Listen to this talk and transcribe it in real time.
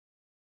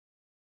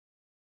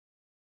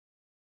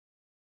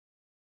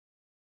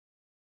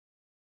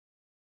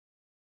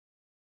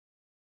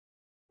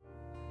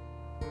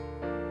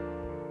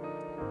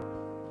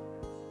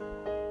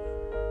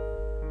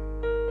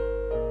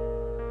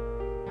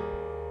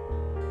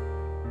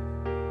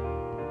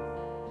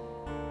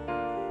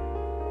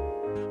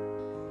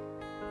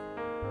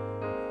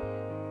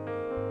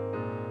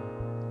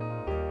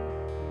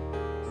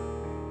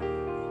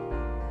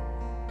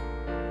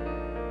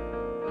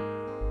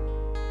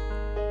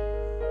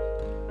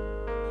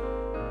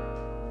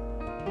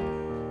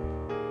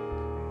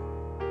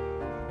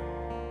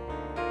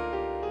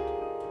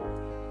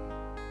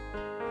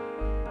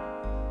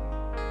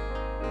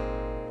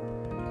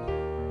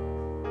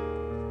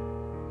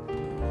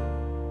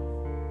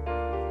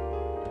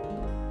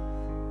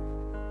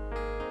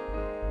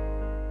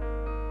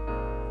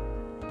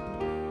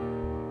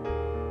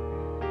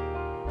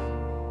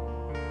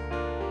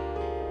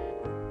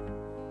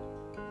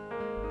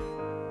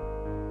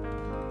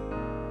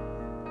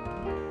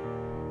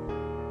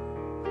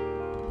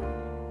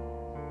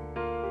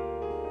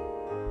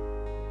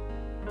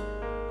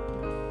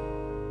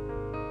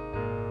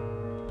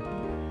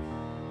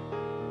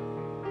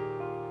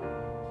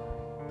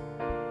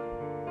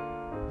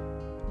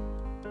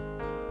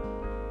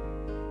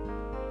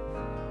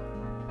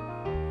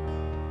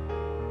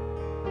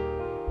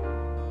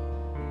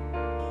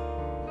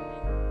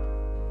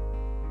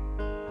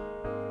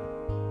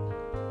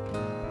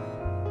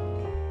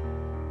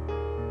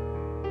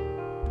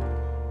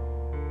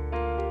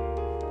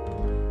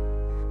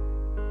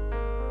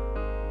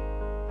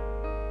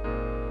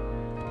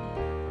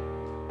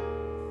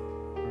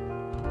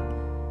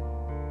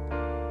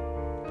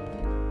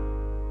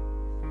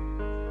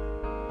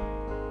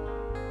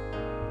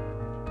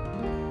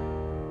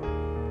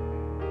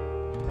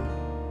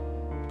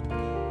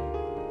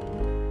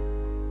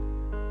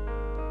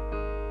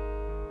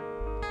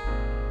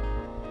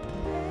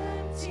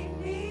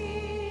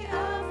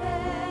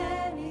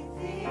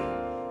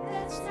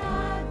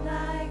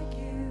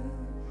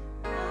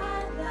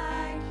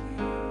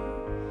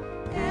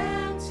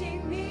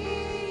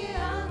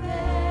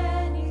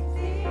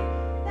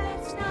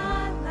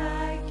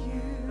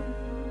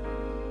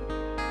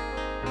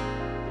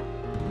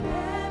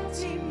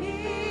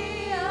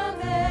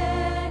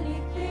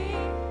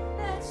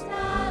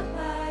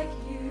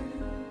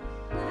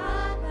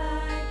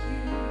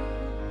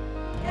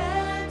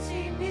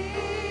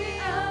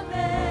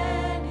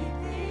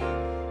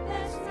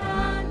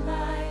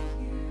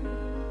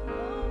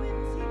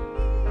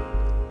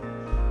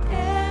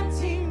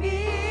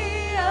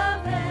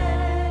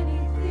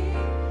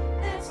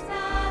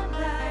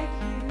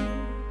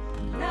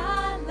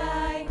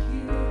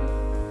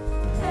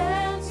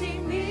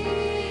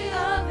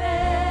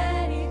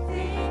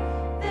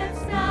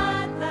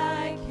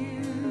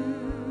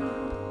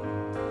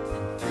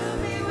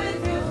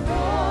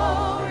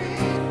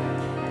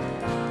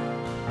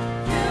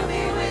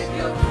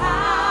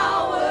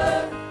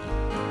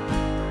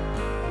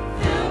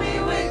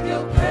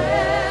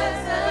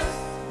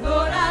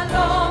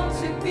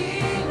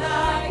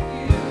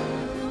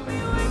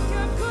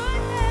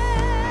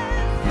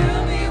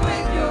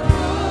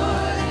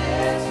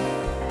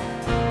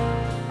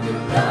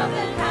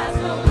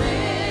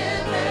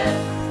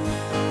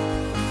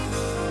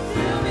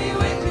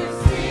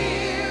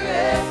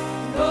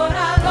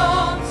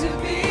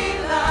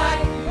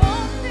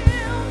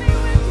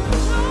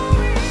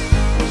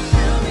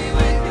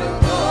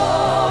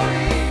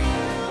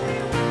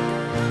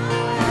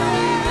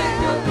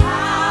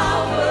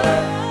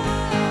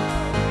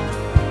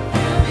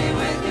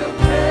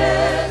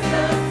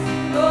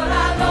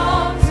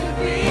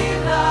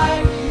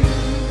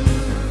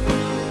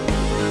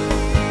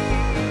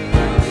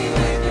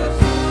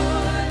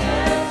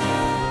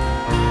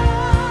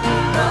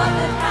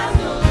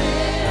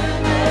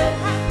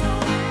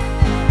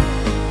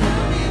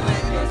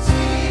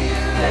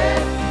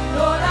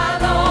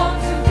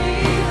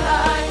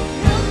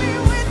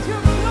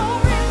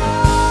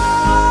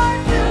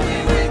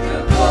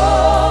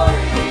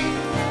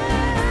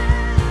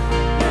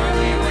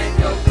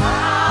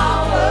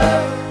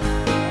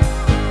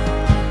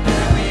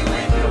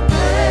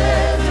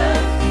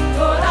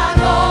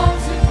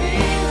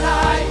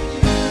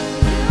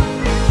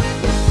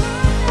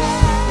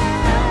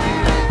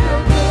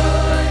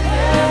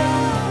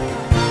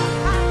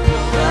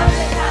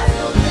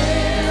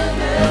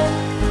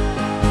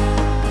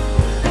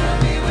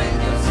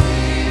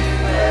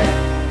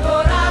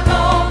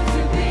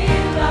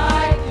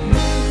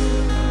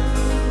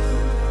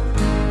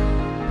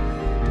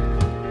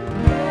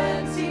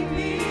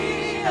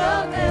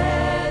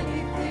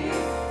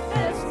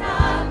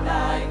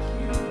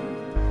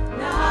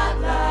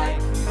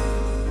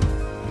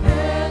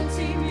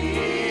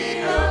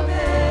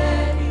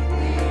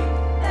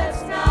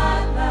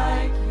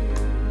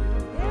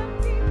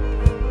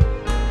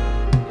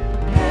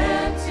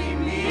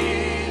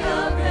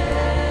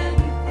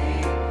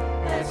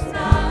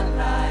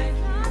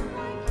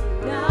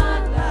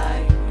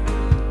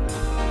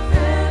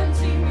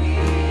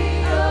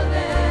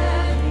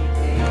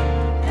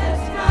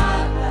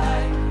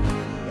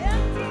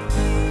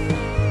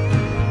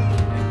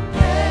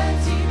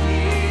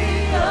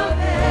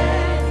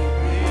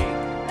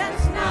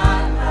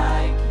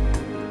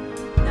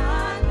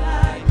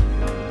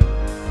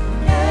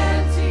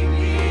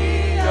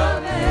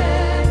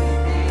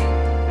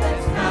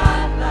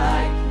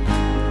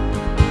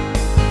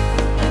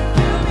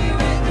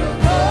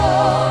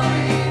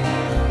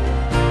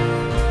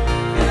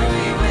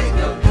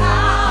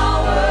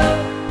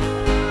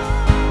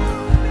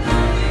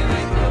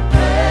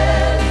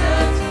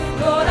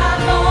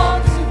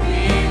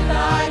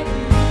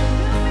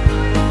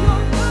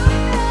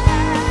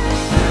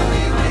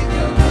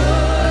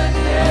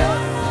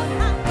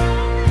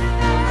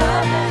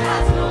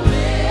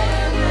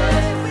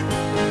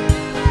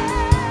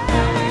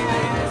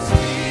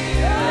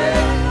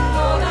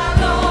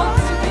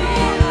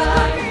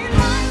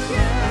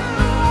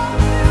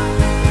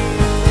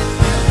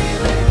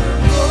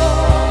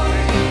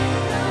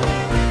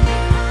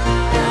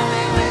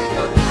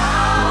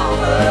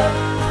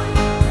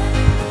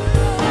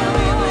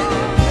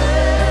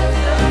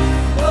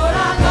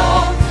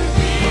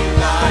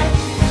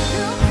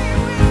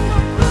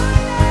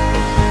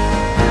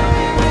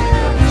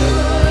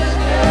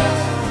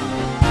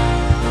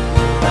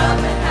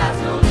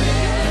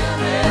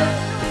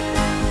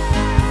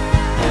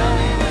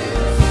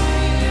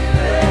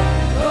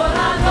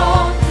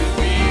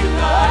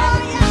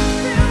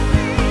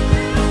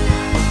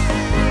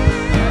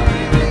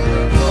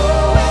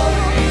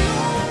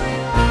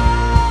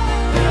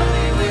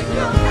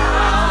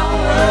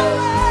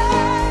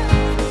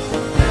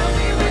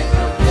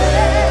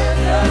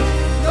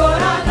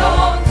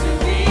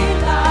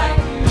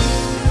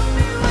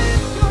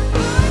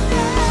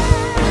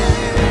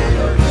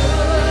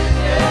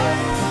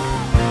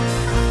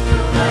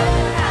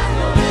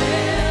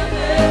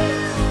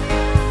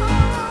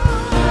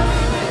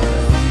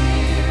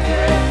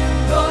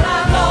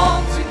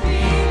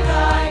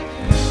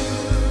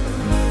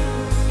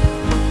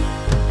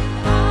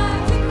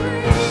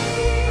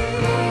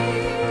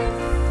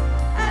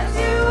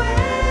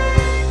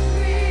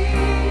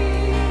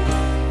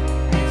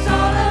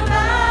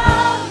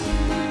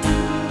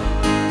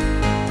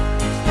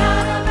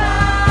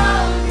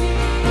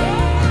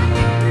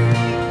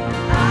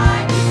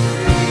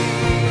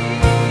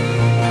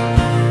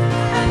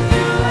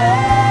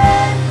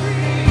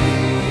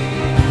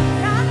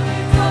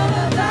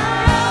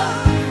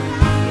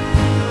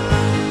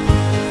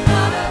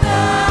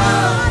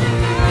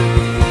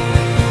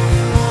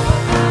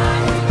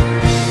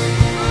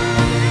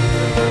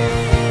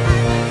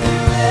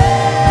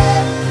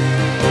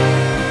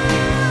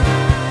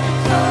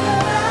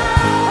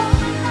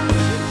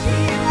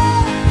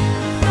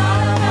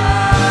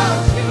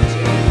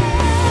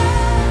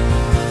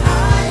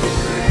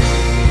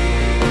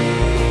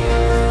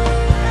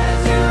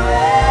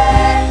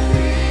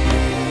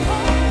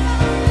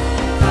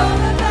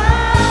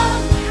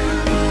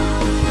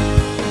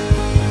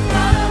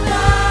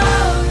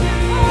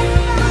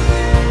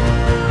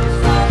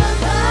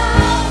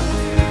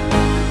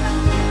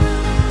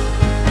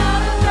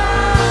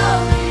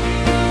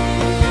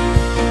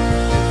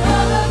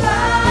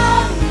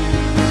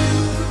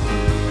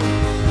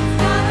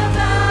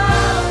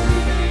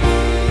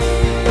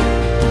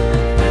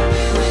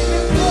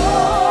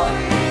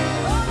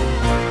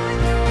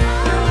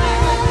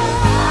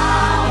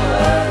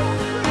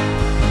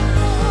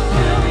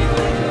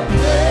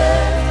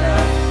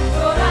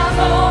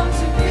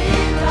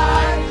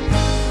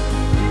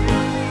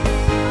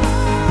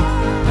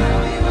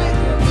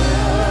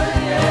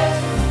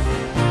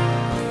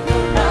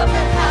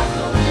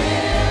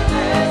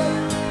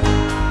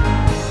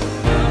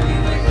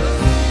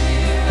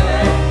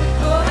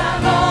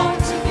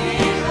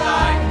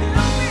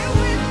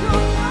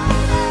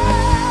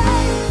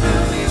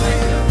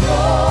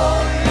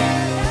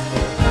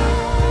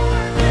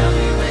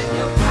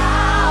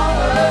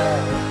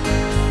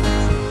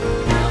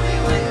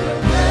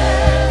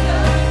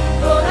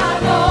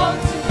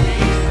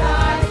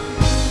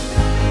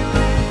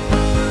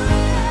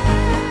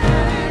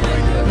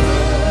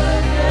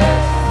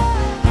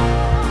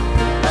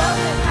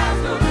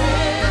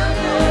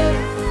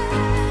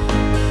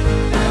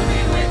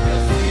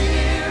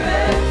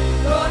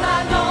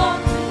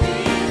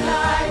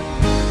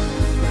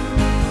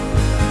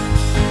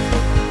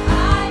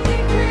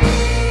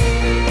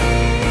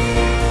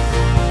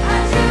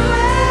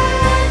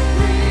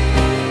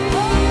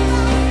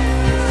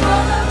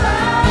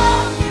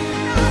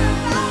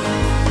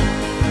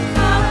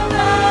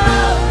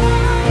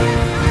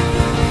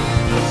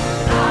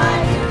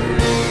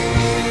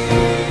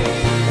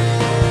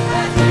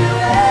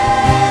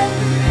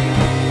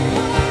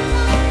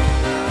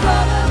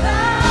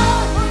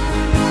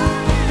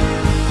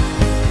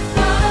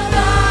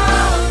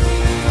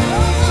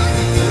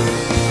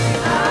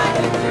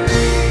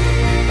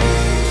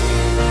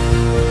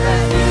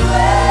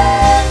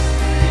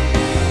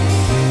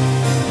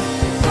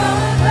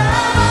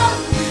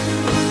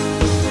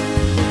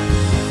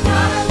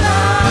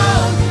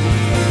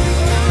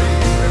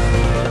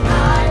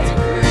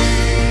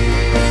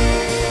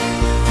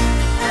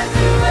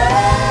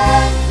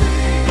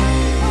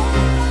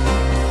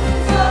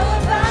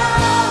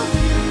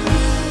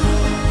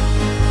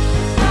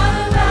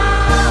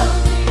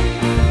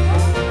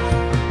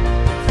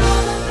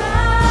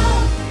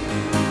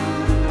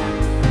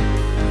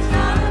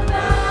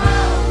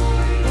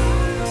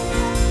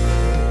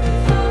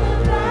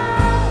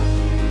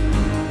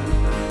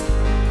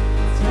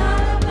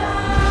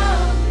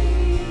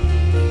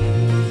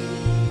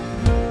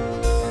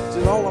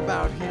all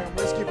about Him.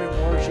 Let's give Him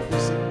worship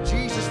this evening.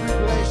 Jesus, we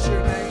bless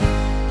your name.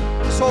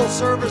 This whole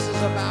service is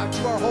about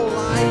you. Our whole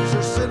lives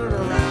are centered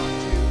around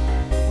you.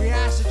 We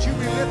ask that you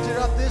be lifted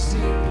up this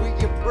evening. We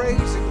give praise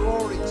and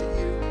glory to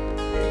you.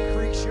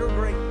 Increase your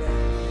great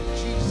name. In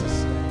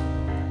Jesus'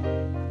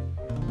 name.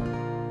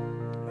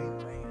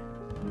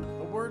 Amen.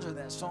 The words of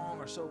that song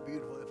are so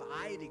beautiful. If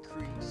I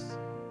decrease,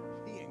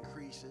 He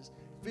increases.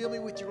 Fill me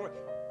with your glory.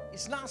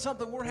 It's not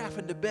something we're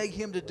having to beg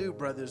Him to do,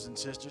 brothers and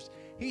sisters.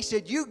 He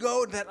said, you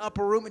go to that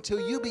upper room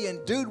until you be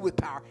endued with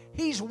power.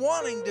 He's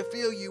wanting to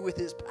fill you with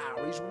His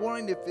power. He's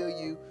wanting to fill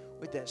you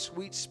with that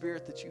sweet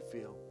spirit that you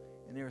feel.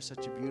 And there is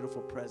such a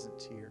beautiful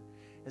presence here.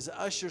 As the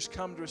ushers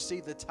come to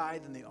receive the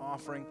tithe and the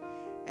offering,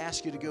 I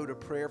ask you to go to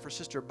prayer for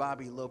Sister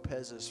Bobby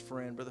Lopez's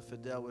friend. Brother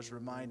Fidel was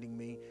reminding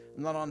me.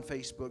 I'm not on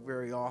Facebook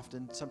very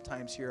often,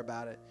 sometimes hear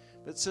about it.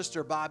 But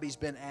Sister Bobby's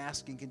been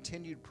asking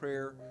continued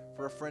prayer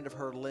for a friend of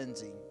her,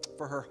 Lindsay,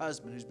 for her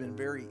husband who's been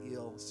very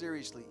ill,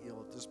 seriously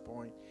ill at this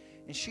point.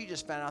 And she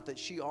just found out that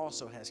she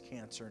also has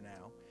cancer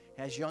now,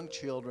 has young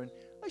children.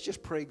 Let's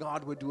just pray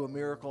God would do a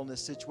miracle in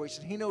this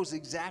situation. He knows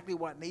exactly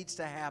what needs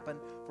to happen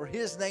for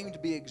His name to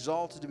be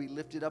exalted, to be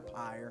lifted up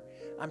higher.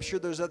 I'm sure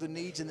there's other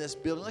needs in this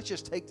building. Let's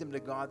just take them to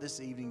God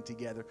this evening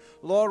together.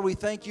 Lord, we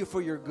thank you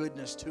for your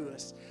goodness to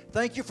us.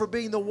 Thank you for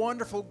being the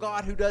wonderful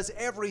God who does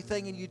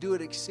everything and you do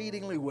it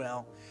exceedingly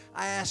well.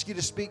 I ask you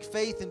to speak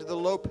faith into the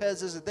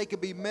Lopezes, that they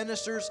could be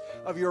ministers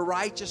of your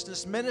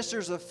righteousness,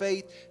 ministers of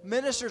faith,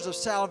 ministers of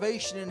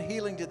salvation and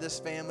healing to this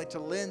family, to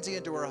Lindsay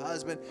and to her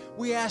husband.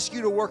 We ask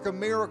you to work a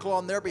miracle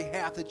on their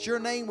behalf, that your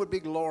name would be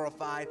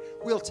glorified.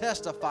 We'll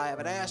testify of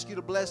it. I ask you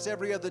to bless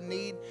every other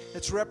need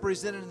that's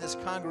represented in this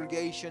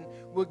congregation.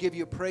 We'll give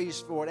you praise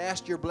for it.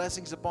 Ask your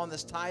blessings upon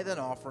this tithe and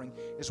offering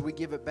as we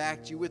give it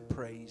back to you with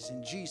praise.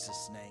 In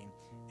Jesus' name,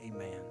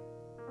 amen.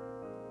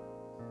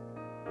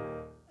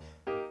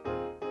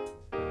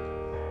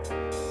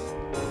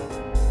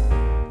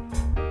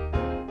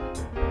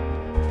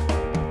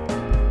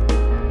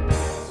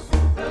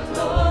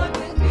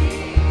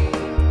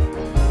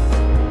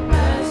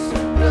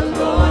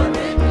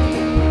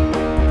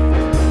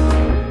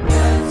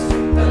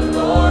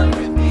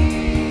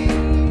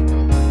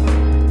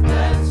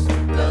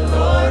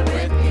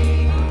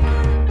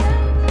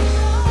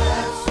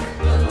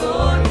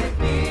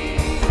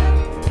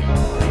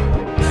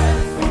 Bless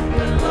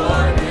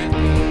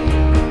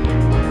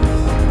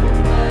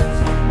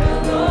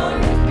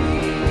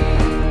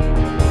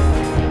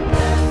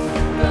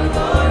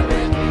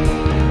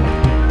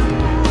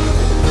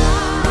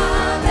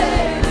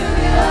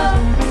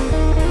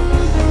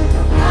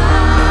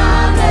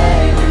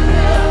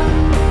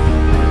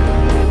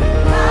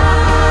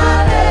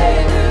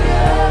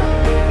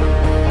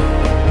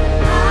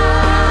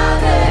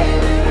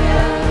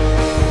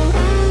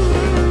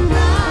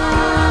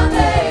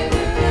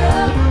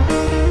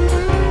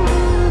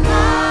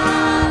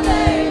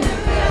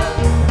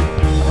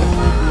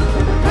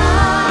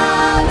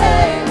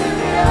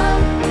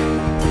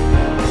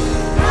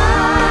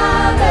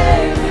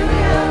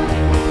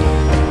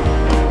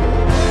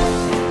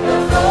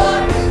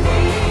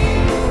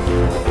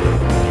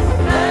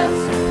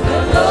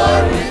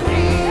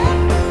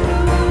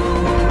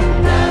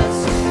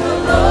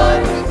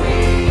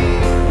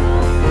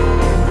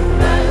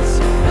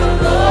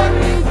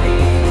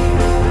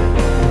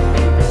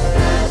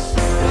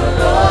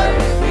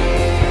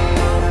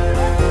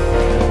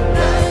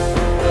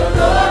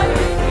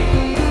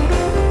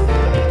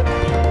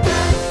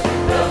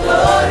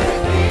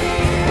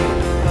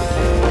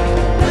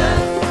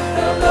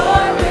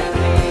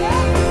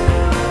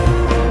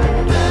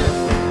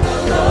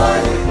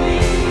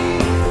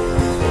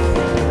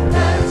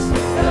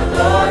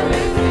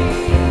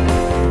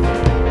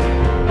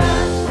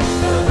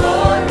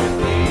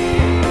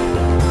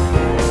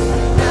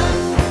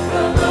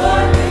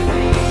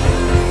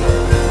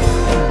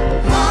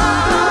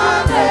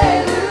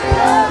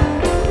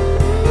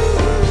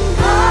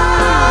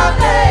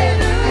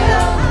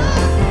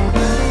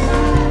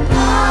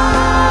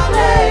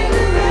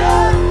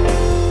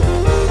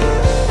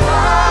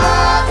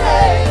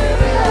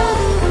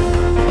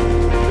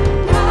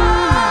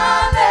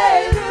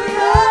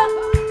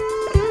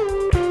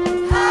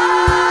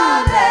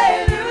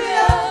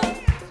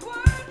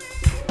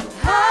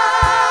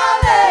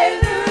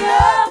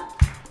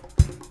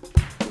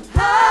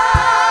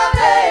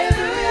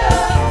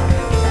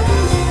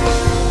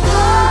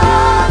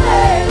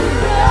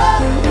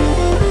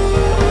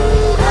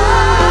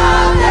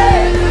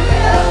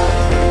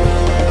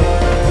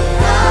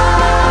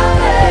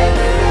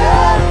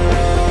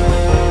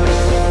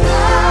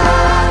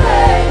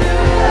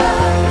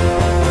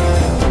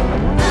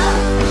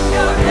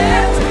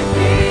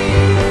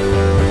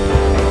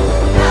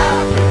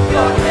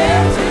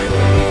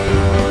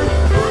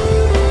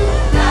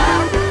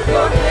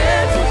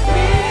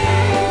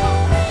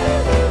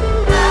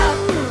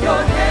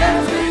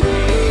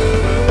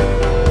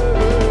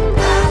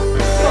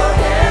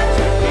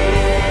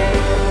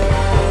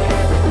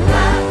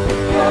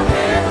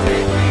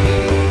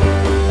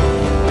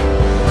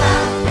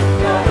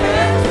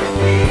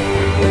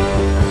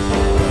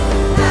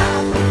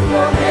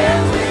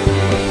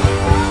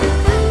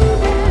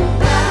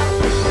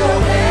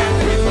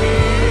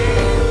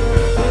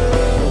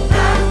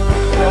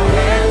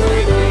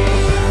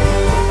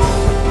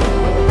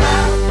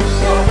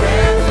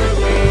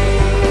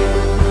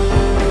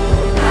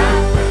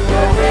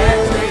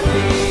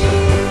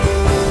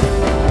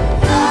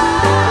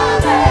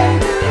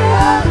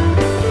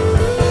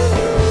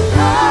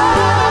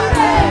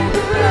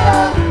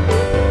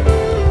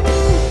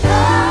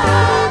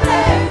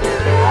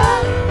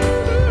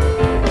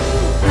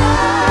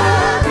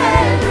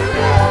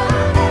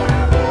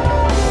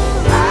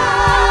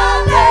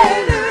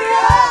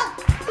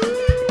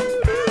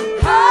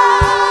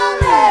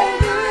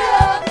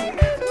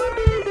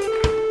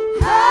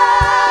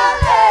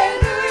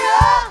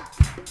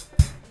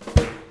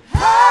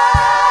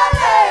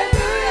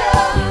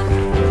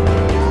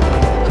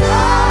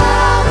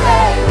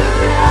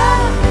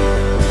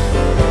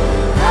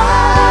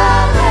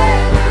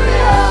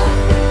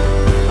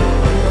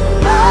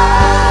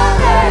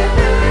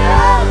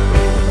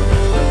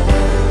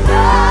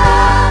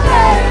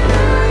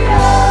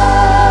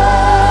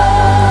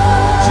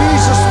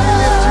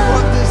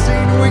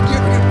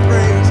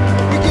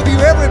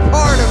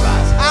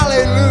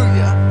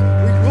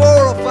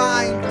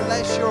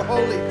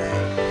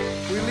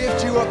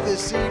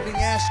this evening.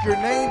 Ask your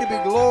name to be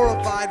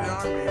glorified in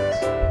our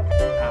midst.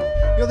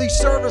 You know, these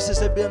services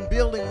have been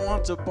building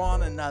one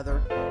upon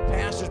another.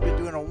 Pastor's been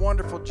doing a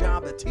wonderful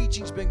job. The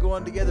teaching's been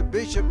going together.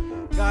 Bishop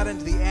got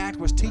into the act,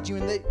 was teaching,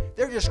 and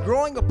they're just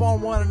growing upon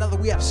one another.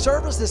 We have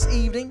service this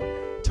evening.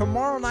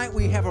 Tomorrow night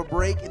we have a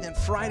break, and then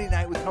Friday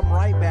night we come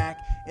right back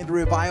into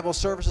revival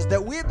services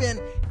that we've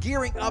been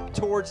gearing up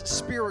towards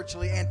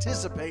spiritually,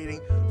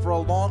 anticipating for a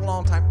long,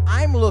 long time.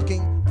 I'm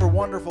looking for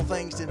wonderful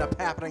things to end up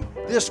happening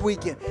this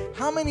weekend.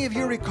 How many of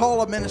you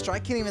recall a minister, I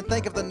can't even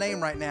think of the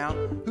name right now,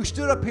 who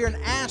stood up here and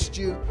asked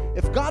you,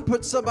 if God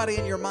put somebody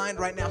in your mind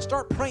right now,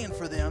 start praying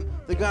for them,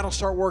 that God will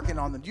start working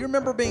on them. Do you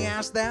remember being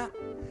asked that?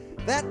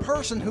 That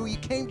person who you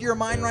came to your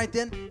mind right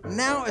then,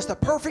 now is the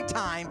perfect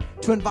time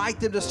to invite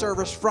them to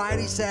service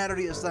Friday,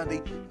 Saturday, and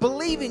Sunday,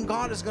 believing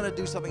God is going to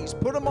do something. He's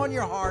put them on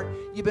your heart.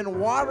 You've been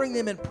watering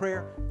them in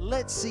prayer.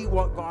 Let's see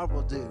what God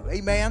will do.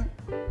 Amen.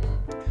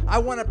 I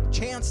want a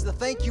chance to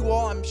thank you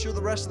all. I'm sure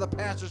the rest of the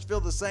pastors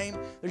feel the same.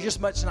 There's just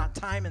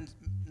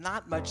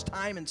not much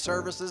time in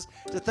services.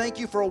 To thank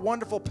you for a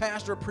wonderful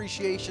pastor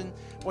appreciation,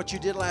 what you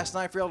did last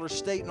night for Elder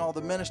State and all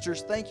the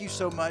ministers. Thank you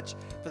so much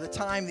for the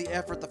time, the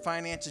effort, the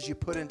finances you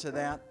put into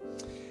that.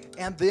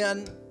 And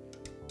then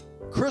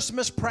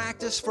Christmas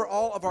practice for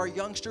all of our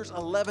youngsters,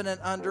 11 and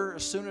under.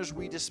 As soon as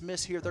we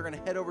dismiss here, they're going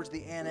to head over to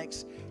the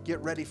annex,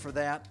 get ready for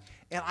that.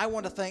 And I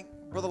want to thank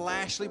Brother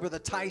Lashley, Brother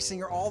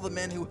Tysinger, all the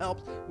men who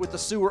helped with the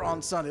sewer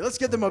on Sunday. Let's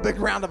give them a big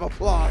round of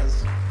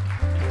applause.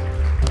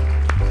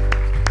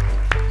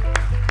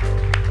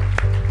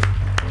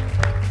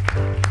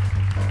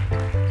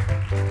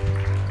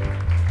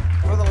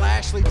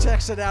 Lashley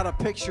texted out a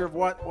picture of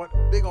what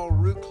big old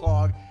root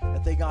clog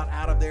that they got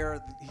out of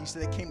there. He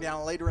said they came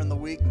down later in the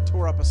week and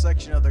tore up a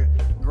section of the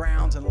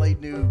grounds and laid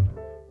new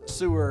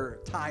sewer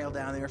tile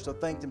down there. So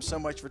thank them so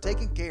much for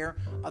taking care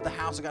of the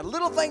house of God.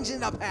 Little things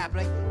end up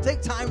happening.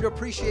 Take time to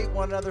appreciate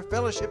one another,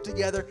 fellowship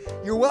together.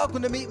 You're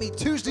welcome to meet me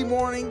Tuesday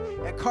morning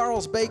at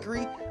Carl's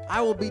Bakery. I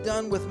will be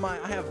done with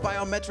I have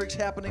biometrics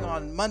happening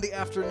on Monday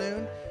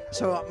afternoon.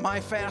 So my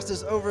fast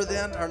is over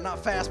then, or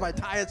not fast, my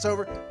diet's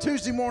over.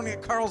 Tuesday morning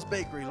at Carl's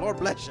Bakery. Lord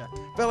bless you.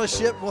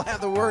 Fellowship, we'll have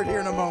the word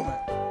here in a moment.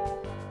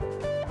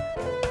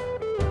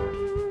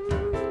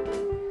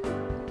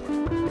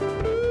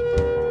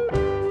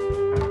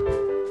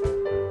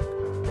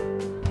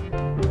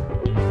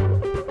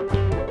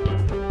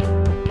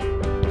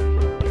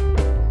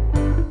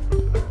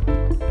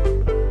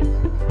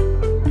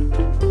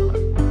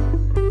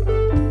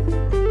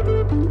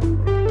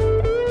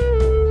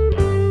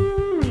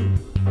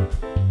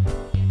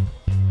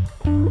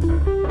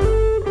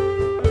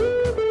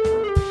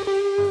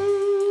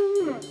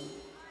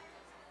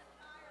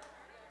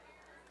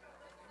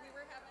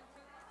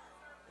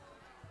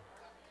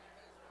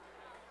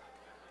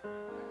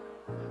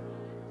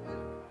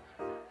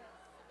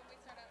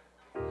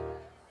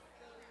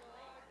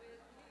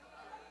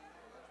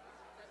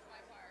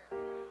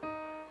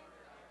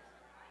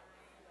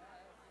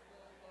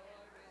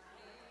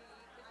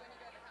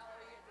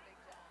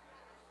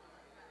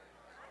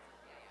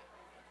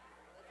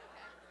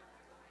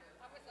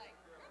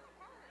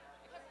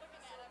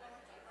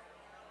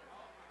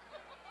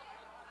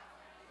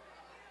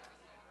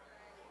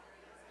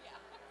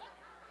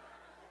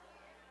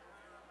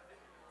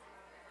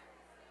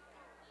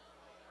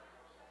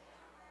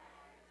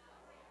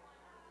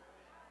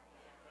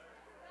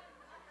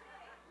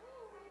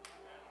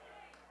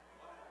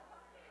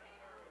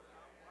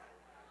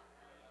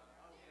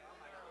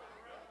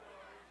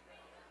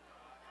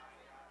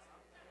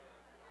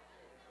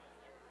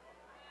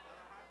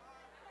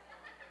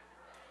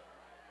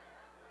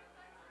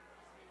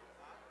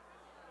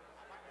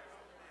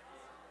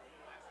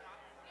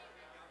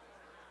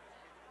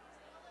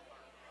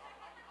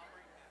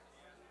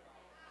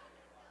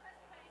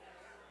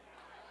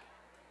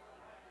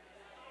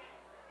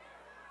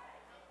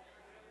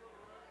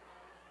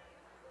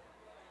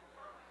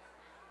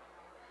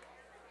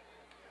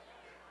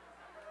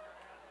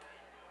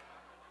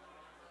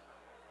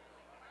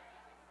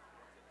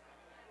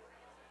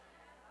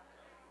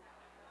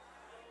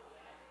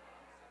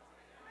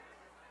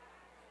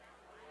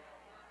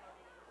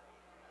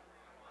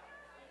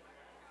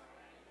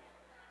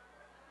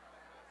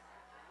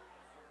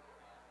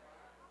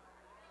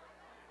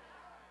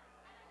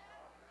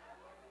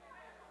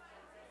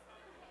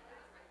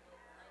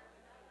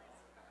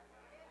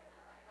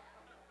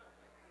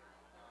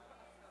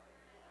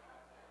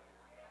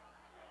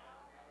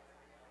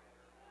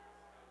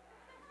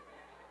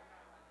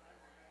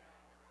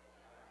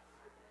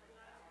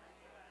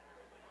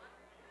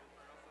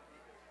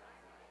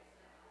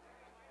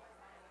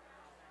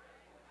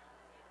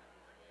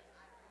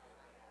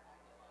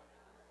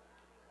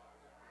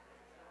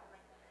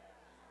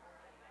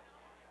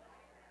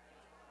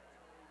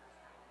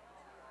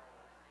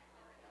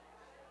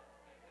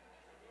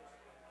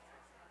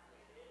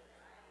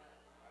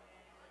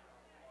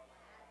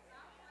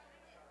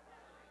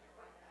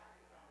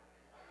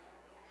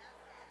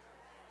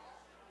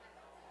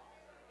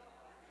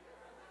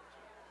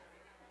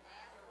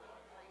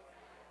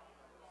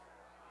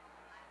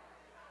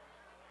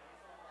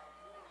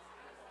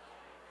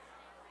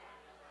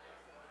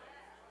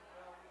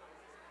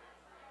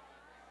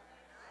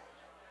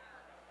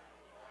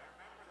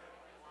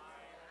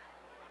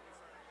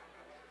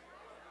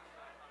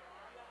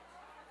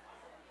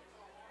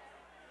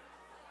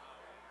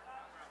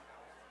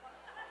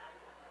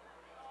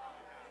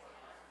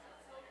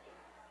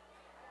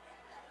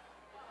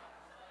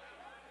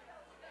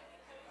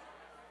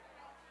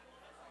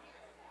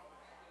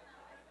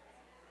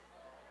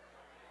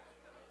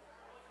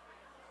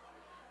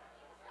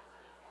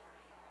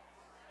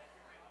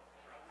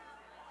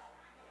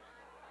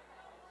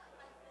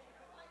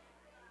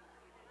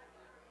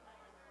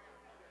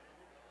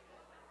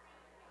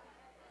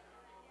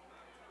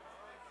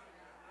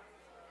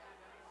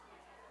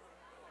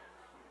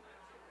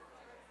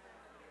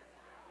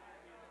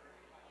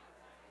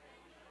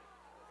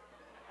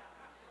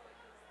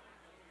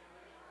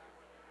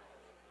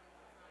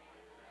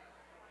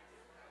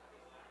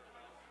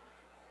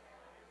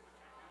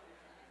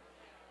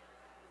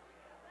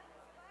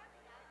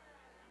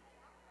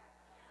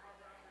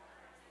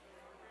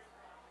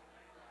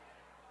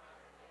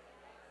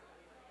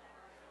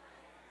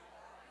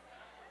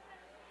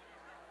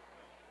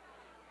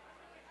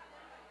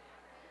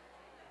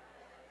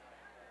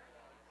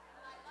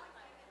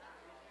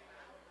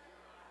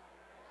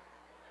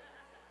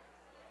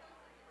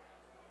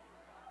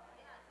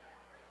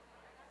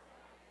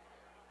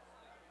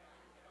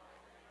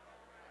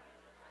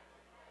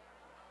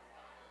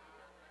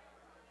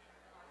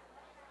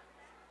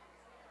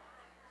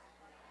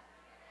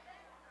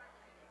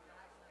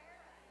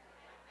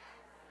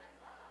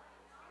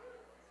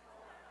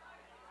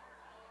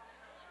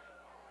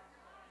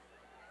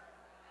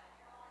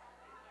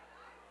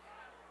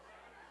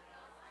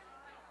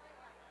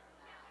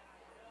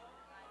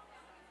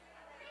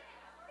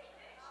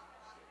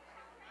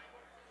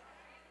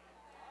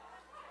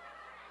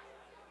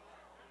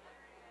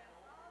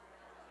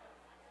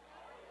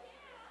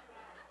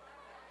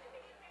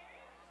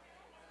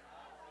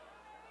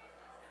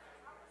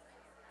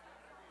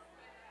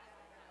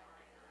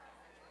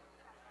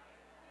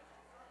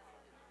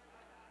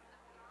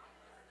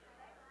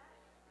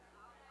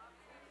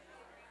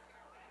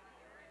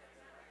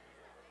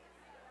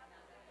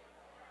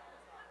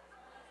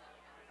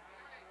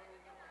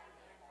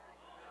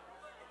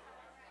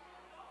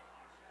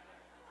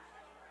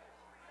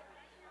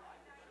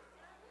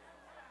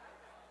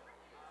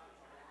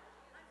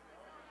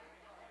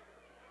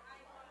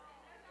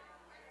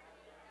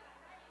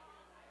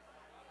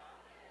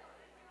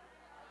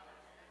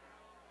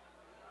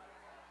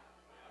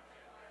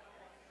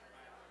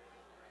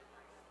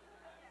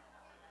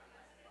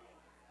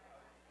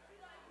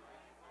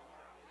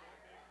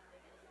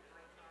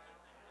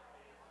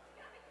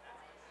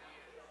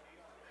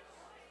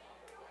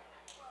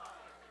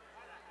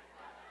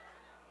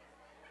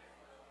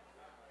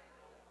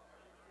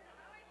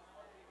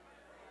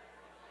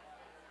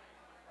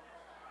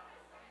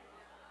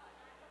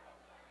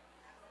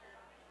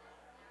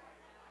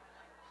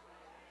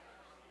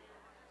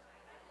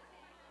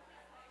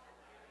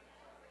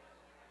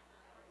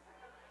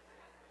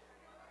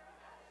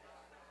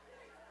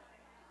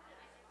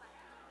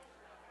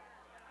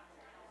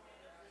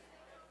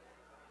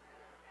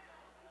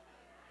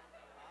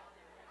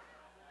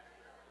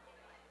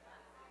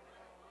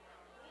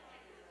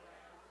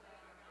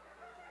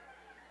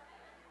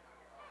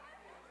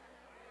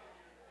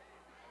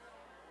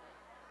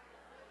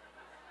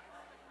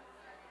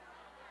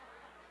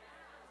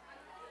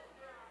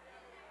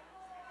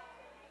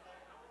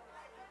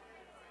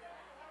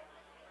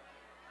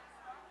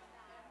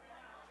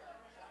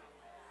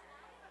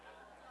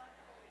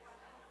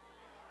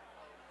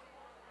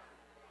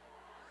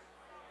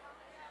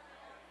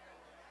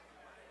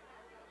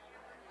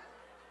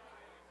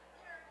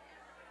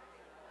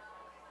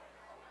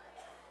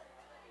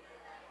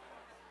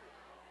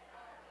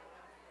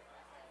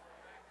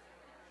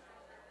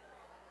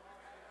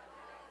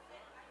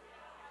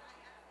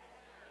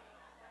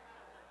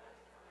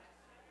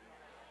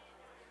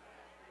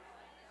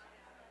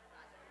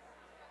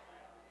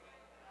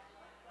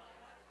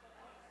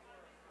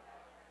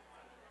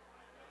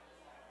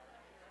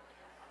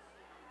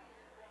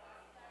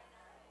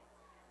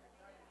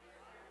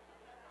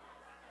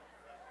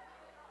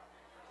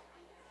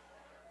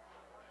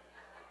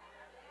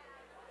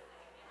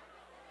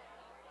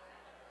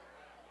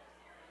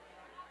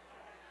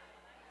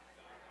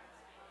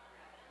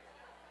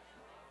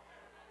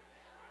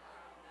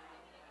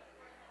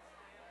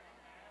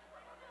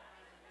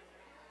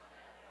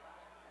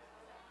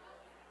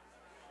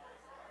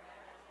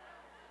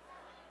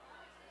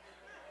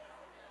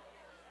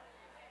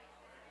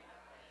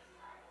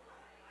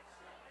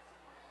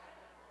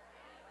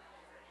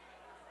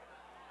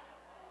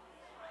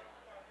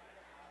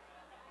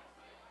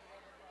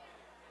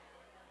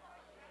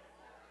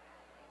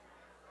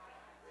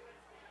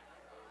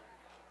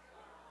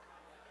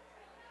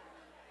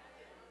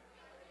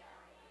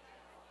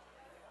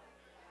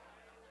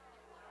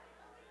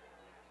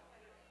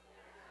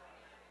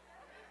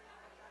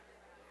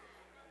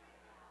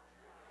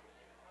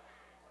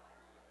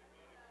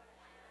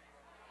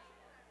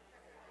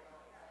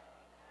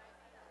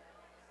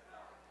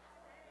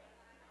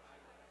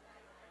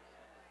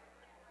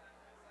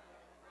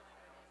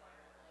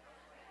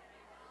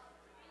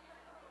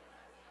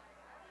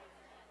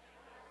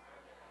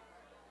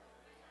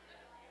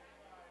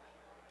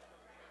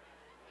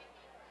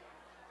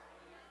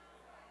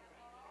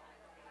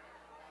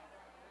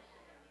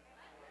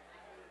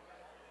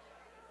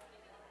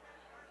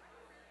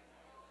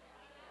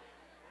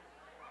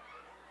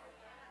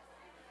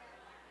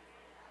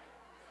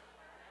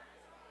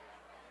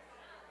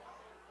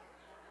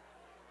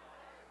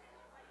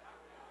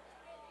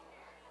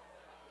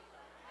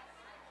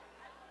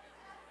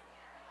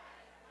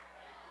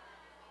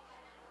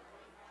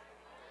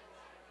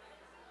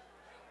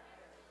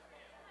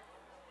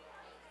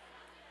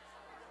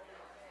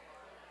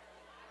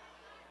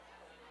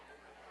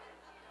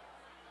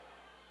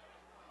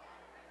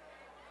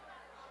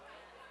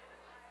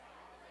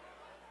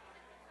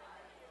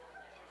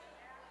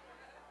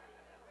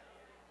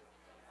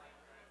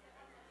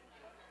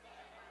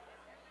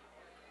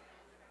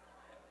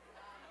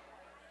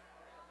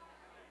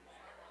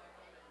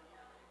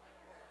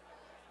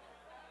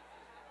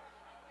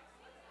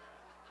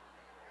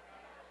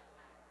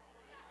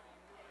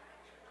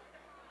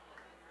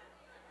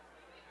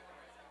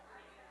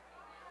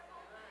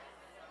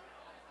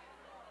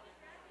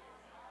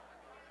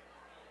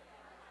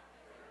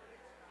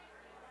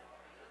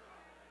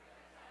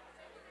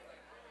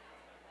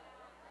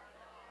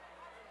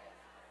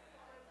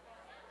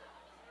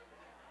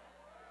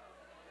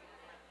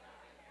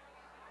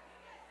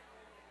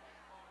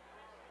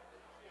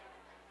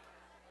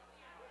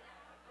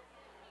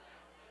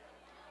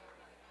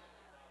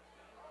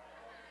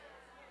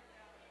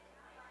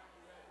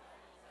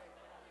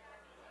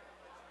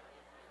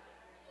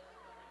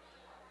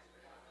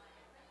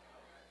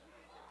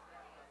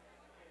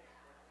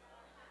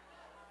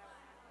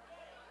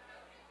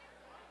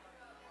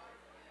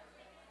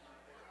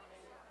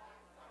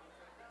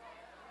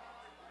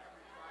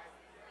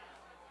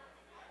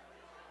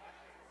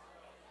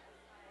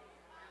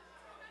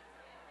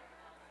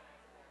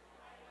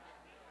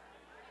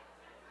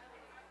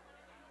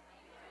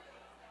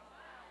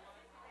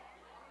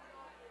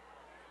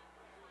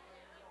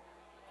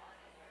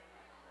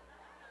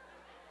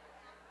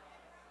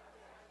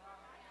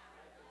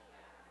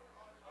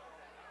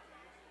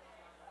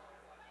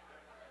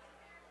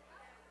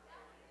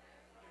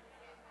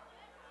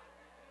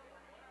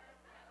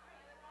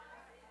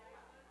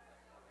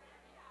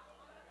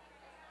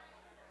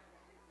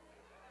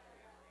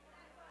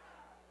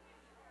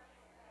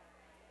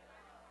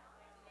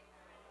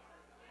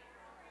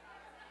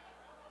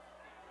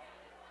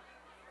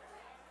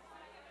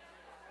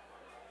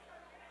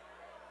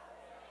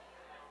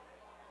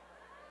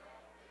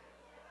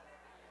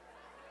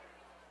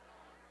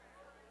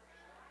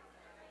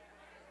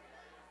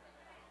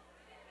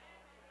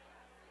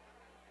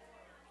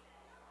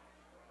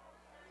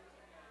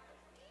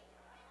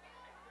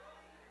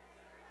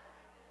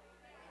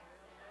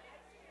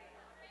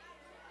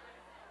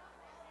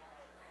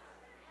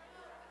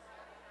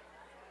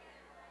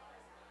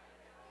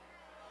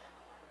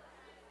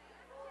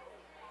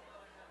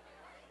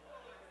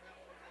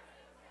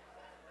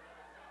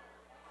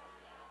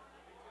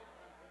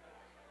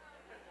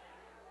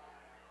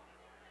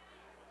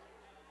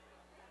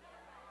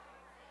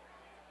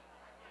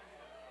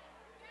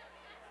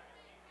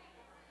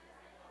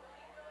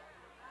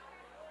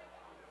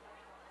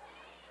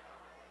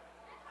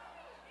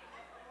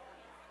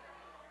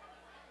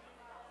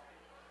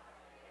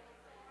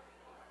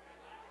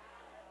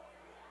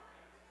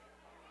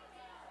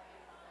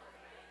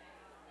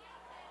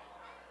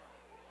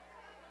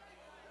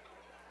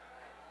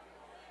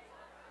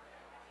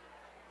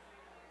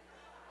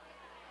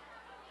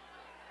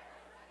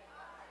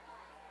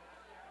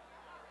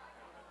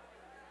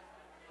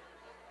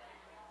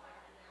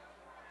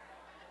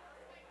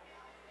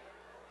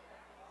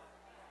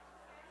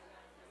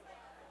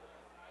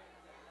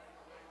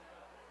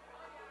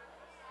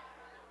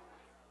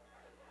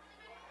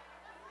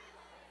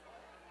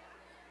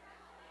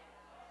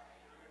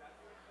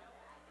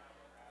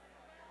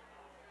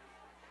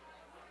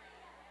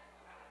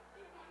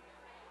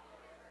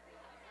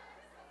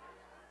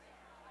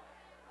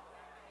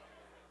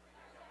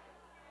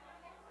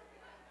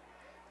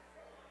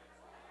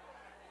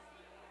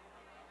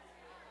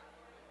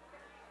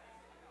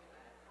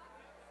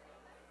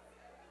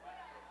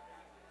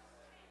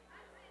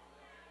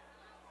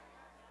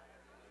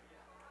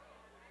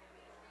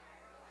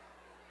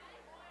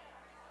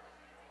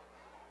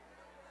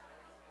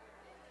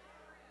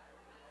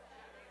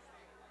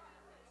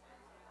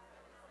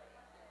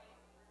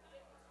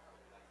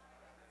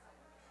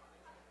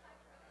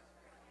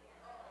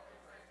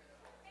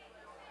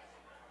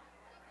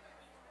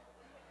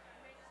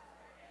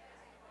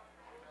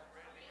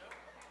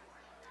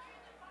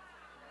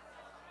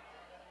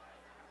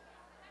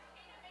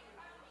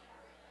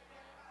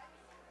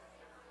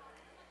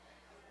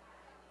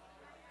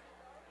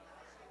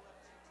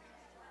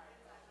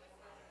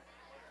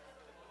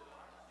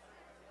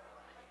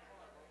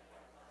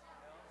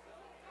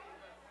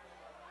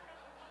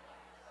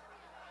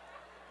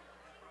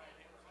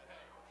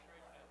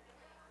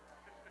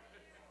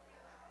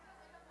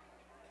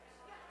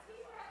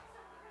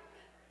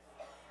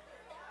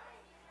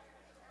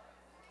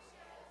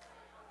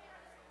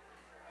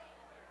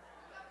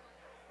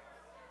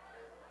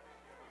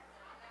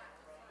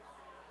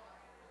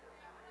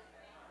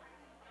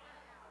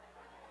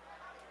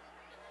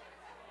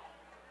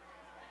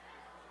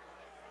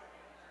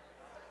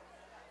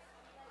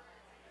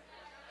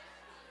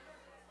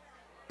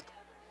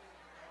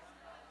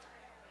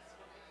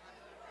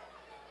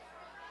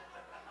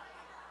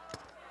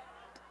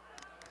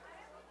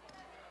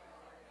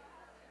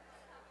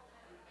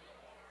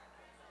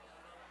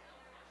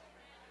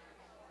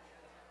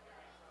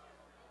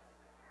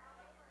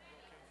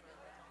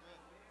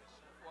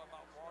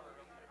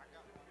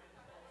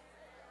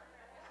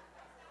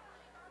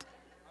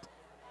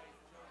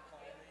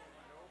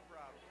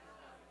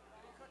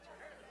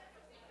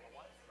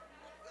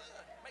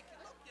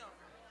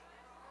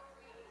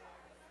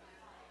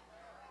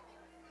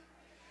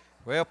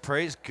 Well,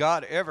 praise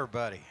God,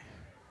 everybody.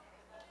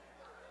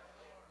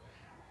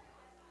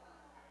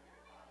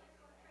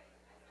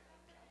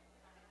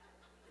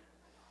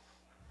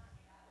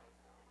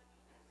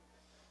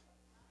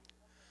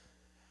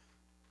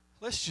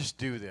 Let's just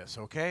do this,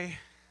 okay?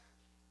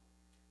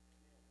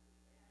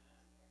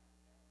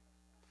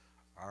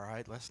 All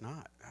right, let's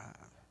not.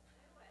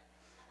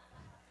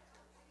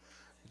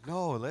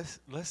 No,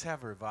 let's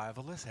have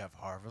revival. Let's have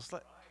harvest.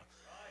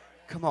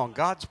 Come on,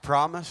 God's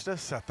promised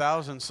us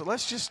 1,000, so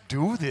let's just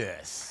do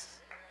this.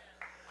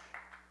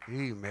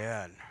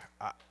 Amen.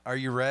 Are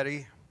you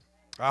ready?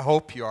 I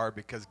hope you are,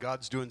 because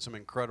God's doing some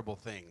incredible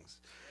things.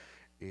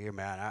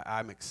 Amen.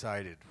 I'm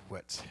excited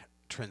what's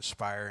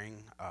transpiring.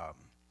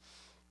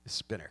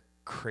 It's been a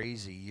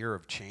crazy year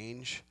of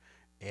change,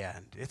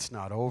 and it's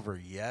not over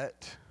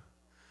yet.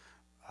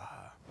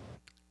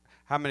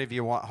 How many of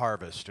you want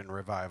harvest and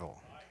revival?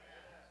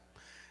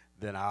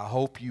 Then I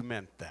hope you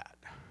meant that.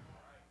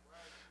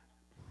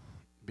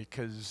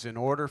 Because in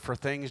order for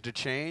things to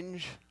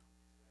change,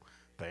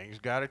 things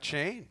got to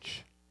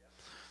change.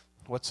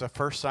 What's the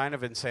first sign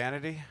of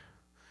insanity?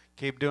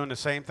 Keep doing the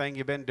same thing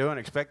you've been doing,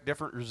 expect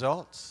different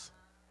results.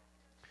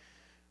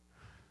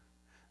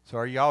 So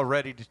are y'all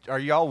ready to, are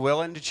y'all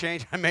willing to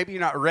change? Maybe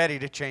you're not ready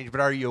to change, but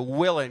are you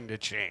willing to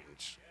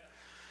change?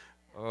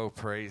 Oh,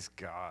 praise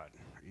God.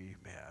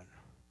 Amen.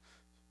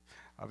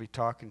 I'll be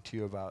talking to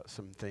you about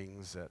some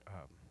things that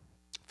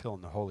fill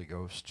in the Holy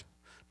Ghost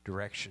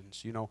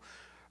directions. You know,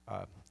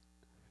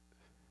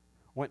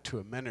 went to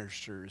a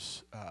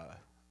minister's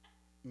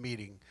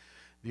meeting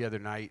the other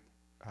night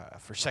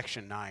for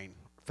Section 9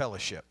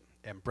 fellowship,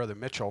 and Brother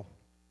Mitchell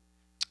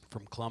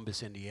from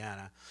Columbus,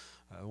 Indiana,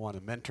 one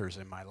of the mentors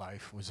in my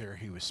life, was there.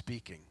 He was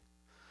speaking,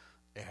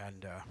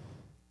 and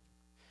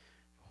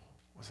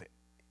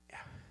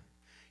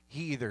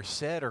he either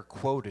said or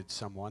quoted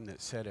someone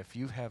that said, if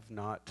you have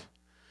not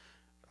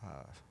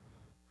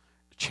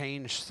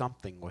changed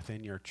something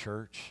within your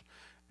church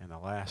in the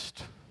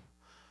last,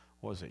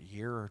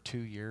 year or 2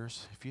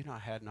 years, if you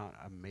had not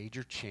a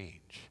major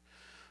change,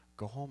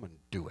 go home and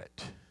do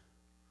it.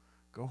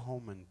 Go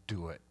home and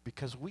do it,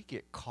 because we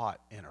get caught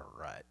in a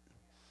rut,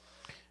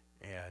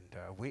 and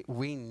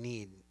we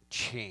need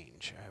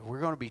change. We're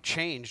going to be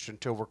changed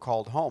until we're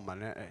called home,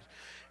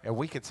 and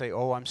we could say,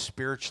 oh, I'm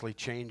spiritually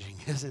changing.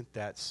 Isn't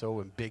that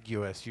so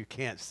ambiguous? You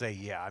can't say,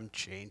 yeah, I'm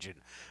changing.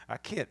 I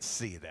can't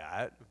see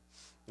that.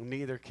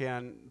 Neither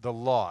can the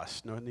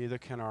lost, neither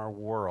can our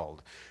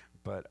world.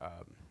 But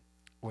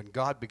when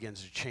God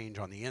begins to change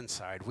on the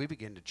inside, we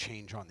begin to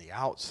change on the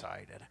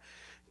outside. And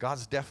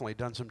God's definitely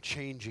done some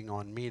changing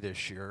on me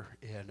this year,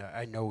 and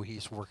I know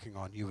He's working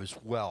on you as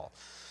well.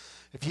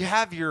 If you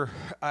have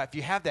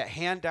that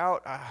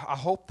handout, I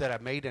hope that I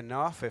made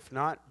enough. If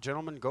not,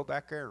 gentlemen, go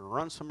back there and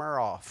run somewhere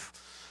off.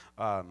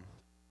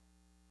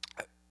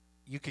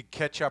 You could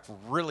catch up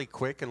really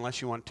quick unless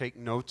you want to take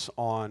notes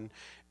on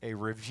a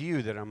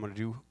review that I'm going to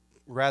do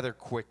rather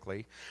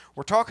quickly.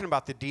 We're talking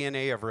about the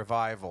DNA of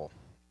revival,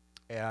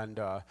 and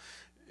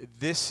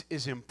this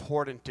is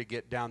important to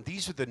get down.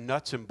 These are the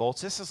nuts and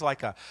bolts. This is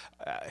like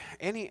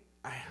you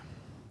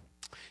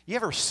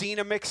ever seen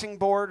a mixing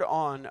board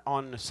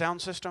on the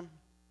sound system?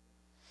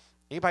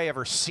 Anybody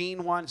ever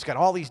seen one? It's got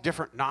all these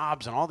different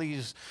knobs and all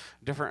these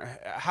different,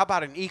 how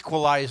about an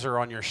equalizer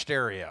on your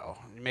stereo?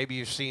 Maybe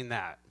you've seen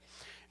that.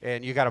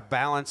 And you got to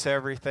balance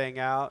everything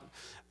out.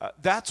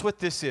 That's what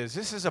this is.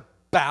 This is a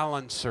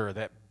balancer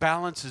that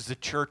balances the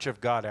church of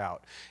God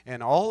out.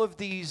 And all of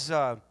these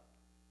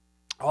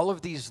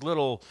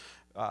little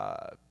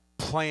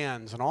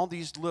plans and all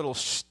these little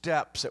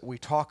steps that we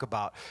talk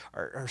about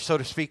are, so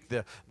to speak,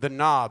 the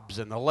knobs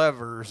and the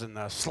levers and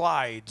the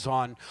slides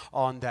on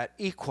that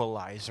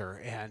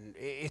equalizer. And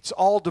it's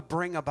all to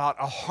bring about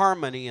a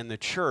harmony in the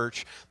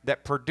church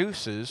that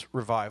produces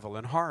revival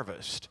and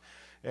harvest.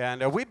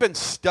 And we've been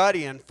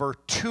studying for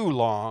too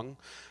long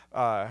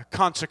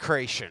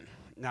consecration.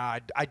 Now,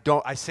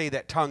 I say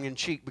that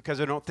tongue-in-cheek because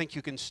I don't think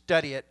you can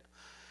study it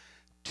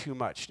too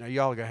much. Now,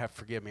 y'all are going to have to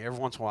forgive me. Every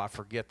once in a while, I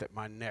forget that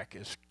my neck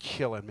is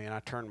killing me, and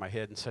I turn my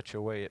head in such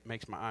a way it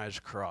makes my eyes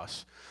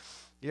cross.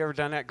 You ever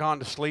done that, gone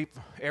to sleep,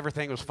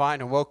 everything was fine,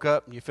 and woke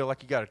up, and you feel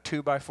like you got a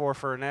 2x4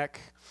 for a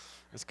neck?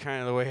 That's kind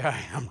of the way I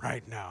am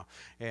right now,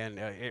 and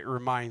it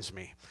reminds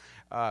me.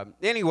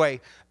 Anyway,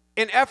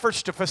 in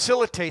efforts to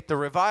facilitate the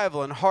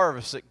revival and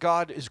harvest that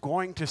God is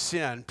going to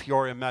send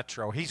Peoria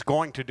Metro, He's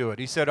going to do it.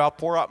 He said, I'll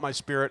pour out my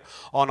Spirit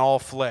on all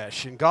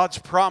flesh. And God's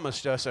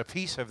promised us a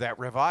piece of that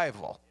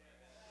revival.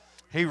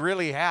 He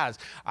really has.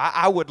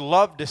 I would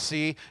love to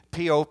see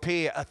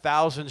P.O.P.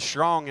 1,000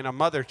 strong in a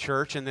mother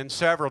church and then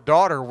several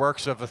daughter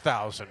works of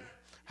 1,000.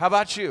 How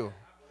about you?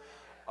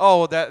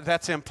 Oh,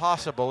 that's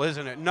impossible,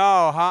 isn't it?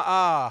 No,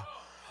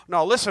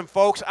 No, listen,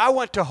 folks, I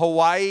went to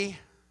Hawaii.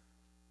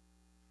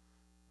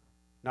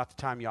 Not the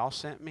time y'all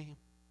sent me.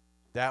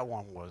 That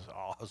one was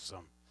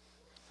awesome.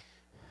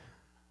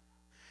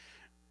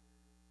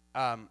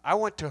 I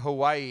went to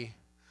Hawaii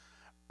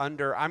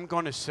under, I'm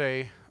going to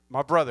say,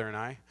 my brother and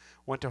I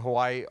went to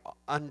Hawaii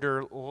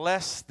under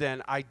less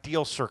than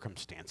ideal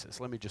circumstances.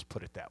 Let me just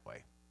put it that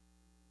way.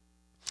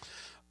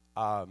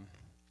 I'm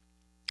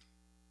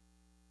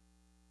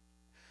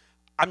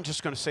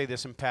just going to say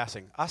this in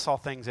passing. I saw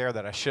things there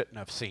that I shouldn't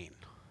have seen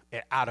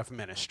out of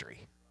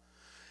ministry.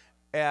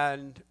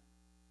 And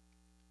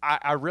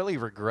I really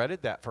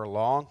regretted that for a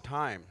long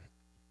time.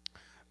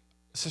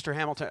 Sister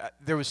Hamilton,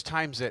 there was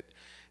times that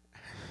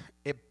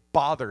it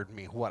bothered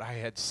me what I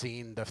had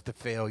seen, the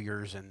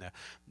failures and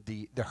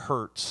the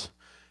hurts,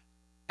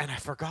 and I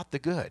forgot the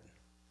good.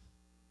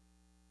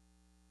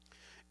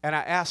 And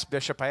I asked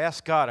Bishop, I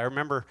asked God, I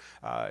remember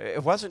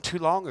it wasn't too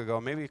long ago,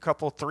 maybe a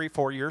couple, 3,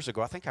 4 years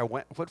ago. I think I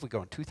went, what did we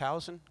go, in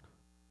 2000?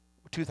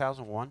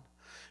 2001?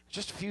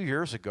 Just a few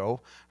years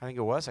ago, I think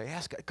it was, I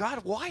asked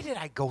God, why did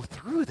I go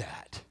through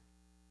that?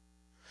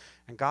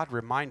 And God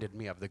reminded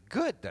me of the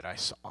good that I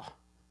saw.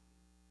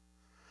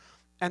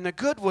 And the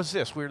good was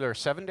this. We were there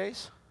 7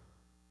 days.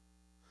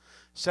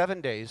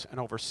 7 days, and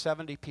over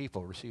 70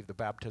 people received the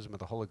baptism of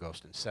the Holy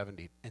Ghost in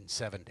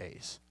 7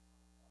 days.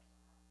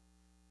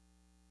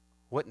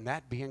 Wouldn't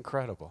that be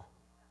incredible?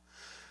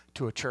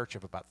 To a church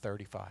of about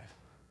 35.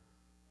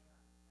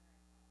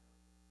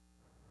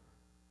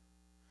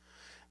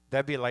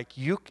 That'd be like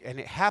you, and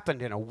it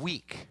happened in a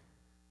week.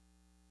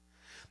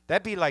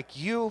 That'd be like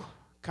you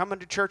coming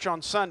to church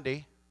on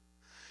Sunday,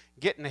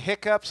 getting the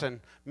hiccups and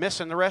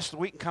missing the rest of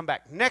the week, and come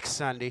back next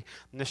Sunday,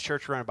 and this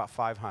church ran about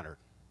 500.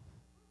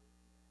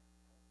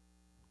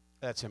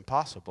 That's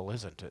impossible,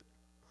 isn't it?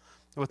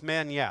 With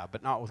men, yeah,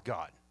 but not with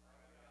God.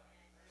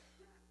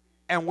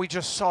 And we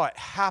just saw it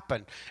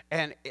happen.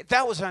 And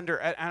that was under,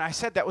 and I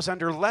said that was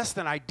under less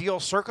than ideal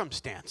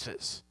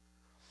circumstances.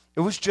 It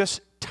was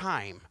just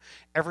time.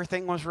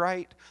 Everything was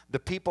right. The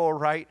people were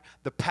right.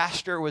 The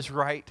pastor was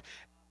right.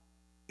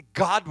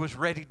 God was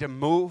ready to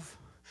move.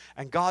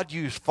 And God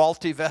used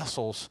faulty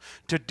vessels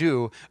to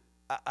do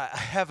a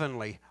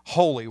heavenly,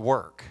 holy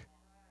work.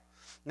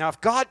 Now,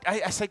 if God,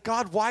 I said,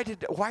 God, why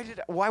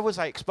was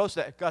I exposed to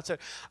that? God said,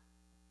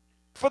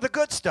 for the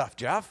good stuff,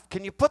 Jeff.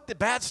 Can you put the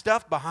bad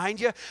stuff behind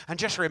you and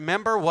just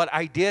remember what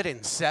I did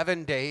in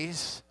 7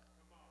 days?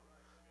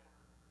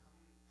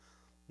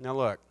 Now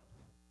look,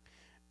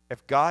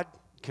 if God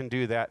can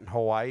do that in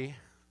Hawaii,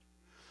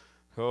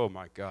 oh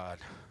my God.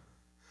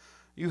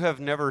 You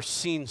have never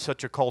seen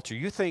such a culture.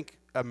 You think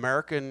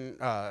American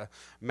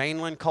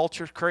mainland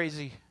culture is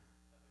crazy?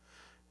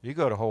 You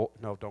go to Hawaii.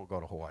 No, don't go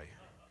to Hawaii.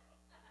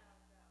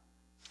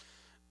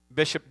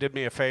 Bishop did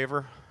me a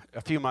favor.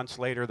 A few months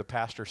later, the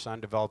pastor's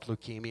son developed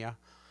leukemia,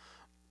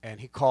 and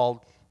he called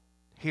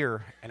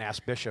here and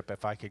asked Bishop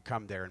if I could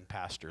come there and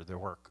pastor the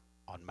work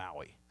on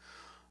Maui.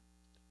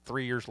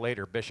 3 years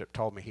later, Bishop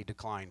told me he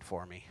declined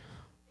for me.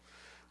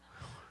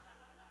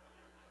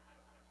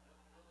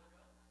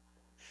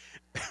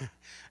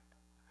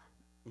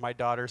 My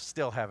daughters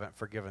still haven't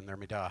forgiven their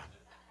midah.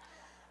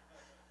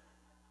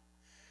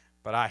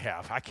 But I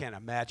have. I can't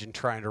imagine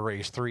trying to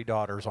raise 3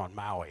 daughters on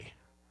Maui.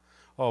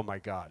 Oh, my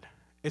God.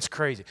 It's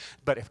crazy.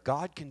 But if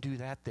God can do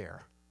that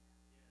there,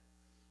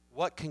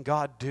 what can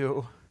God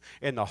do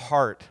in the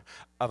heart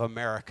of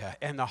America,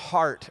 in the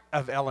heart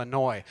of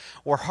Illinois,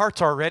 where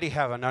hearts already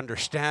have an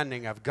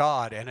understanding of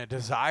God and a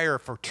desire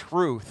for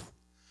truth?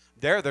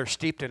 There they're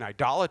steeped in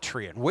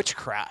idolatry and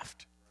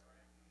witchcraft.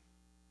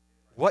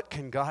 What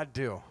can God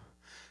do?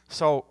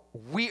 So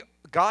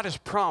God has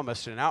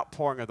promised an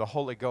outpouring of the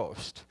Holy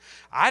Ghost.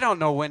 I don't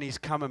know when he's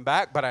coming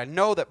back, but I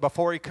know that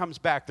before he comes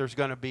back, there's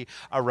going to be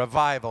a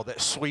revival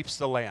that sweeps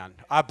the land.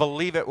 I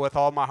believe it with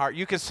all my heart.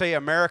 You can say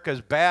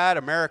America's bad,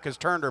 America's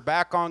turned her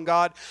back on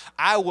God.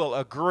 I will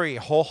agree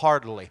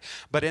wholeheartedly.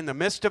 But in the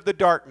midst of the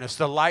darkness,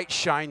 the light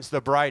shines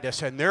the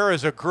brightest, and there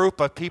is a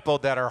group of people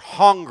that are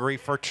hungry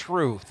for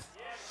truth.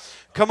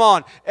 Come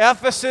on,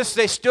 Ephesus,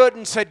 they stood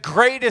and said,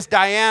 great is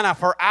Diana,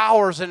 for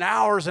hours and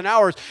hours and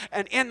hours.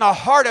 And in the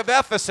heart of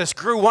Ephesus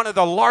grew one of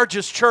the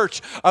largest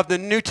church of the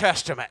New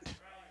Testament.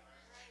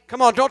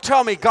 Come on, don't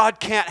tell me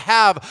God can't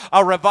have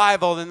a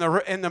revival in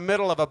the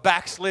middle of a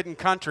backslidden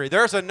country.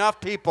 There's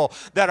enough people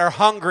that are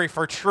hungry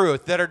for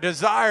truth, that are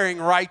desiring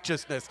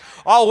righteousness.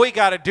 All we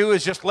got to do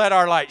is just let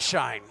our light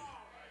shine.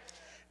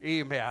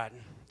 Amen.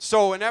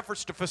 So in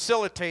efforts to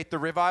facilitate the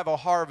revival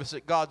harvest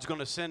that God's going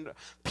to send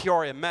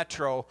Peoria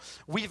Metro,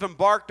 we've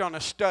embarked on a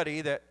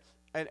study that,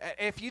 and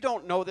if you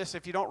don't know this,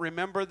 if you don't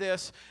remember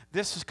this,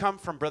 this has come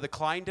from Brother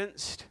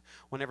Kleindienst.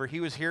 Whenever he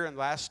was here in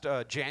last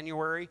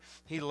January,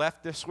 he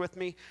left this with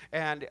me.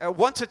 And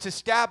once it's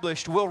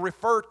established, we'll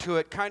refer to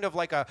it kind of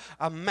like a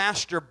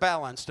master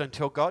balanced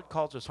until God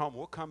calls us home.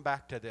 We'll come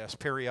back to this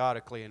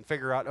periodically and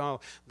figure out, oh,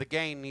 the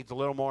gain needs a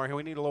little more.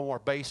 We need a little more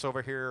bass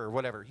over here or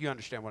whatever. You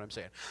understand what I'm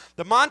saying.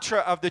 The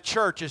mantra of the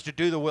church is to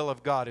do the will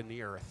of God in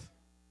the earth.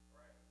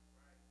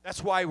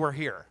 That's why we're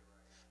here.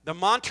 The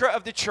mantra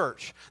of the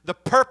church, the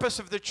purpose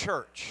of the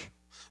church,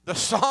 the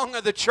song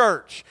of the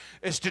church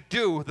is to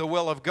do the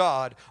will of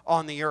God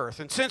on the earth.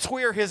 And since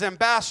we are his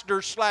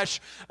ambassadors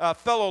 /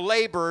 fellow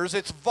laborers,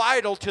 it's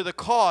vital to the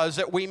cause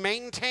that we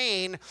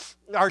maintain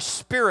our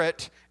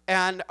spirit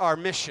and our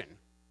mission.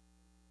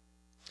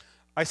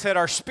 I said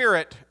our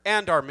spirit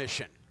and our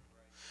mission.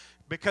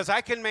 Because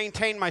I can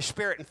maintain my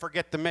spirit and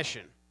forget the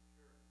mission.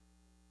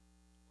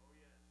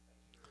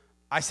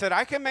 I said,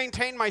 I can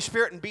maintain my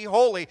spirit and be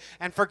holy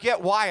and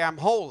forget why I'm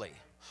holy.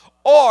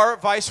 Or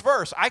vice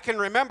versa. I can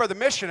remember the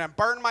mission and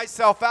burn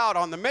myself out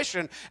on the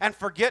mission and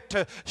forget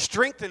to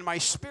strengthen my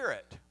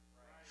spirit.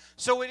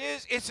 So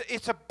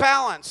it's a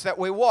balance that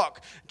we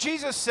walk.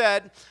 Jesus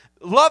said,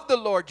 love the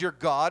Lord your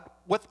God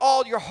with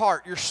all your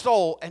heart, your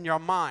soul, and your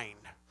mind.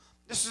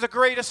 This is the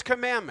greatest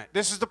commandment.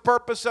 This is the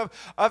purpose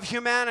of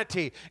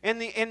humanity in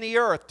the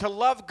earth, to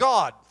love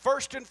God.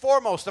 First and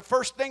foremost, the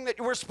first thing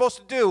that we're supposed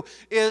to do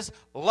is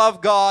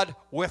love God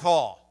with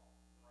all.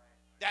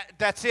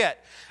 That's it.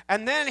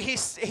 And then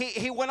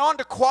he went on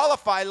to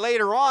qualify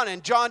later on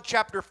in John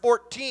chapter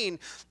 14.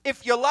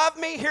 If you love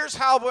me, here's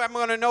how I'm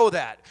going to know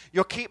that.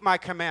 You'll keep my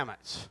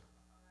commandments.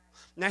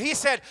 Now he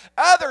said,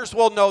 others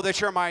will know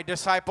that you're my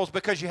disciples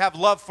because you have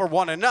love for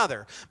one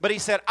another. But he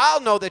said,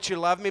 I'll know that you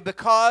love me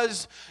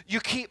because you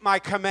keep my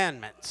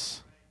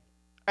commandments.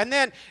 And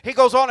then he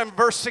goes on in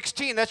verse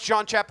 16, that's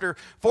John chapter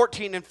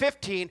 14 and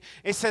 15.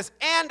 It says,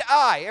 and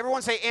I.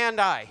 Everyone say,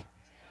 and I.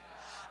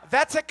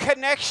 That's a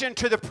connection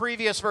to the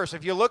previous verse.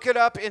 If you look it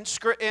up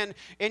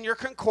in your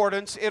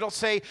concordance, it'll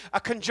say a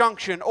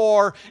conjunction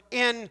or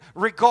in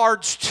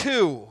regards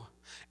to.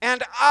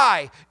 And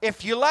I,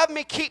 if you love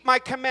me, keep my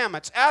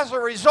commandments. As a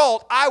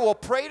result, I will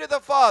pray to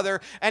the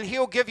Father, and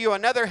he'll give you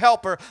another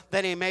helper,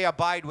 that he may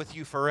abide with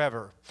you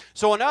forever.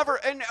 So in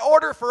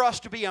order for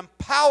us to be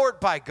empowered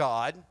by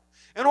God,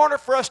 in order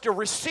for us to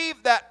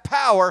receive that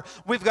power,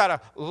 we've got to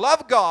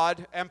love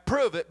God and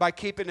prove it by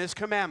keeping his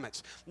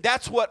commandments.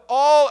 That's what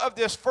all of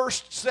this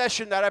first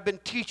session that I've been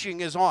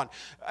teaching is on,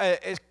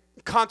 is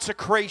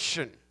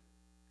consecration.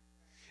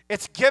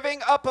 It's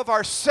giving up of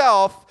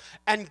ourself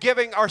and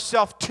giving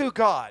ourself to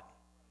God.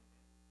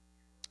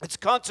 It's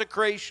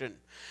consecration.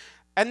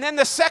 And then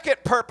the second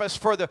purpose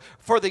for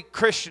the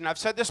Christian, I've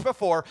said this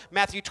before,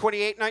 Matthew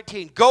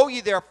 28:19. Go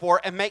ye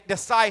therefore and make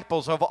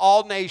disciples of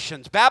all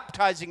nations,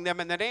 baptizing them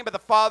in the name of the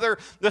Father,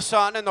 the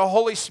Son, and the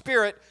Holy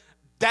Spirit.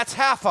 That's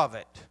half of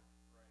it.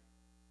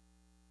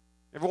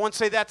 Everyone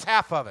say that's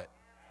half of it.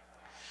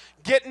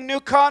 Getting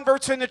new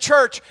converts in the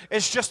church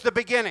is just the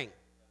beginning.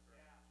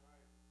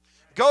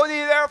 Go ye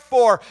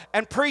therefore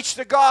and preach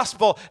the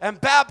gospel and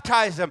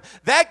baptize them.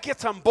 That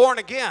gets them born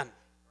again.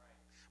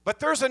 But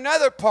there's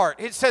another part.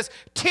 It says,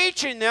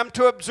 teaching them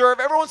to observe.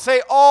 Everyone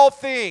say all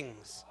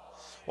things.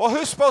 Well,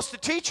 who's supposed to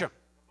teach them?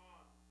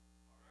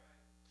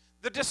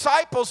 The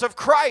disciples of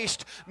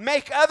Christ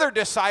make other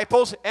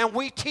disciples, and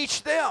we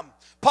teach them.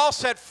 Paul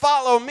said,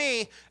 follow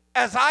me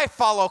as I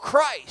follow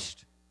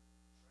Christ.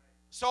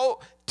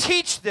 So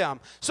teach them.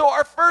 So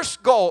our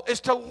first goal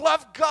is to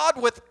love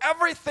God with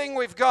everything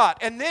we've got,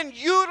 and then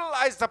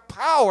utilize the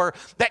power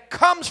that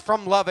comes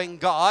from loving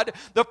God,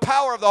 the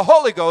power of the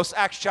Holy Ghost,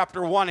 Acts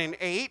chapter 1 and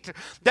 8,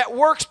 that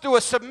works through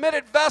a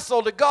submitted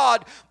vessel to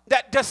God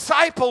that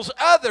disciples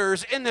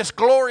others in this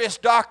glorious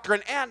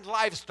doctrine and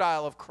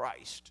lifestyle of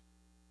Christ.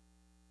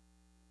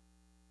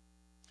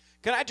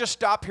 Can I just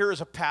stop here as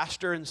a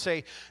pastor and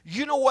say,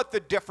 you know what the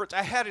difference?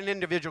 I had an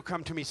individual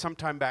come to me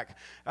sometime back.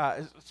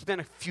 It's been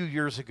a few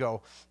years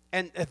ago.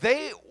 And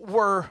they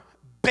were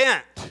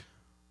bent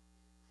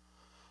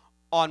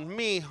on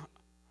me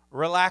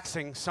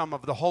relaxing some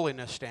of the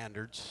holiness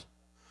standards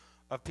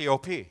of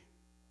P.O.P.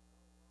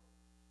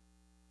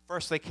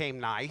 First they came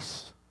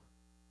nice.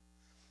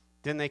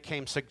 Then they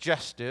came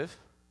suggestive.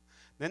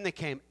 Then they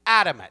came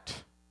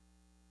adamant.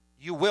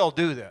 You will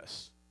do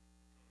this.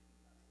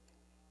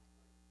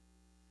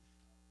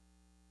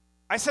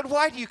 I said,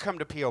 why do you come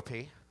to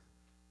P.O.P.?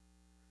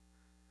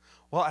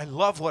 Well, I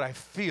love what I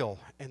feel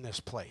in this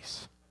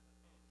place.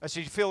 I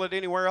said, you feel it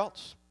anywhere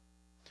else?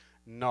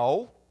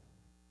 No.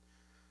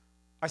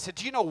 I said,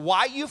 do you know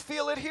why you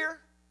feel it here?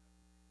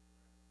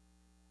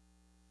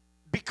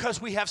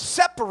 Because we have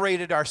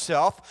separated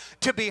ourselves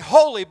to be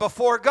holy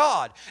before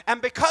God.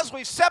 And because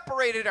we've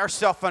separated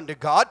ourselves unto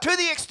God, to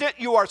the extent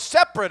you are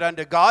separate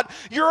unto God,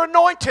 you're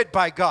anointed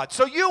by God.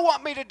 So you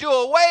want me to do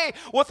away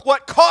with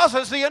what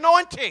causes the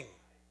anointing.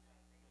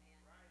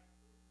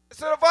 I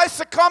said, if I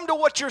succumb to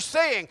what you're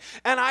saying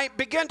and I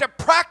begin to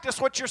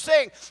practice what you're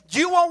saying,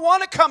 you won't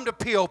want to come to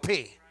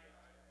P.O.P.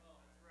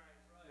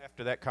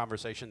 After that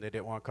conversation, they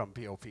didn't want to come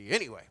to P.O.P.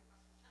 anyway.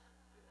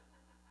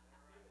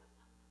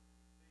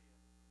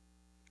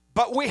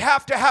 But we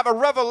have to have a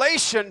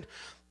revelation,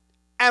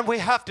 and we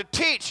have to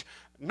teach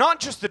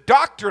not just the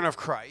doctrine of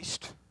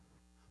Christ,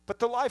 but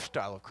the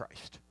lifestyle of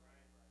Christ.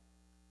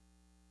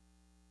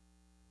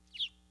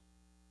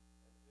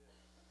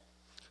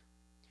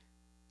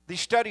 These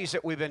studies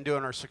that we've been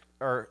doing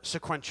are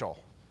sequential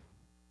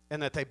in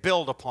that they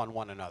build upon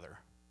one another.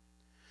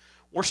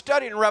 We're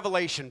studying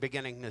Revelation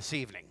beginning this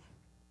evening,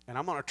 and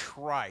I'm going to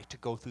try to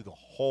go through the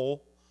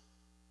whole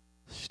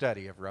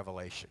study of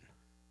Revelation.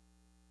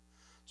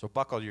 So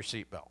buckle your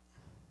seatbelt.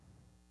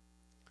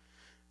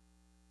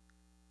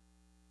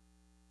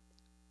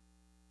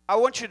 I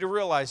want you to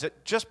realize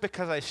that just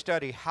because I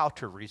study how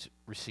to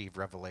receive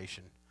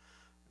revelation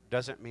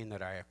doesn't mean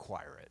that I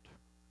acquire it.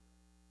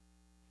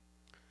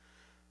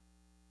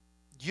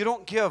 You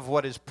don't give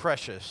what is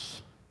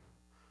precious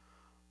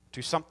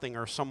to something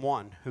or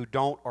someone who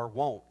don't or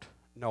won't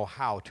know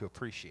how to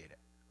appreciate it.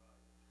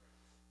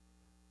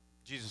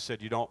 Jesus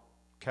said, you don't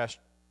cast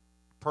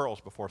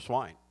pearls before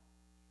swine.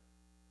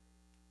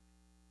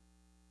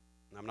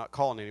 And I'm not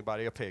calling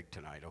anybody a pig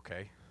tonight,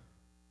 okay?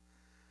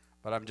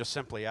 But I'm just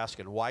simply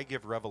asking, why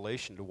give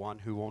revelation to one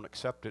who won't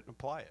accept it and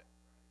apply it?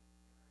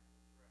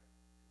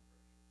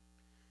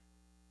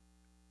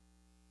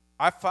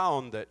 I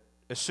found that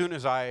as soon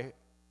as I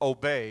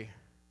obey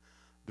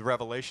the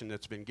revelation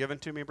that's been given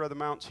to me, Brother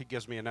Mounts, he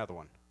gives me another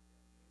one.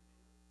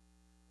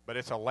 But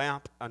it's a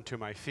lamp unto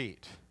my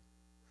feet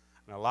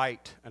and a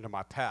light unto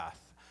my path.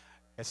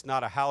 It's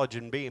not a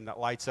halogen beam that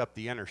lights up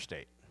the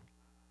interstate.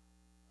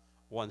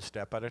 One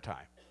step at a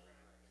time.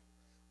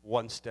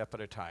 One step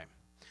at a time.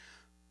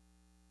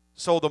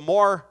 So the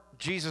more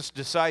Jesus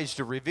decides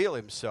to reveal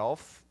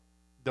himself,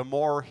 the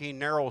more he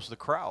narrows the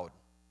crowd.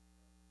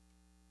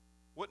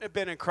 Wouldn't it have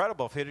been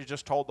incredible if he had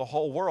just told the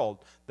whole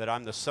world that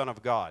I'm the Son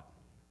of God?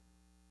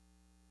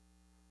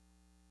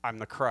 I'm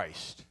the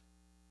Christ.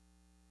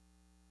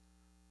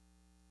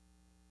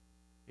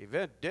 He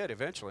did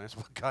eventually. That's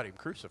what got him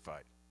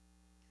crucified.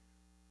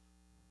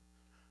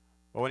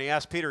 But when he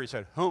asked Peter, he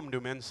said, whom do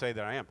men say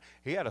that I am?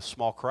 He had a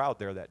small crowd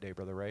there that day,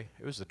 Brother Ray.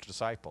 It was the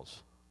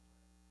disciples.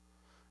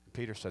 And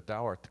Peter said,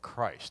 thou art the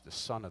Christ, the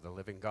Son of the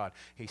living God.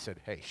 He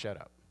said, hey, shut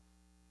up.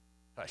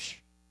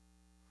 Hush.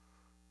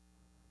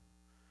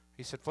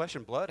 He said, flesh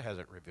and blood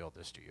hasn't revealed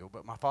this to you,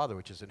 but my Father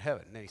which is in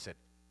heaven. And then he said,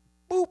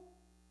 boop.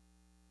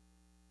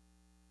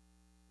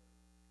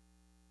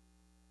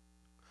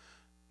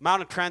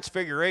 Mount of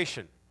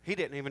Transfiguration. He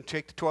didn't even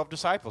take the 12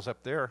 disciples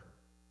up there.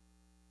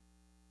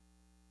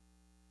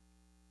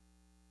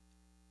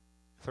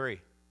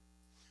 3.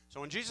 So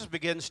when Jesus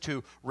begins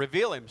to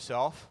reveal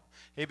himself,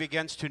 he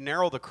begins to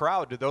narrow the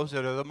crowd to those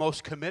that are the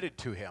most committed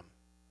to him.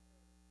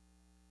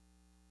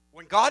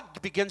 When God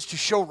begins to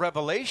show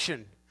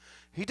revelation,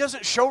 he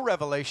doesn't show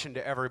revelation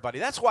to everybody.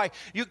 That's why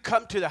you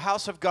come to the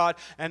house of God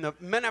and the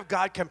men of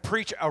God can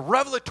preach a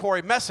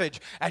revelatory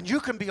message and you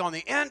can be on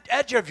the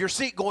edge of your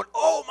seat going,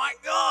 oh my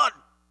God,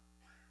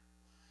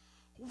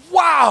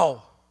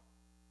 wow.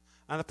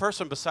 And the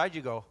person beside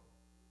you go,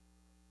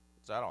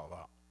 what's that all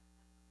about?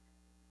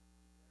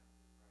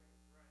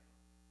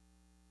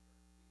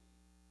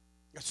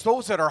 It's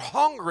those that are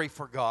hungry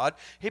for God,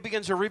 he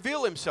begins to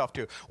reveal himself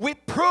to. We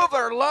prove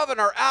our love and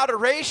our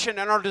adoration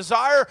and our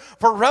desire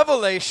for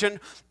revelation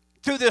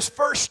through this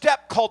first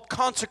step called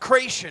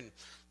consecration.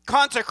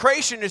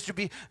 Consecration is to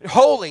be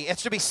holy.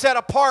 It's to be set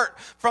apart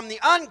from the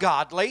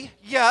ungodly,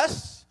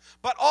 yes,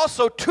 but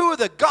also to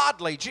the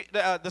godly.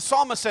 The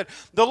psalmist said,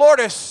 the Lord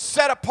has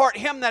set apart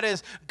him that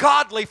is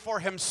godly for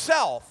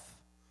himself.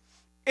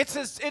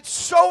 It's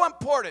so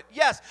important,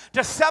 yes,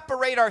 to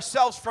separate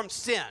ourselves from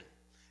sin.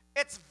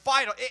 It's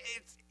vital.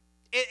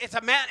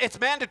 It's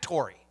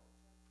mandatory.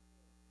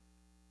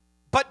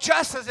 But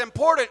just as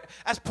important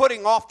as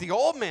putting off the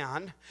old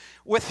man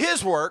with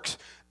his works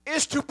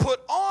is to put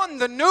on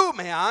the new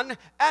man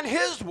and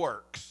his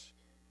works.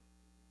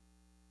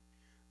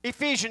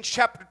 Ephesians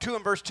chapter 2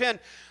 and verse 10.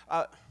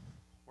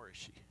 Where is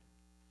she?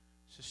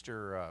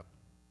 Sister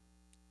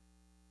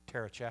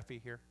Tara Chaffee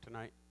here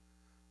tonight.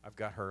 I've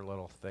got her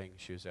little thing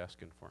she was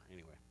asking for.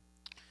 Anyway.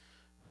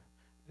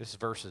 This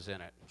verse is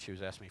in it. She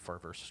was asking me for a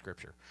verse of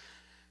Scripture.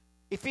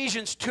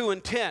 Ephesians 2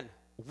 and 10.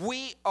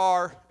 We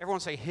are,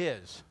 everyone say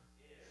his.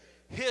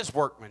 His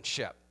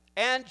workmanship.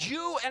 And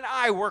you and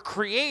I were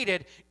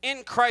created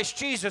in Christ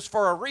Jesus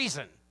for a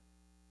reason.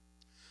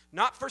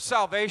 Not for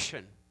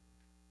salvation,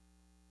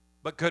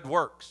 but good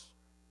works.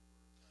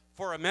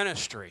 For a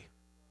ministry.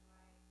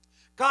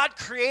 God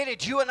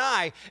created you and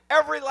I,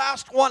 every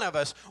last one of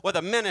us, with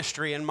a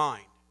ministry in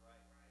mind.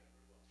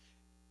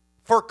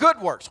 For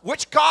good works,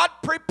 which God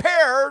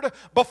prepared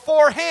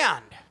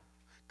beforehand.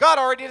 God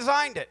already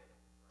designed it.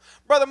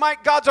 Brother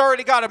Mike, God's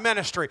already got a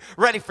ministry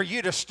ready for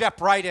you to step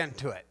right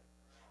into it.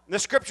 And the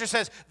scripture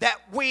says that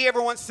we,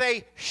 everyone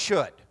say,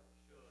 should.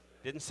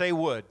 Didn't say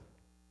would.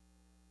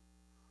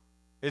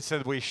 It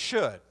said we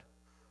should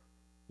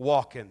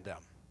walk in them.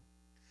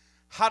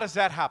 How does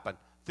that happen?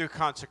 Through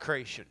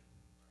consecration.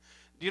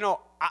 You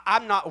know,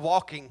 I'm not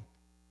walking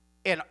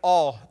in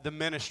all the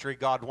ministry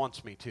God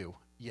wants me to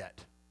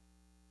yet.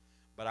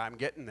 But I'm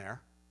getting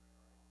there.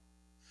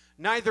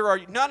 Neither are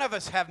you. None of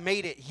us have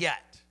made it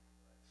yet.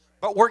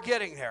 But we're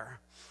getting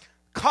there.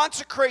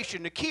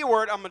 Consecration, the key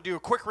word, I'm going to do a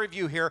quick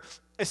review here,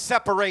 is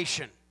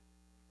separation.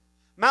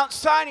 Mount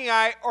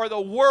Sinai, or the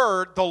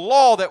word, the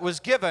law that was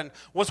given,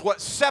 was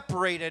what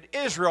separated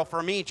Israel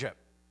from Egypt.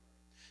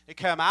 They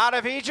came out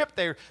of Egypt.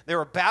 They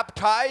were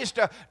baptized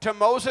to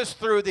Moses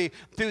through the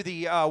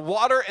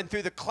water and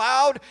through the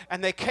cloud.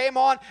 And they came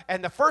on,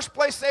 and the first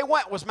place they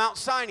went was Mount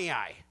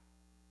Sinai.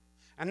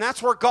 And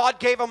that's where God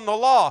gave them the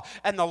law.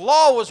 And the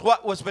law was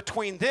what was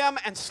between them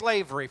and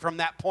slavery from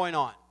that point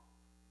on.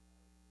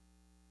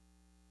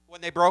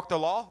 When they broke the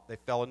law, they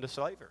fell into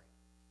slavery.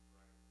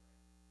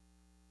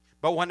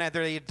 But when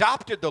they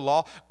adopted the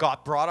law,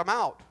 God brought them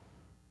out.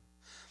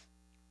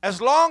 As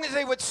long as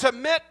they would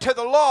submit to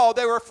the law,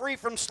 they were free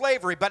from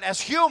slavery. But as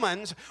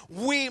humans,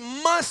 we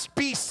must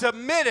be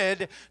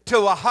submitted to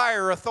a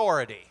higher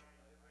authority.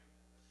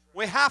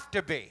 We have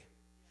to be.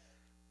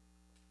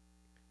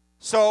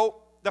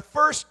 So the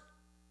first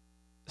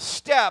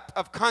step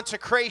of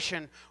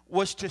consecration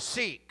was to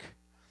seek.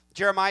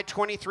 Jeremiah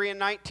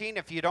 23:19,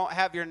 if you don't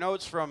have your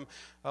notes from,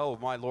 oh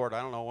my Lord,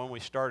 I don't know when we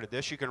started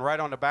this, you can write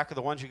on the back of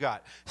the ones you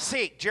got.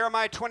 Seek,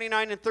 Jeremiah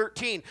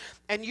 29:13,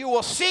 and you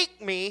will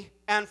seek me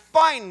and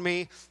find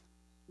me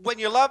when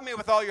you love me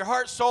with all your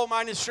heart, soul,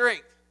 mind, and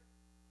strength.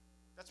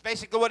 That's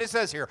basically what it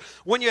says here.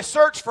 When you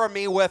search for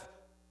me with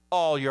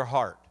all your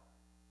heart.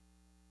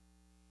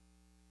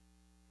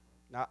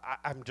 Now,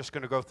 I'm just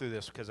going to go through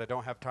this because I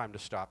don't have time to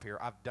stop here.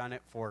 I've done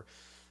it for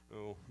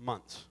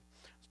months.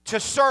 To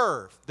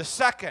serve, the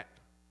second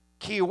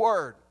key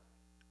word.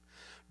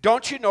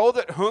 Don't you know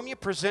that whom you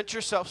present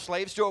yourself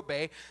slaves to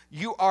obey,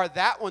 you are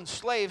that one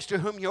slaves to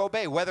whom you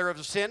obey, whether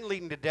of sin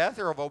leading to death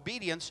or of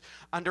obedience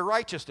unto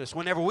righteousness.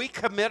 Whenever we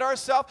commit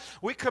ourselves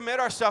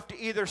to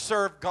either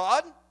serve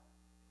God,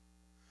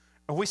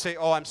 and we say,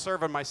 oh, I'm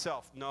serving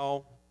myself.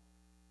 No.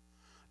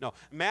 No.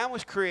 Man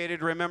was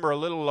created, remember, a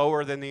little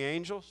lower than the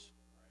angels.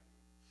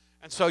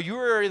 And so you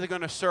are either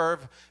going to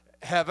serve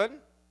heaven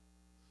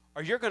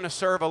or you're going to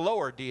serve a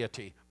lower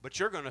deity, but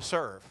you're going to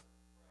serve.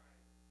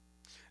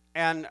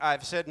 And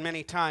I've said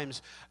many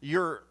times,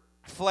 your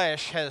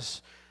flesh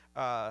has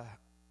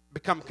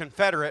become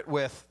confederate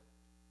with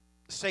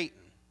Satan.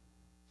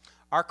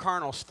 Our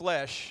carnal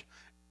flesh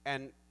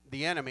and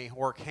the enemy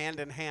work hand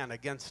in hand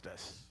against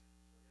us.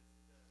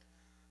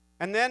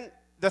 And then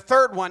the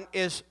third one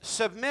is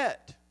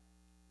submit.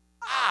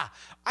 I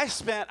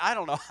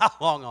don't know how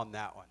long on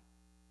that one.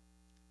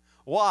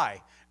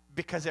 Why?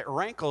 Because it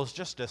rankles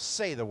just to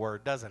say the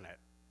word, doesn't it?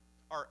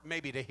 Or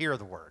maybe to hear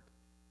the word.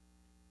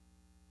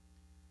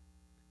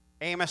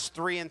 Amos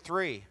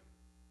 3:3.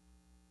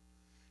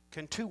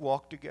 Can two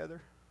walk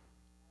together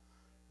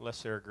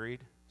unless they're agreed?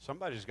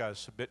 Somebody's got to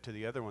submit to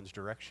the other one's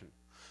direction.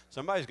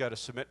 Somebody's got to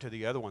submit to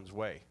the other one's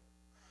way.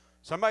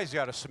 Somebody's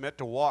got to submit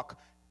to walk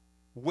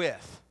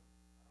with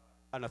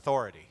an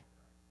authority.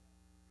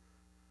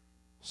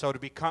 So to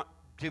be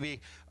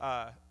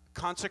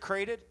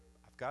consecrated,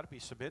 I've got to be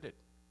submitted.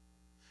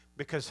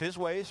 Because his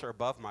ways are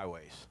above my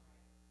ways.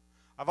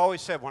 I've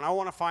always said, when I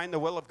want to find the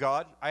will of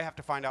God, I have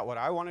to find out what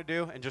I want to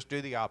do and just do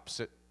the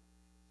opposite.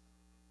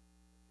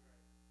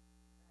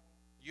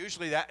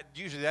 Usually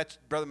that's,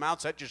 Brother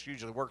Mounts, that just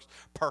usually works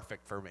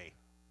perfect for me.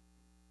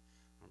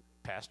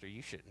 Pastor,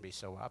 you shouldn't be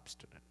so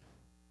obstinate.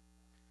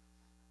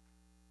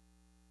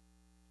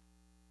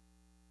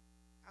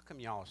 How come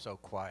y'all are so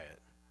quiet?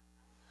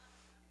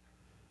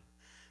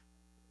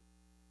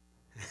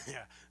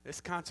 Yeah,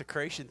 this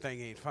consecration thing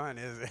ain't fun,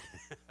 is it?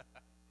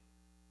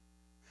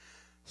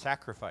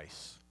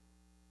 Sacrifice.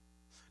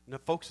 Now,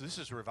 folks, this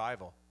is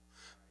revival.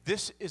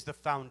 This is the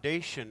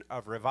foundation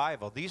of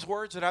revival. These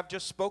words that I've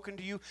just spoken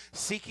to you,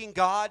 seeking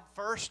God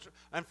first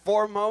and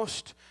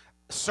foremost,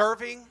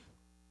 serving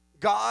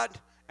God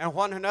and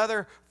one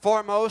another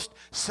foremost,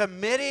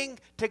 submitting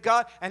to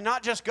God, and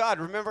not just God.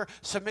 Remember,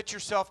 submit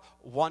yourself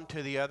one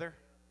to the other.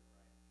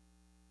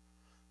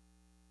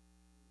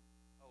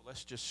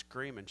 Let's just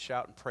scream and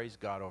shout and praise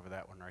God over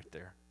that one right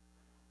there.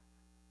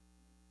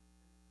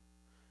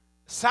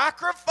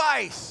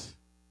 Sacrifice.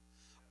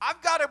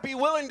 I've got to be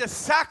willing to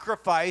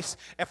sacrifice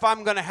if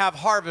I'm going to have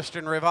harvest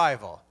and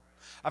revival.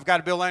 I've got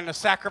to be willing to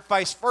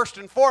sacrifice first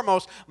and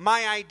foremost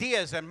my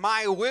ideas and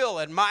my will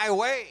and my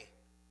way.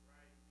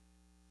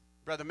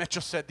 Brother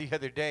Mitchell said the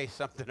other day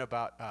something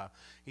about,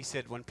 he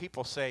said, when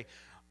people say,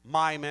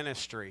 my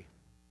ministry,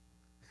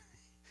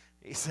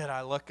 he said,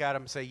 I look at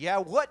him and say, yeah,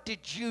 what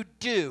did you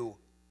do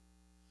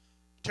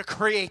to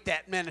create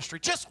that ministry?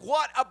 Just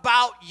what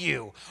about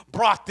you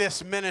brought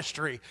this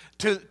ministry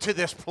to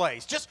this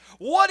place? Just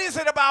what is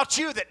it about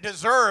you that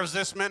deserves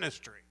this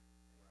ministry?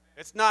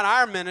 It's not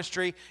our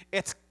ministry,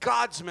 it's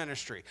God's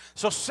ministry.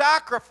 So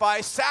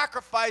sacrifice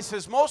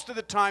is most of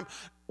the time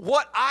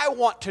what I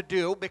want to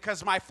do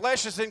because my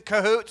flesh is in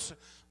cahoots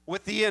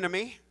with the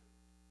enemy.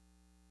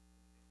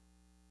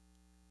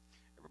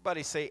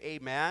 Everybody say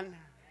amen. Amen.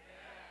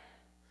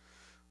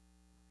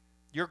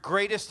 Your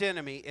greatest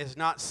enemy is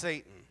not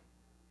Satan.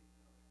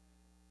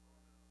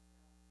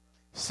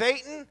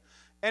 Satan,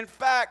 in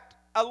fact,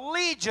 a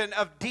legion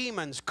of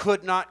demons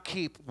could not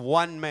keep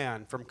one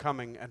man from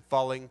coming and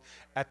falling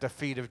at the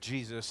feet of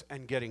Jesus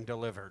and getting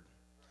delivered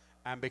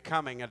and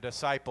becoming a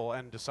disciple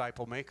and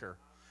disciple maker.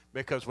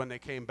 Because when they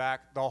came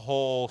back, the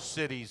whole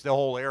cities, the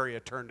whole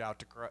area turned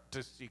out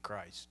to see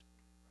Christ.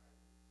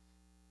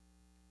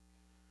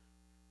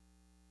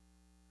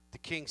 The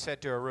king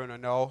said to Araunah,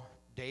 no,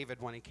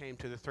 David, when he came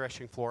to the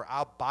threshing floor,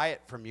 I'll buy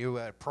it from you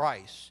at a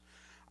price.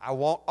 I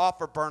won't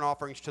offer burnt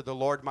offerings to the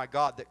Lord my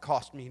God that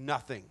cost me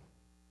nothing.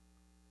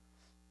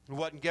 He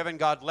wasn't giving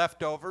God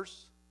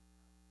leftovers.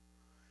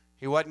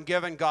 He wasn't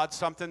giving God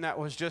something that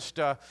was just,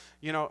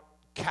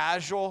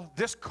 casual.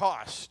 This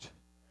cost.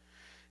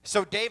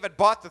 So David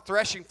bought the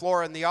threshing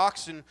floor and the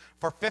oxen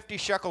for 50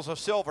 shekels of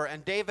silver,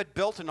 and David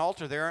built an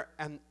altar there,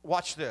 and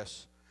watch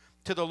this,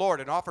 to the Lord,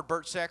 and offered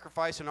burnt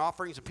sacrifice and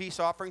offerings and peace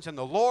offerings, and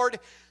the Lord,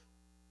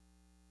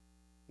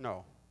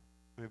 no,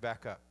 let me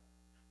back up.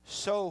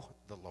 So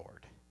the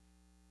Lord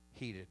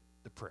heeded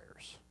the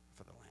prayers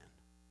for the land,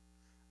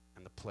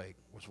 and the plague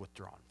was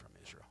withdrawn from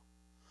Israel.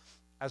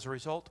 As a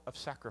result of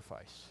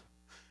sacrifice.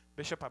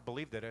 Bishop, I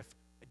believe that if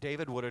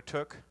David would have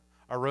took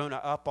Araunah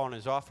up on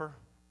his offer,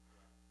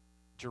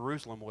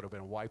 Jerusalem would have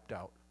been wiped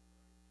out.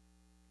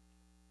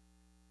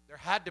 There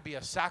had to be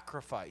a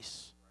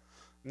sacrifice.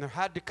 And it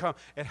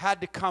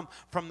had to come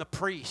from the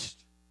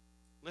priest.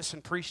 Listen,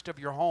 priest of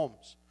your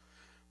homes.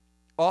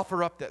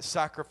 Offer up that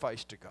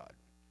sacrifice to God.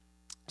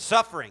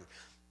 Suffering.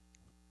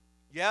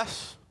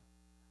 Yes.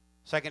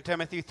 2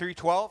 Timothy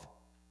 3:12.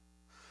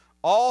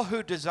 All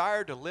who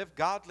desire to live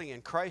godly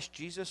in Christ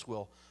Jesus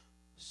will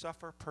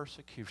suffer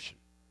persecution.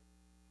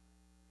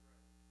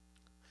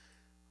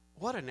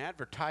 What an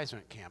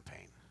advertisement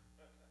campaign.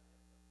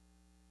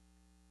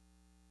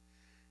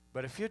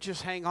 But if you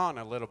just hang on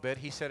a little bit,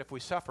 he said if we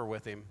suffer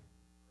with him,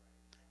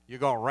 you're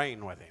going to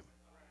reign with him.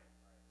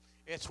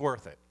 It's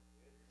worth it.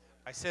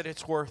 I said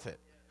it's worth it.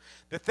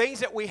 The things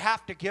that we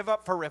have to give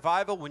up for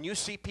revival, when you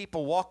see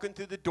people walking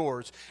through the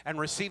doors and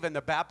receiving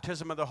the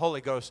baptism of the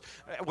Holy Ghost,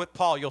 with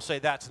Paul, you'll say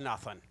that's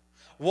nothing.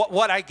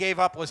 What I gave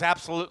up was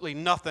absolutely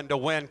nothing to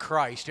win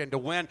Christ and to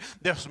win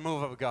this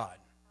move of God.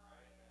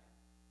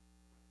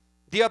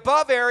 The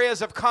above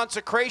areas of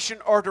consecration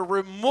are to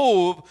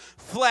remove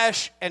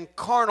flesh and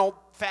carnal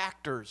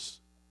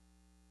factors.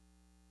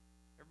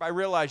 Everybody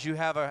realize you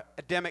have an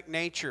Adamic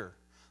nature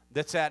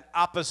that's at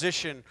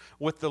opposition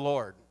with the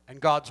Lord and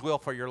God's will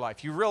for your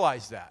life. You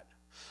realize that.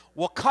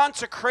 Well,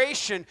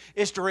 consecration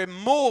is to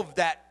remove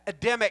that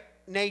Adamic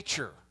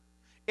nature.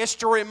 It's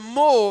to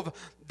remove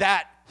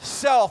that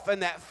self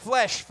and that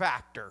flesh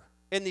factor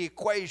in the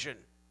equation.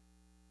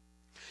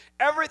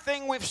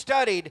 Everything we've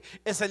studied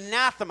is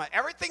anathema.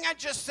 Everything I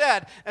just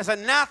said is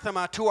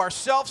anathema to our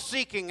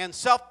self-seeking and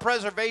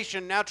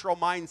self-preservation natural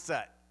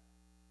mindset.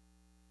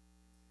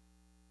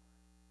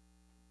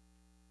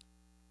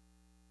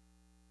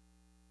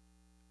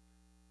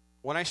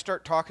 When I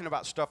start talking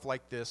about stuff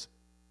like this,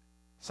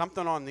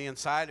 something on the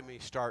inside of me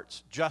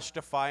starts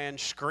justifying,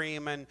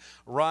 screaming,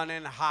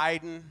 running,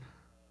 hiding.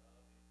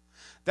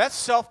 That's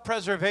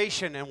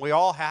self-preservation, and we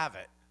all have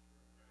it.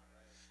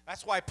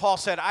 That's why Paul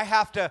said, I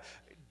have to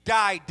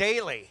die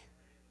daily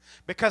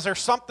because there's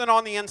something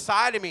on the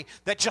inside of me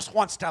that just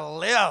wants to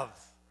live.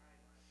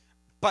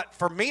 But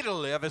for me to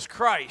live is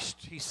Christ,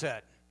 he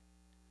said.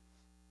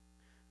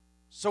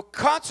 So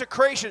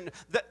consecration,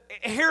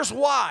 here's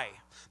why.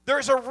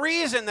 There's a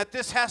reason that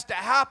this has to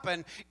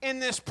happen in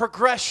this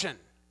progression.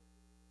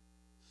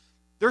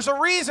 There's a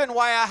reason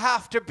why I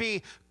have to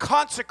be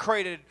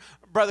consecrated,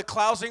 Brother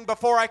Clousing,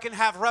 before I can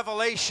have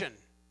revelation.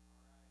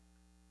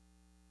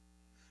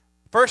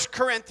 1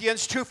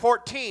 Corinthians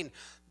 2:14.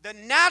 The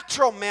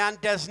natural man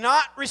does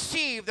not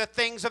receive the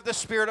things of the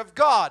Spirit of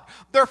God.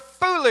 They're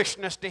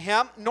foolishness to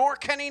him, nor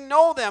can he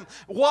know them.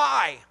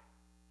 Why?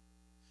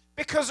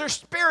 Because they're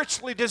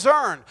spiritually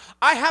discerned.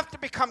 I have to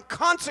become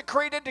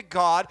consecrated to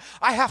God.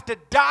 I have to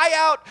die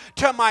out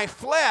to my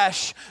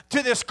flesh,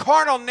 to this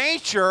carnal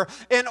nature,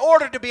 in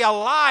order to be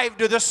alive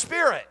to the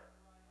Spirit.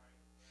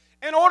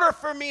 In order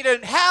for me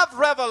to have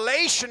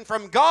revelation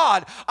from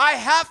God, I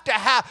have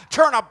to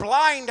turn a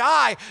blind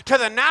eye to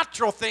the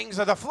natural things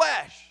of the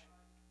flesh.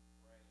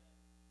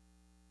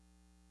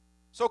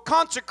 So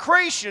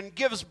consecration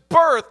gives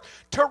birth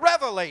to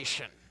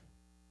revelation.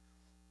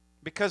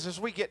 Because as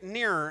we get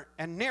nearer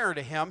and nearer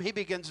to Him, He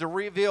begins to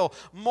reveal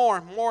more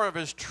and more of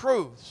His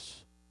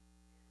truths.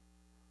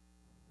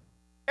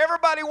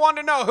 Everybody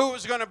wanted to know who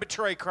was going to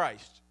betray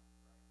Christ.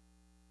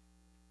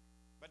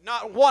 But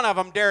not one of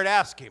them dared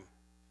ask Him.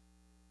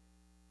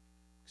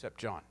 Except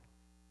John.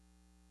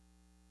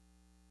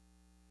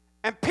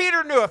 And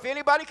Peter knew if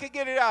anybody could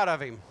get it out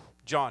of him,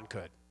 John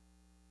could.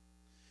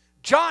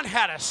 John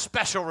had a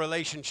special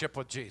relationship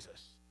with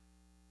Jesus.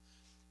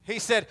 He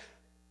said,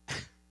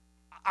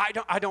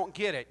 I don't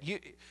get it.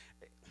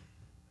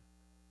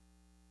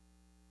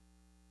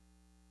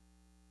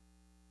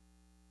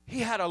 He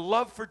had a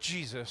love for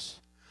Jesus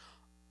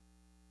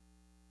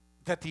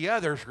that the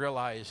others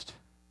realized,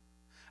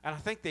 and I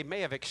think they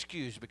may have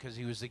excused because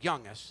he was the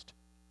youngest.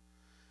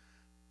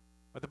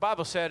 But the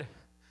Bible said,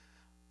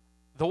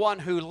 the one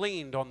who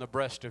leaned on the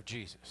breast of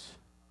Jesus.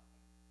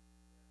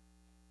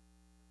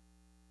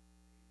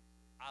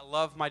 I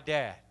love my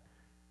dad.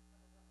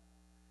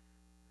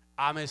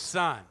 I'm his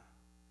son.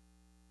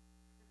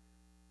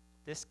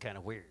 This is kind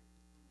of weird.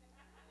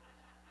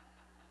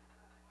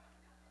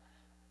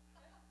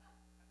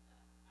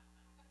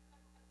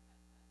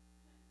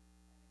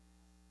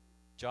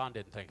 John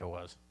didn't think it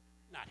was.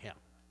 Not him.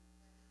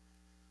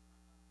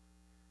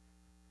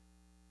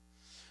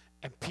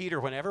 And Peter,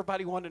 when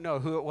everybody wanted to know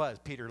who it was,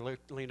 Peter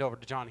leaned over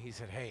to John and he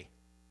said, hey,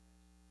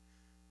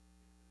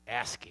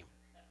 ask him.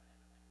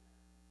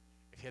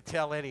 If he'll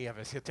tell any of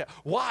us. He'll tell.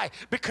 Why?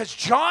 Because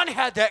John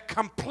had that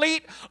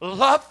complete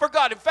love for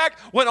God. In fact,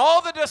 when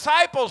all the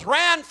disciples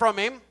ran from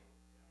him,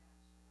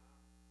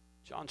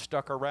 John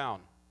stuck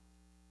around.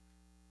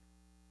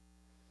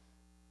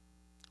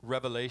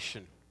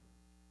 Revelation.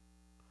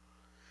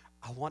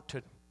 I want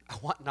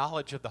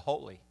knowledge of the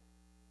holy.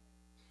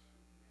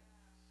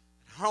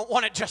 I don't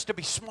want it just to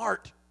be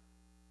smart.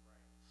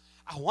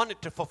 I want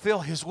it to fulfill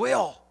his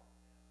will.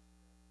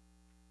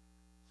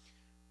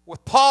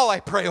 With Paul, I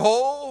pray,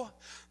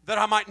 that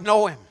I might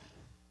know him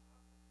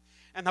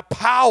and the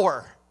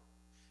power.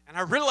 And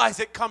I realize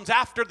it comes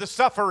after the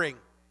suffering.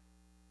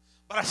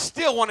 But I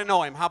still want to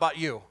know him. How about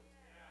you?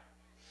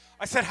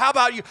 I said, how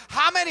about you?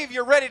 How many of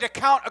you are ready to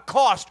count a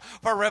cost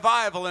for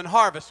revival and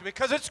harvest?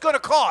 Because it's going to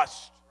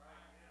cost.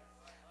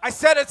 I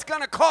said it's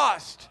going to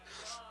cost.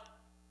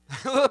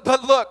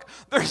 But look,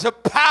 there's a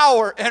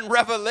power and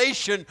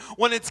revelation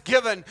when it's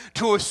given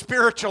to a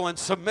spiritual and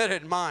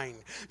submitted mind.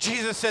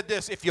 Jesus said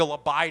this, if you'll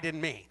abide in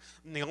me.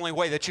 And the only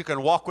way that you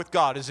can walk with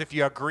God is if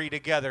you agree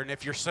together and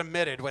if you're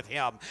submitted with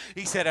him.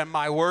 He said, and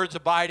my words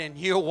abide in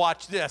you.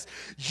 Watch this.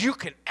 You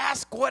can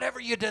ask whatever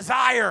you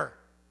desire.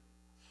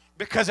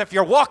 Because if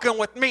you're walking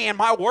with me and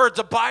my words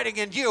abiding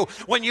in you,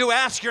 when you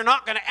ask, you're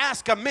not going to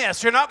ask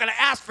amiss. You're not going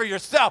to ask for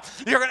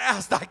yourself. You're going to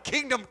ask, thy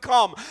kingdom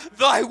come,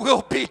 thy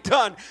will be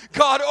done.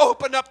 God,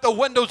 open up the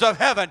windows of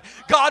heaven.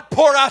 God,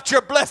 pour out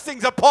your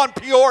blessings upon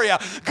Peoria.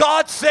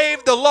 God,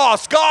 save the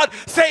lost. God,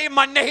 save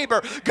my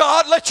neighbor.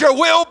 God, let your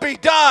will be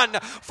done.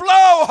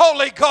 Flow,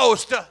 Holy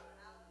Ghost. He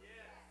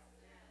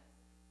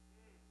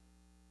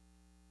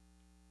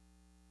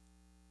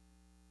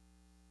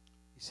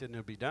said,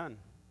 it'll be done.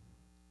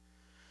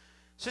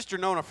 Sister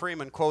Nona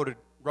Freeman quoted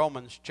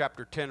Romans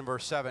chapter 10,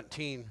 verse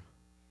 17,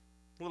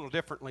 a little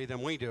differently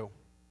than we do.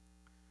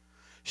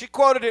 She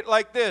quoted it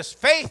like this,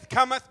 faith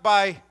cometh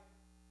by,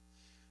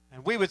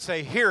 and we would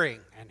say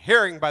hearing, and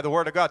hearing by the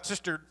word of God.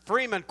 Sister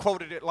Freeman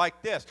quoted it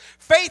like this,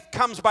 faith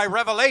comes by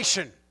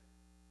revelation,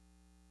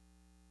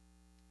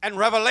 and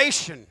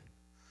revelation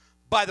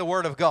by the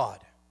word of God.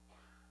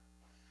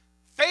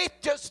 Faith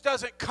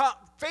doesn't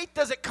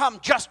come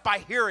just by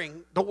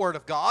hearing the word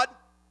of God.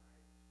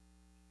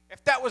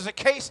 If that was the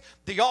case,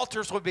 the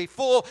altars would be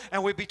full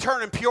and we'd be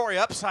turning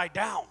Peoria upside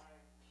down.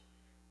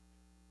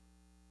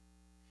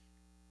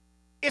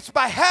 It's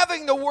by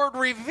having the word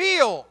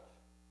revealed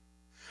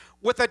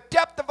with a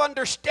depth of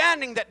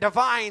understanding that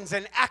divines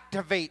and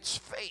activates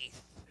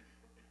faith.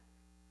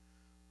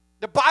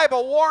 The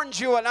Bible warns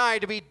you and I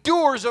to be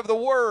doers of the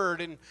word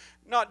and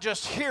not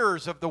just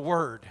hearers of the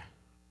word.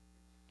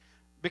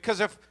 Because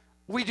if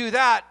we do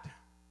that,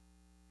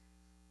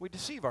 we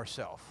deceive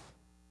ourselves.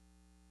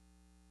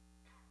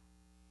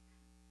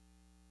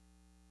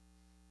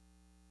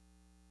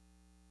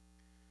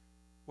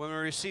 When we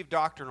receive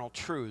doctrinal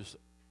truths,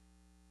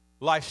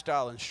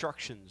 lifestyle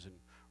instructions, and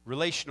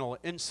relational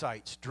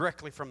insights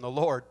directly from the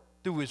Lord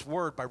through his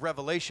word by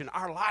revelation,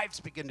 our lives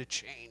begin to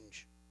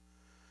change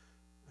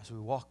as we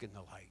walk in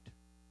the light.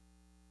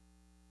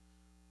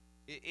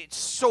 It's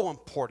so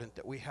important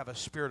that we have a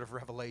spirit of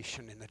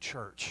revelation in the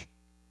church.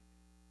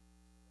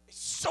 It's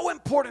so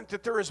important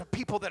that there is a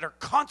people that are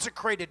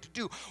consecrated to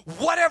do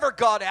whatever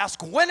God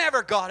asks,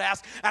 whenever God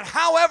asks, and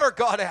however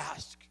God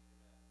asks.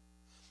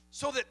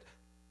 So that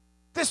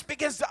this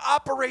begins to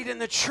operate in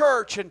the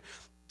church, and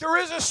there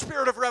is a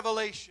spirit of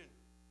revelation.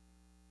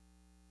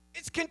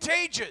 It's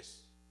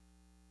contagious.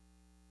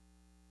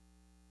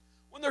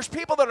 When there's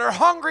people that are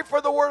hungry for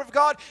the Word of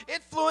God,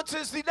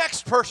 influences the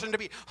next person to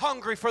be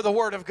hungry for the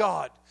Word of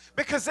God.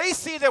 Because they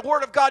see the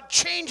Word of God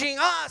changing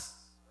us.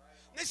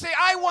 They say,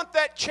 I want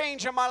that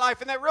change in my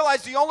life. And they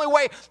realize the only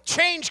way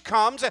change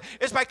comes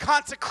is by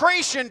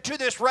consecration to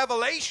this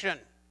revelation.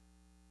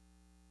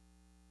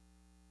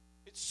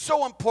 It's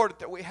so important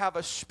that we have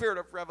a spirit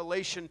of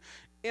revelation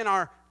in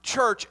our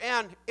church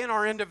and in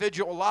our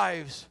individual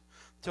lives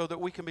so that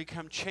we can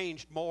become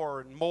changed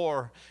more and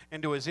more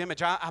into his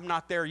image. I'm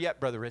not there yet,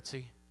 Brother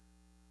Ritzy.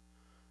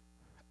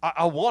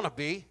 I want to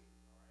be.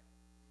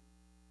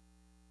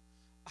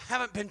 I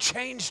haven't been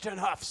changed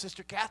enough,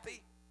 Sister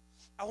Kathy.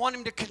 I want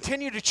him to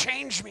continue to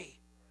change me.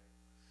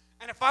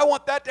 And if I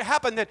want that to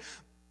happen, then,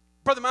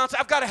 Brother Mounts,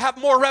 I've got to have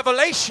more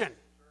revelation.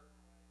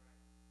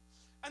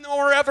 And the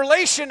more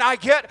revelation I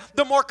get,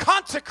 the more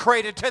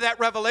consecrated to that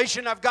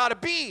revelation I've got to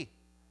be.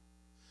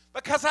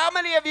 Because how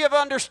many of you have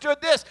understood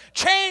this?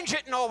 Change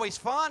isn't always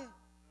fun.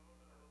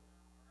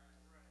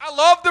 I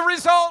love the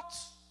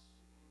results,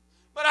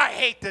 but I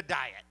hate the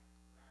diet.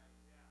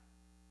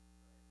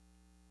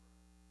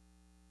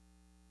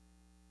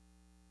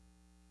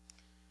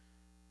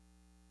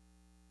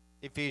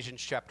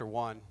 Ephesians chapter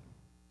 1,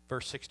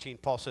 verse 16,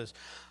 Paul says,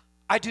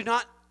 I do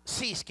not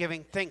cease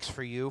giving thanks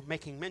for you,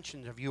 making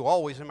mention of you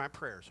always in my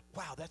prayers.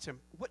 Wow,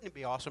 wouldn't it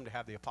be awesome to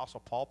have the Apostle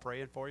Paul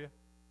praying for you?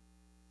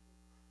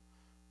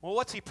 Well,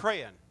 what's he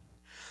praying?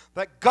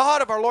 That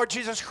God of our Lord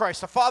Jesus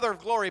Christ, the Father of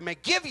glory, may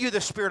give you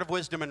the spirit of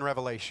wisdom and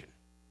revelation.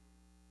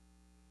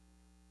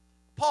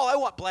 Paul, I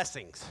want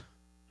blessings.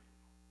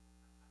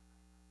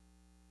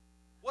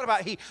 What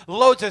about he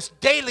loads us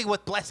daily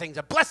with blessings?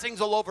 And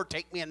blessings will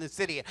overtake me in the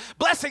city. And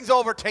blessings will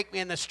overtake me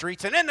in the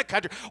streets and in the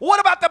country.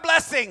 What about the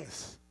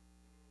blessings?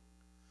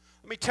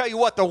 Let me tell you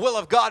what, the will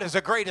of God is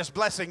the greatest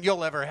blessing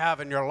you'll ever have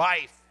in your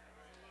life.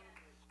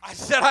 I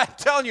said, I'm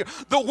telling you,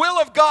 the will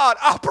of God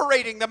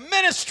operating, the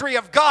ministry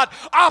of God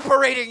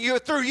operating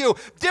through you.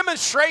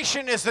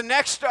 Demonstration is the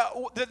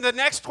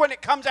next when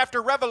it comes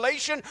after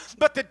revelation.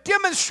 But the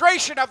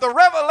demonstration of the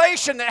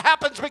revelation that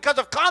happens because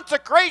of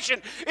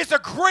consecration is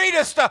the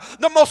greatest,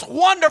 the most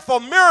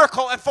wonderful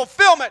miracle and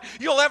fulfillment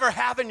you'll ever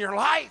have in your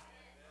life.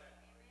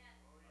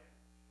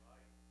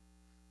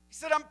 He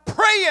said, I'm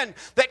praying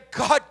that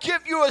God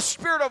give you a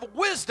spirit of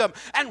wisdom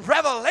and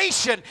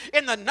revelation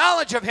in the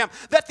knowledge of Him,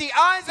 that the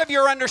eyes of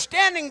your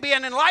understanding be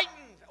enlightened.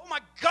 Oh my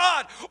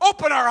God,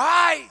 open our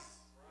eyes.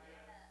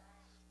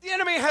 The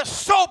enemy has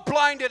so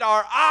blinded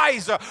our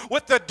eyes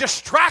with the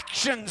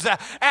distractions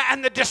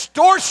and the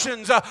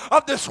distortions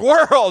of this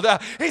world.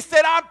 He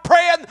said, I'm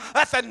praying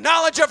that the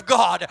knowledge of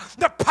God,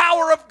 the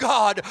power of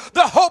God,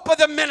 the hope of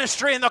the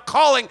ministry and the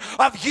calling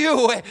of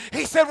you,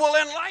 he said, will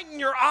enlighten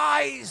your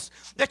eyes,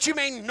 that you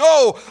may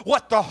know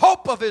what the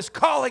hope of His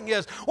calling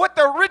is, what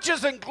the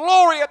riches and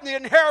glory of the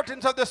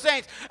inheritance of the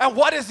saints, and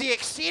what is the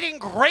exceeding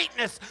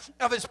greatness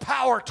of His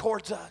power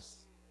towards us.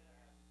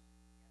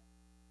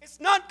 It's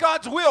not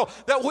God's will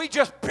that we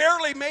just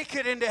barely make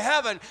it into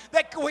heaven,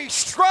 that we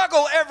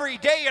struggle every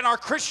day in our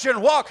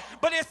Christian walk,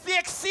 but it's the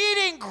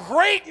exceeding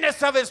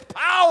greatness of His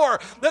power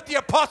that the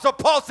Apostle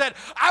Paul said,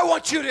 I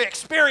want you to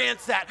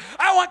experience that.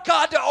 I want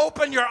God to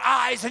open your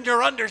eyes and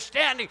your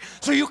understanding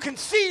so you can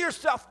see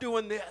yourself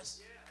doing this.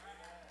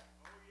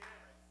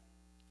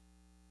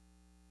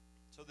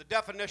 So the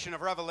definition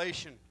of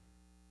revelation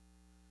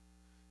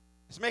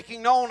is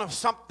making known of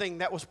something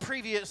that was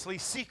previously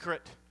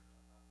secret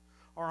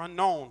or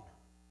unknown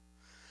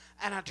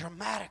in a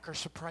dramatic or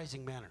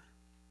surprising manner.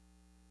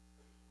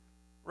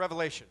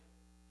 Revelation.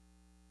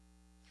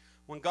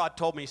 When God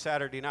told me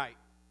Saturday night,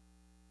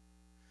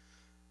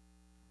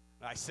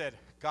 I said,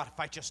 God, if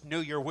I just knew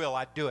your will,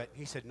 I'd do it.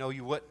 He said, no,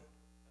 you wouldn't.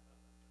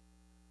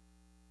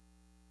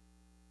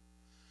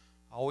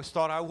 I always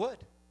thought I would.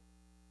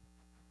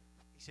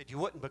 He said, you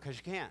wouldn't because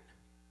you can't.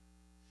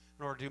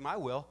 In order to do my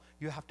will,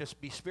 you have to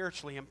be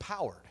spiritually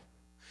empowered.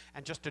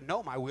 And just to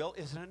know my will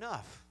isn't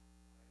enough.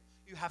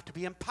 You have to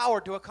be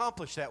empowered to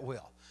accomplish that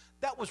will.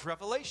 That was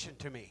revelation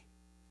to me.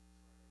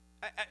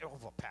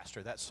 Well,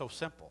 Pastor, that's so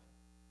simple.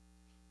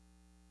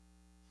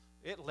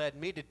 It led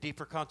me to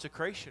deeper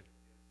consecration.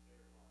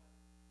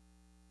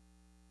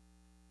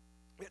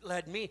 It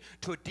led me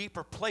to a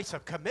deeper place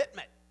of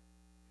commitment.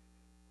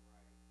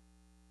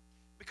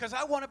 Because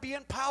I want to be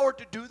empowered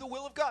to do the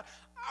will of God.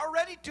 I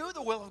already do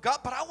the will of God,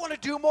 but I want to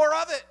do more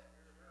of it.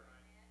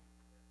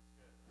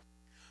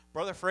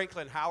 Brother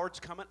Franklin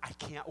Howard's coming. I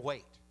can't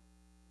wait.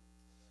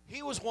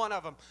 He was one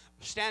of them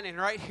standing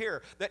right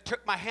here that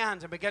took my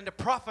hands and began to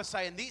prophesy.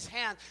 And these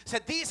hands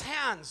said, these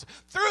hands,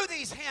 through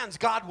these hands,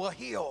 God will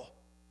heal.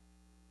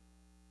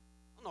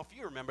 I don't know if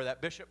you remember that,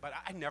 Bishop, but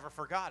I never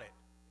forgot it.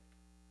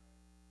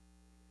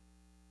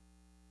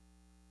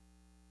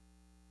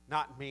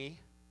 Not me,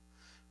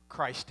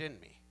 Christ in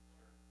me.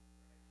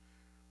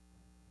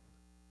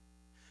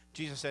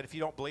 Jesus said, if you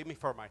don't believe me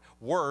for my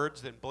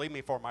words, then believe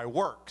me for my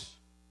works.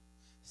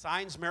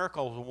 Signs,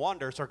 miracles, and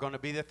wonders are going to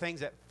be the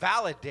things that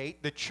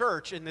validate the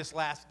church in this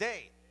last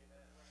day.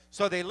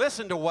 So they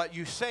listen to what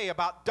you say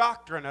about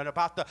doctrine and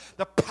about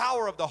the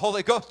power of the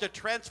Holy Ghost to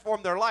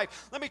transform their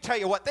life. Let me tell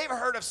you what, they've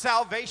heard of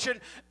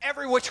salvation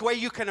every which way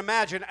you can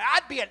imagine.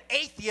 I'd be an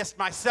atheist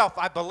myself,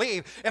 I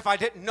believe, if I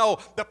didn't know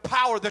the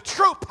power, the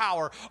true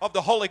power of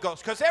the Holy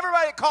Ghost. Because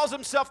everybody that calls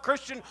themselves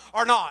Christian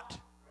are not.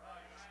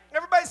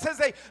 Everybody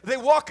says they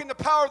walk in the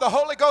power of the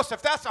Holy Ghost.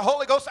 If that's the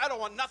Holy Ghost, I don't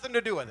want nothing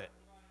to do with it.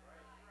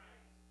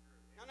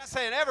 I'm not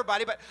saying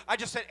everybody, but I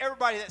just said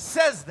everybody that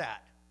says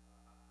that.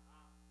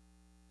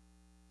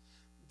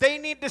 They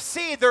need to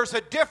see there's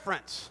a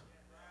difference.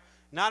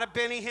 Not a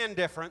Benny Hinn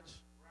difference.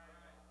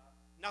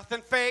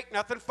 Nothing fake,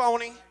 nothing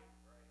phony.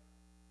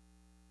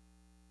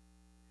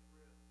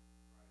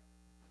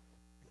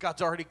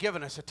 God's already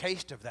given us a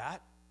taste of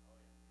that.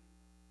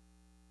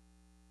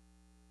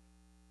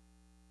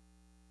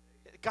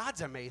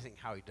 God's amazing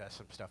how He does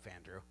some stuff,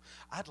 Andrew.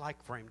 I'd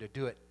like for Him to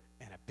do it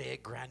in a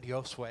big,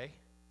 grandiose way.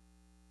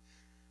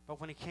 But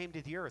when He came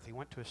to the earth, He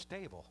went to a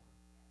stable.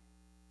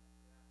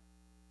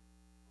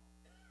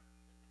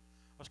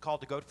 I was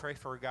called to go pray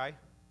for a guy.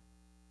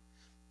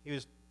 He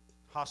was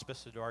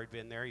hospice, had already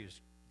been there. He was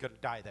going to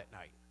die that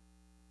night.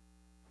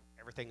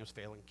 Everything was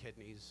failing,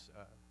 kidneys,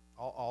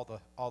 all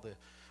the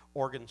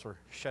organs were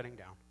shutting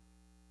down.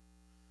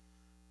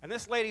 And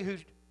this lady who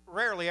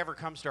rarely ever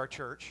comes to our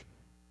church,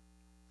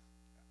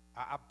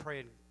 I'm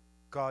praying,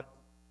 God,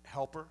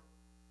 help her.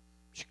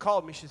 She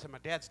called me. She said, my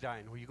dad's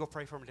dying. Will you go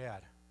pray for my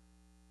dad?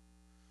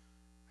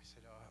 I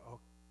said,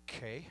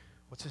 okay.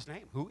 What's his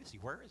name? Who is he?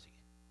 Where is he?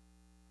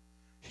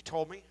 She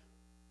told me.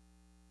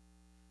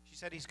 She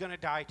said, he's going to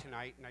die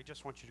tonight, and I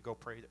just want you to go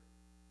pray that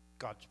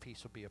God's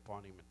peace will be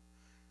upon him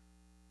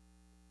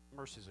and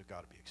mercies of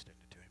God will be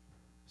extended to him.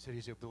 I said,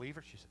 is he a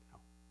believer? She said, no.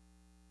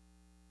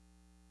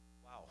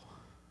 Wow.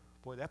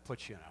 Boy, that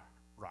puts you in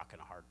a rock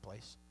and a hard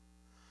place.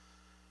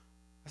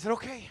 I said,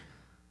 okay.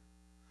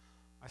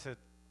 I said,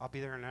 I'll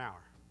be there in an hour.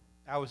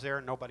 I was there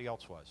and nobody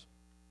else was.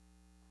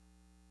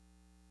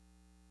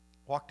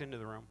 Walked into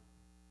the room.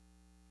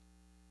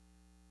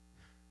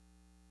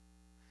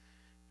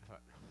 I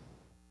thought,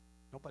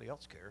 nobody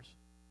else cares.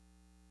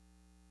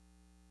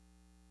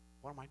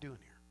 What am I doing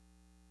here?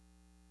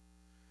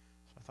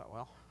 So I thought,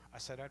 well, I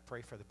said I'd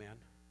pray for the men.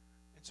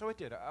 And so I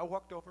did. I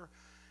walked over.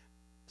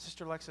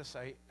 Sister Alexis,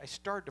 I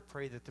started to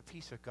pray that the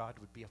peace of God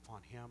would be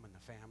upon him and the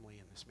family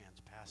and this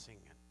man's passing.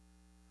 And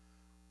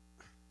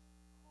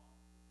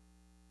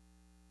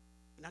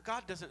now,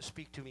 God doesn't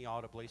speak to me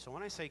audibly, so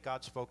when I say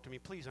God spoke to me,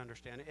 please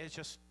understand, it's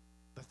just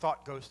the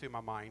thought goes through my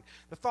mind.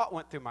 The thought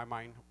went through my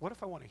mind, what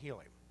if I want to heal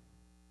him?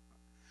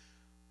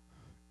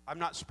 I'm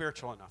not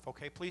spiritual enough,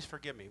 okay? Please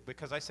forgive me,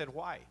 because I said,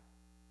 why?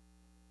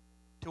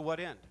 To what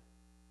end?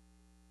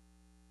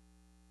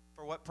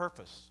 For what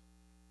purpose?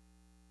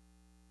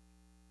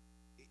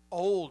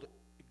 Old,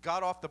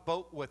 got off the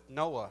boat with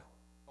Noah,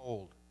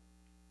 old.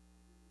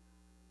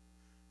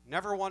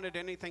 Never wanted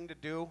anything to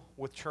do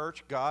with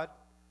church, God.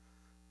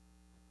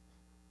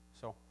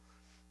 So,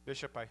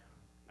 Bishop, I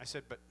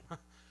said, but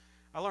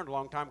I learned a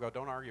long time ago,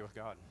 don't argue with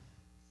God.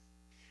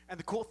 And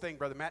the cool thing,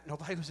 Brother Matt,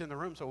 nobody was in the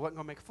room, so I wasn't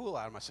going to make a fool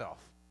out of myself.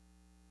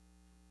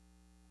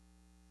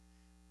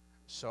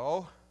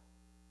 So,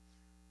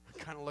 I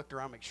kind of looked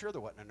around, make sure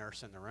there wasn't a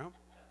nurse in the room.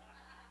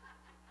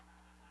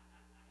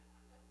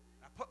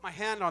 I put my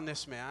hand on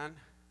this man,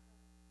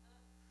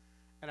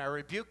 and I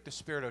rebuked the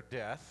spirit of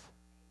death.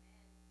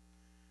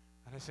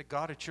 And I said,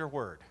 God, it's your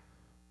word.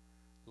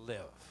 Live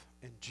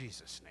in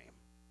Jesus' name.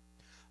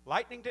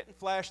 Lightning didn't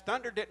flash,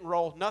 thunder didn't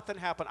roll, nothing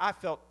happened. I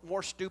felt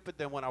more stupid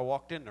than when I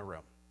walked in the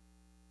room.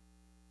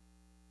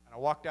 And I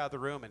walked out of the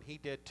room, and he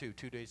did too,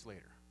 2 days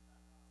later.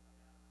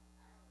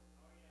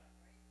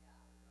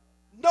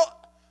 No,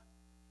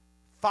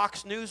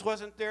 Fox News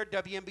wasn't there,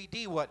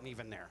 WMBD wasn't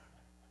even there.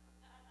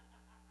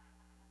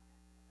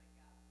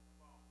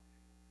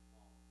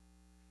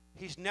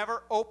 He's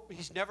never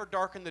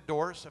darkened the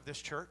doors of this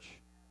church.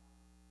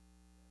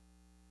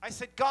 I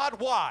said,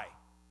 God, why?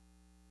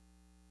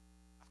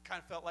 I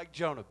kind of felt like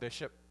Jonah,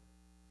 Bishop.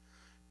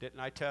 Didn't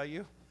I tell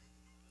you?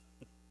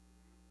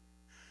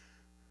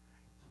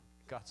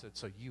 God said,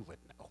 so you would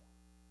know.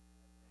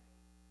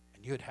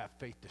 And you'd have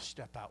faith to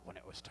step out when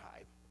it was time.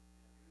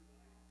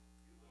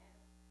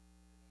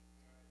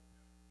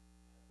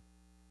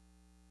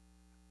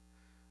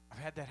 I've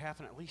had that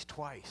happen at least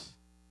twice.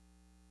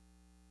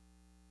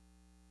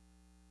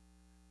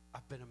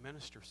 I've been a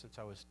minister since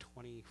I was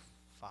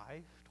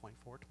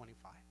 24,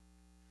 25.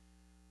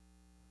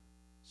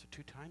 So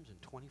 2 times in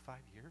 25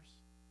 years?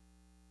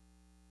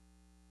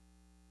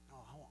 No,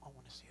 I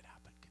want to see it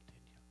happen,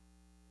 continue.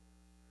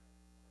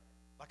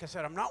 Like I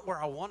said, I'm not where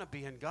I want to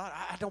be in God.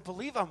 I don't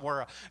believe I'm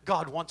where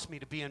God wants me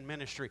to be in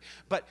ministry.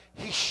 But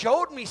he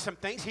showed me some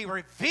things. He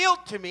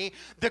revealed to me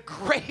the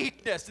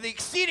greatness, the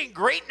exceeding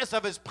greatness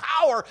of his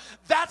power.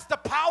 That's the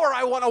power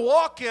I want to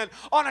walk in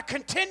on a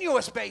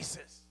continuous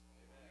basis.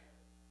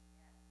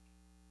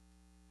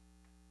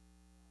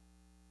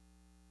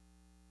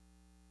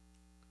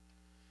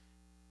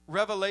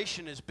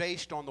 Revelation is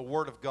based on the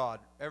Word of God.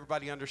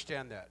 Everybody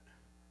understand that?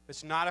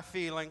 It's not a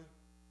feeling.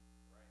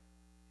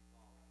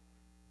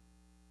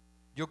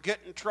 You'll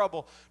get in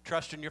trouble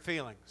trusting your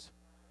feelings.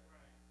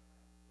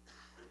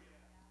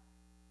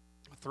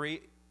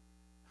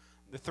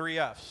 The 3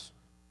 F's.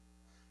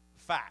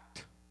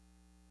 Fact.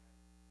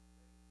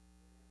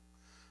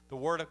 The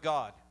Word of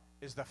God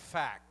is the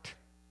fact.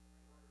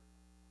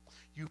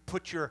 You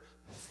put your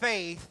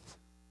faith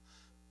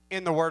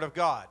in the Word of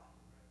God.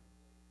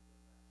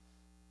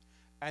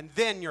 And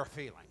then your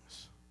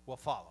feelings will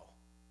follow.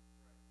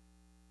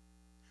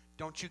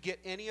 Don't you get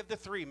any of the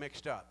 3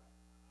 mixed up.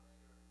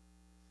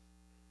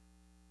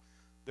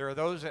 There are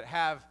those that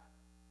have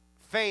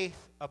faith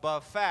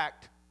above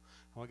fact.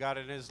 We got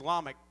an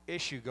Islamic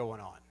issue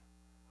going on.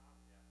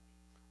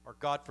 Or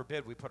God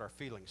forbid we put our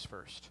feelings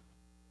first.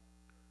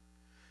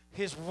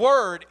 His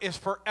word is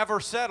forever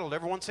settled.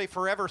 Everyone say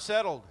forever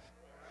settled.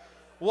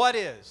 What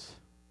is?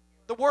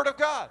 The Word of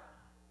God.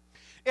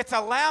 It's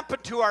a lamp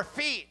unto our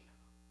feet.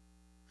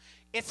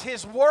 It's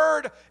His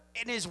Word,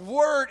 and His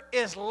Word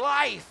is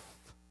life.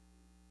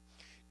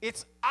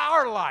 It's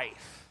our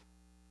life.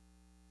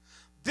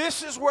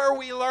 This is where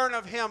we learn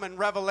of Him in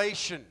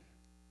Revelation.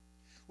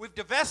 We've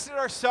divested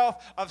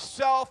ourselves of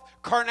self,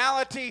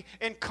 carnality,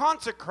 and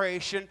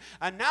consecration,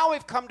 and now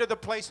we've come to the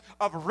place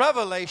of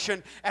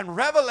revelation. And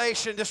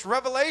revelation, this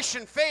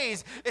revelation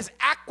phase, is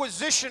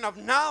acquisition of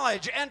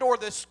knowledge and or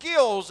the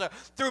skills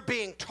through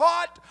being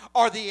taught,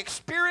 or the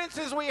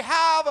experiences we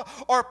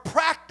have, or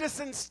practice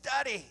and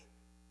study.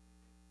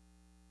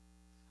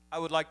 I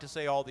would like to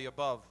say all the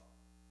above.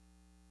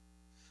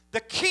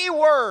 The key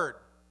word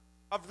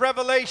of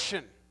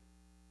revelation,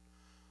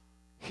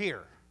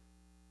 hear.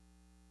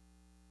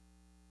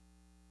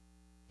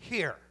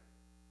 Hear.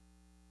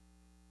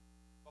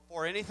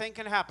 Before anything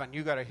can happen,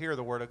 you got to hear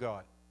the Word of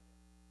God.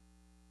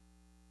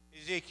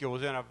 Ezekiel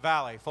was in a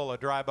valley full of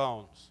dry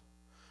bones.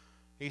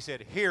 He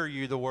said, hear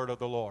you the word of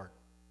the Lord.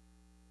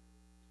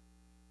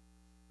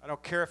 I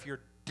don't care if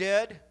you're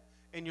dead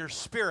in your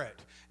spirit.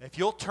 If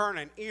you'll turn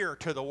an ear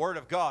to the word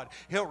of God,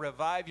 he'll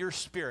revive your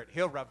spirit.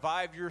 He'll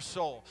revive your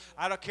soul.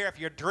 I don't care if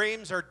your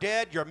dreams are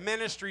dead, your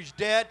ministry's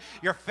dead,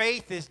 your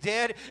faith is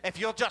dead. If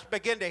you'll just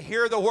begin to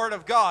hear the word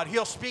of God,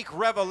 he'll speak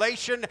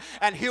revelation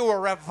and he will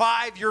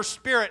revive your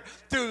spirit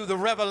through the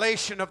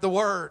revelation of the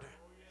word.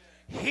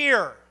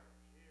 Hear.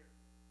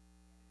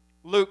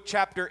 Luke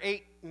chapter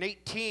 8 and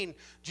 18,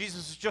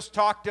 Jesus has just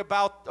talked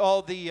about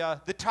all the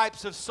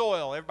types of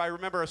soil. Everybody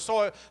remember a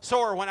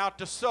sower went out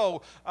to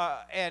sow,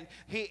 and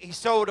he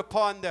sowed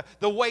upon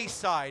the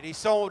wayside. He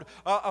sowed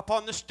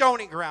upon the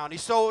stony ground. He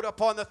sowed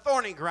upon the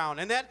thorny ground.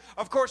 And then,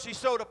 of course, he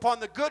sowed upon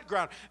the good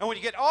ground. And when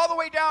you get all the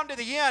way down to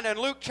the end, in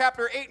Luke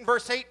chapter 8 and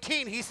verse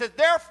 18, he says,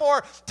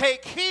 therefore,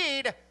 take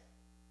heed.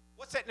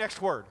 What's that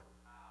next word?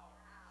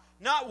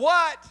 Not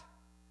what?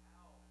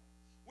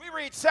 We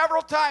read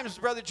several times,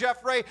 Brother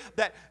Jeff Ray,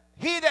 that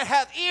he that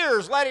hath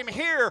ears, let him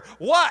hear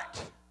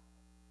what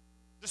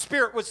the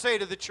Spirit would say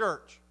to the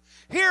church.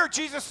 Here,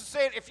 Jesus is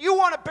saying, if you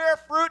want to bear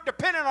fruit,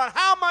 depending on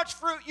how much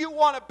fruit you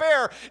want to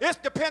bear,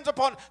 it depends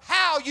upon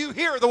how you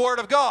hear the Word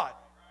of God.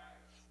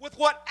 With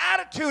what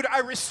attitude I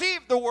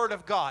receive the Word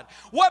of God.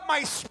 What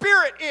my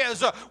spirit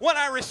is when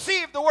I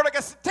receive the Word of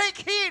God. Take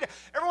heed.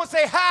 Everyone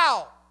say,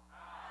 how?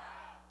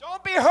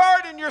 Don't be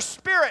hard in your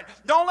spirit.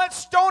 Don't let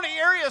stony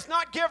areas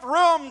not give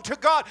room to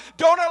God.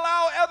 Don't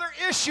allow other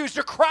issues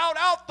to crowd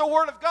out the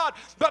Word of God,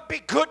 but be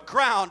good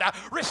ground,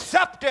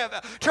 receptive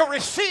to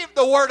receive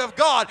the Word of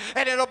God,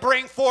 and it'll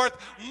bring forth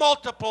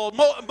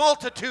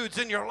multitudes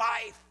in your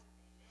life.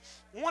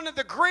 One of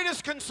the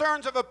greatest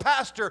concerns of a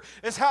pastor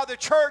is how the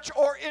church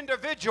or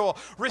individual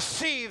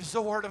receives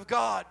the Word of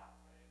God.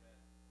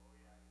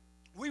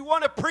 We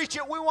want to preach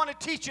it, we want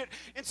to teach it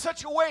in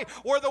such a way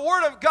where the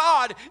Word of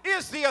God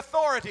is the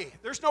authority.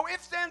 There's no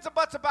ifs, ands, or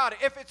buts about it.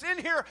 If it's in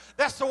here,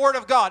 that's the Word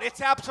of God. It's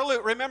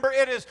absolute. Remember,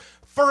 it is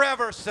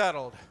forever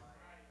settled.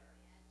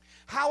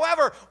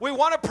 However, we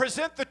want to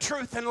present the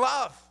truth in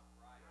love.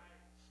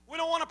 We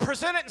don't want to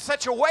present it in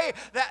such a way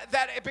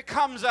that it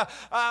becomes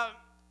I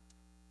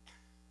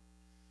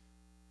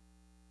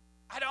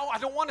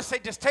don't want to say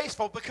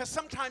distasteful, because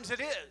sometimes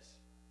it is.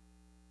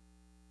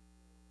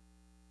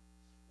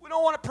 We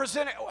don't want to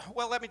present it.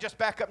 Well, let me just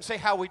back up and say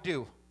how we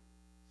do.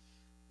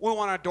 We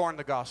want to adorn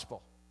the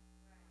gospel.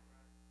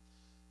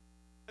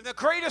 And the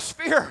greatest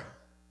fear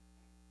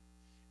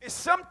is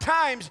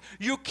sometimes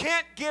you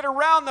can't get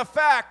around the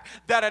fact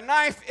that a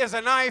knife is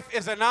a knife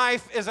is a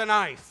knife is a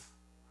knife.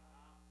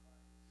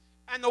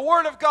 And the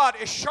Word of God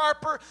is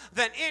sharper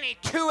than any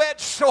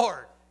two-edged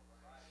sword.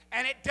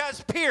 And it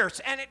does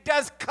pierce and it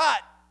does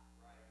cut.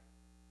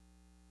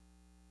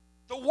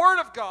 The Word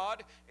of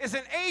God is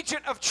an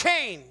agent of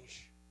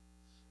change.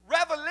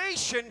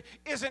 Revelation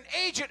is an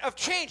agent of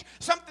change.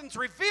 Something's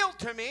revealed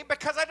to me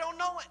because I don't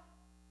know it.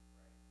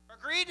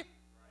 Agreed?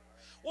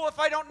 Well, if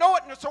I don't know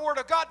it and it's the Word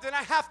of God, then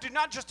I have to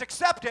not just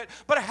accept it,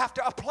 but I have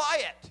to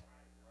apply it.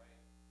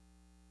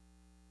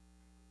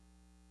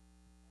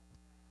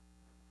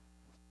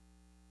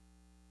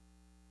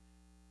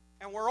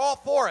 And we're all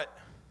for it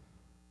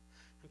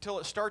until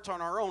it starts on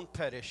our own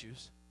pet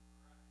issues.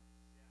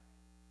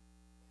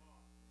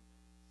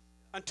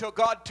 Until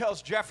God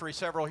tells Jeffrey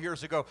several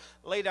years ago,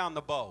 lay down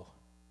the bow.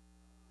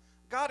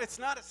 God, it's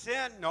not a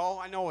sin.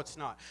 No, I know it's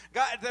not.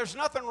 God, there's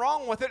nothing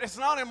wrong with it. It's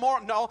not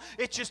immoral. No,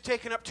 it's just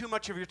taking up too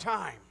much of your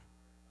time.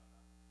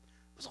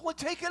 It's only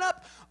taking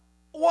up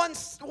one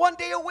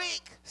day a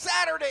week,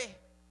 Saturday.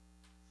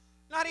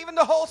 Not even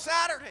the whole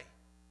Saturday.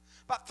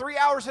 About 3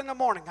 hours in the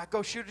morning, I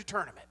go shoot a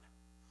tournament.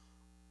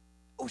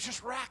 It was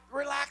just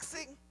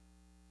relaxing.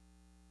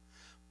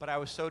 But I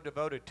was so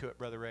devoted to it,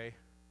 Brother Ray.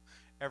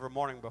 Every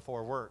morning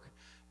before work,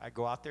 I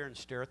go out there and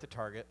stare at the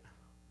target.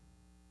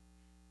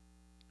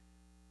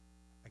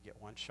 I get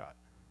one shot.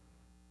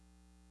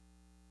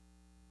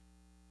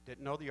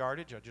 Didn't know the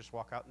yardage. I just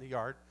walk out in the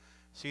yard,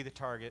 see the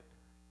target.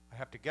 I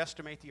have to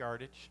guesstimate the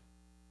yardage.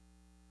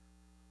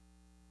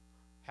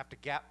 Have to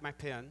gap my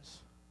pins.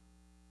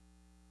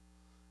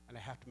 And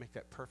I have to make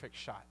that perfect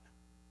shot.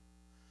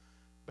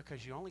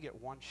 Because you only get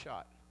one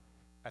shot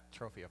at the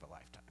trophy of a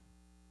lifetime.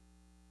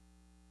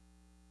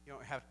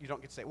 You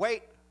don't get to say,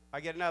 wait, I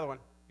get another one.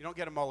 You don't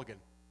get a mulligan.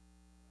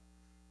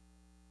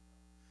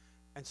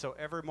 And so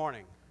every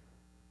morning,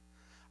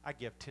 I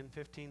give 10,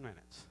 15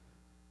 minutes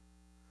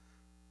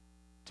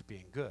to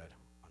being good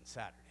on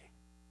Saturday.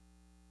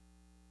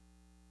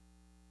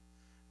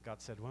 God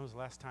said, when was the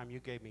last time you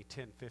gave me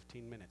 10,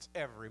 15 minutes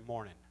every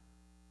morning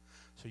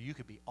so you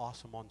could be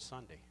awesome on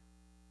Sunday?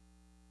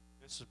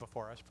 This is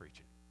before us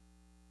preaching,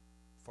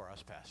 before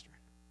us pastoring.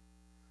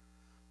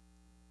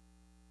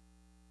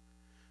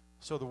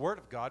 So the Word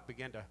of God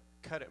began to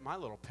cut at my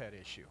little pet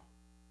issue.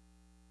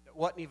 It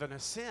wasn't even a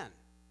sin.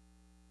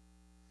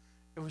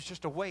 It was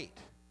just a weight.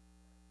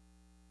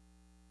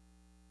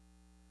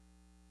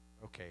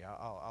 Okay,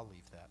 I'll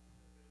leave that.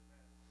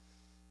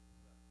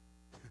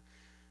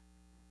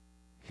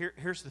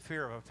 Here's the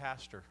fear of a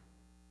pastor.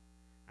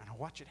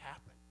 watch it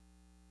happen.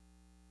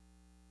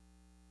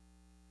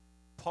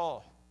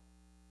 Paul,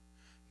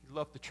 he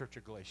loved the church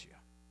of Galatia.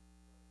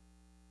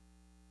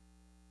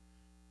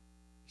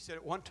 He said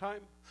at one time,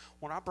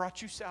 when I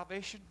brought you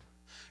salvation,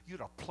 you'd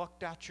have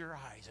plucked out your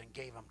eyes and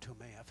gave them to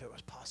me if it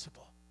was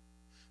possible.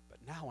 But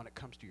now when it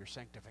comes to your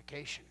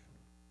sanctification,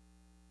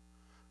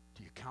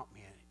 do you count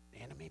me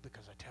an enemy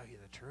because I tell you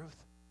the truth?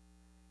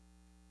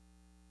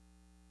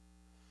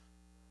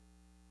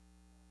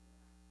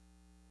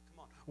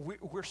 Come on.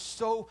 We're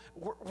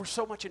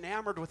so much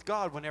enamored with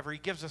God whenever he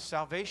gives us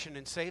salvation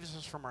and saves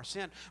us from our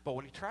sin. But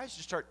when he tries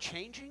to start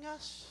changing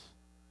us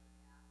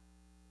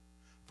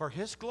for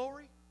his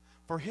glory,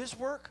 for his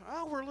work,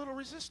 we're a little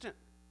resistant.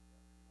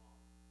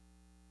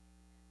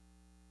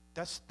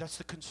 That's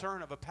the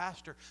concern of a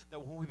pastor, that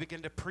when we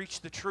begin to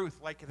preach the truth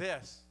like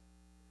this,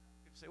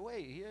 people say,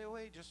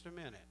 wait just a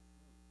minute.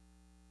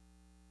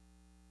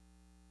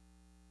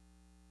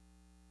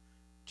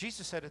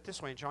 Jesus said it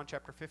this way in John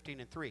chapter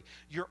 15:3.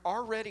 You're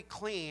already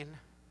clean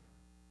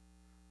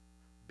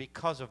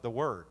because of the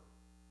Word.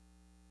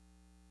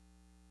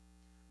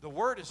 The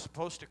Word is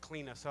supposed to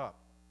clean us up.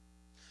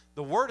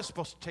 The Word is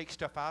supposed to take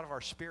stuff out of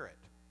our spirit.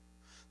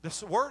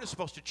 This Word is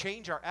supposed to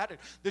change our attitude.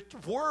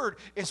 The Word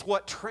is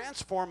what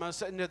transforms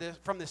us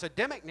from this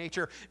Adamic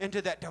nature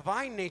into that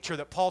divine nature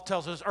that Paul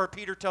tells us, or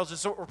Peter tells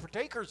us, that we're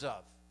partakers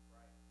of.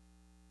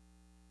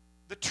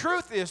 The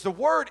truth is, the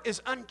Word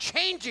is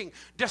unchanging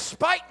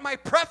despite my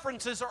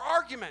preferences or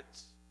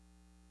arguments.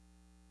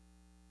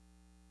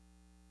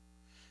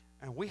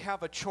 And we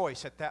have a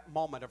choice at that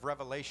moment of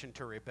revelation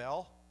to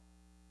rebel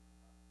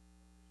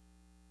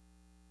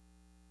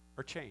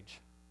or change.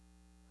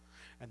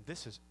 And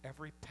this is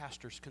every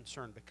pastor's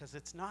concern, because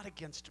it's not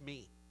against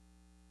me.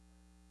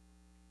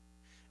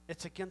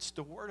 It's against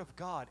the Word of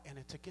God, and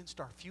it's against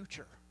our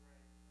future.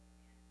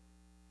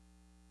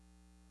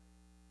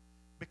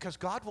 Because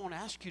God won't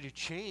ask you to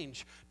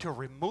change to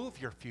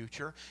remove your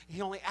future.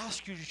 He only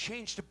asks you to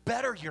change to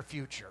better your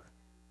future.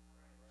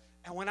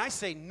 And when I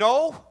say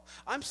no,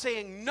 I'm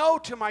saying no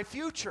to my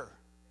future.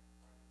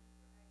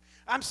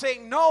 I'm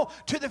saying no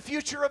to the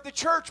future of the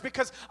church,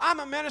 because I'm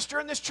a minister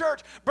in this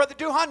church. Brother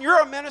Duhan, you're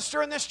a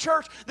minister in this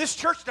church. This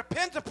church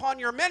depends upon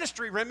your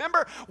ministry.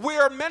 Remember, we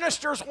are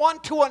ministers one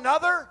to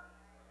another.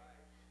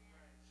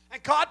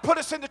 And God put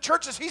us in the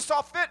church as he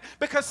saw fit,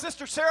 because,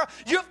 Sister Sarah,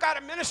 you've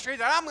got a ministry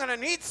that I'm going to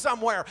need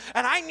somewhere.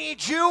 And I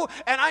need you,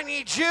 and I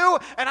need you,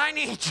 and I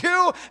need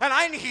you, and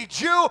I need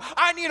you.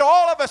 I need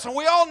all of us, and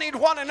we all need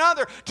one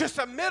another to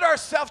submit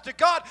ourselves to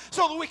God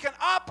so that we can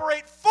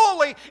operate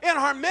fully in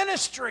our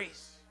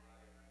ministries.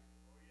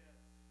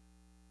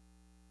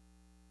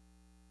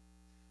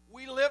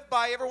 We live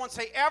by, everyone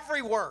say,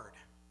 every word.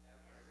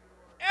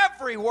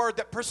 Every word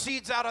that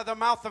proceeds out of the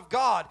mouth of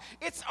God.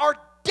 It's our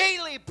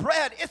daily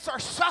bread. It's our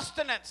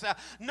sustenance.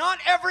 Not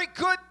every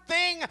good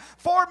thing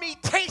for me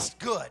tastes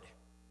good.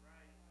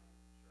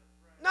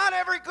 Not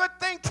every good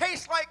thing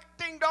tastes like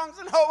ding-dongs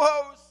and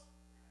ho-hos.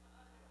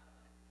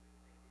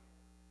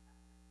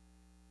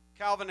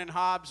 Calvin and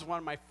Hobbes, one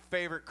of my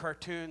favorite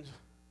cartoons.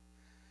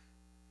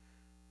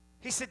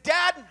 He said,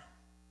 Dad,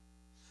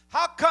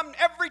 how come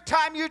every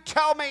time you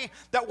tell me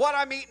that what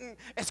I'm eating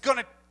is going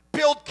to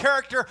build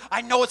character,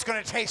 I know it's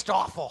going to taste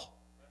awful?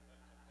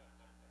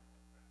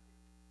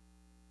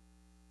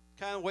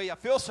 Kind of the way I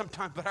feel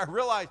sometimes, but I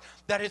realize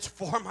that it's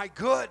for my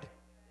good.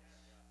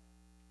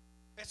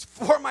 It's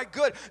for my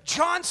good.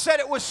 John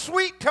said it was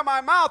sweet to my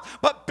mouth,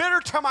 but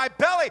bitter to my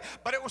belly,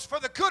 but it was for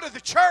the good of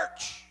the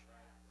church.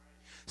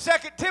 2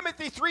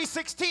 Timothy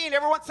 3:16,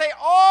 everyone say,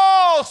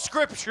 all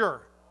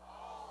Scripture.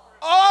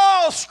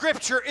 All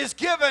Scripture is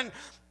given.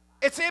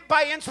 It's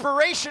by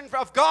inspiration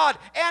of God,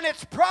 and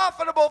it's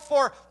profitable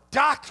for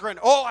doctrine.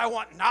 Oh, I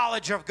want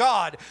knowledge of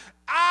God.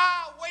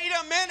 Wait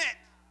a minute.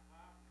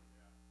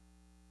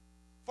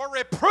 For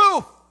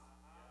reproof.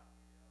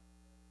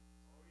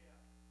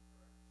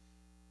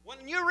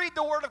 When you read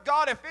the Word of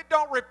God, if it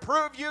don't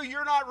reprove you,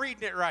 you're not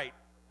reading it right.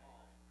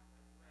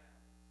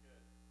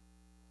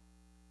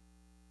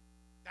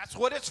 That's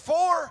what it's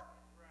for.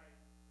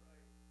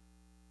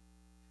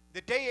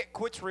 The day it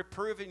quits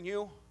reproving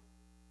you,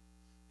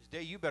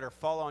 day you better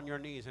fall on your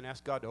knees and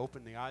ask God to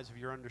open the eyes of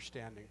your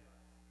understanding.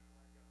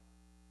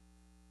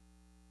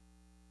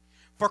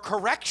 For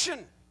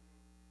correction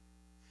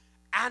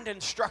and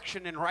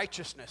instruction in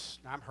righteousness.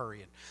 I'm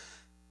hurrying.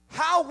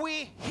 How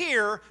we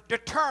hear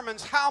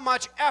determines how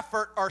much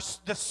effort or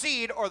the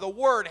seed or the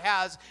word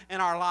has in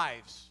our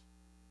lives.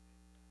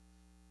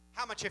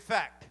 How much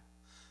effect.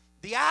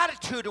 The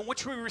attitude in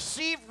which we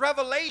receive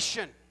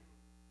revelation,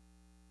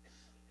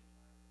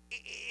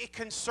 it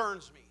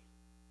concerns me.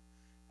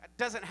 It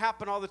doesn't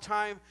happen all the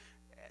time.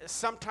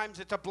 Sometimes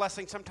it's a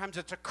blessing, sometimes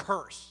it's a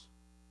curse.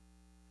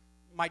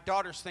 My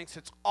daughter thinks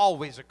it's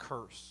always a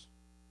curse.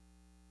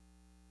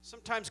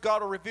 Sometimes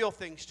God will reveal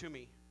things to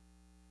me.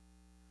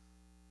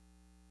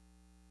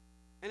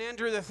 And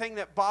Andrew, the thing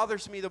that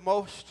bothers me the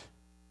most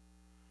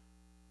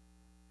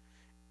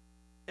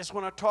is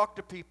when I talk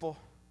to people,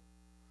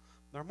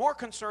 They're more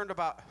concerned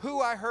about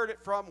who I heard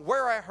it from,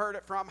 where I heard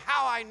it from,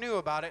 how I knew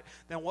about it,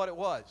 than what it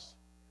was.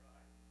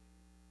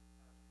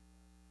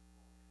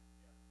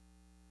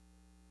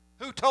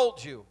 Who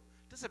told you?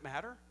 Does it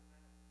matter?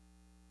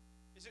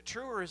 Is it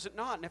true or is it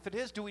not? And if it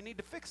is, do we need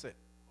to fix it?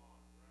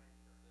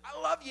 I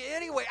love you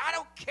anyway. I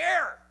don't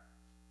care.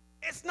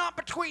 It's not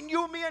between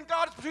you and me and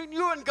God. It's between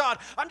you and God.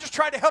 I'm just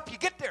trying to help you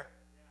get there.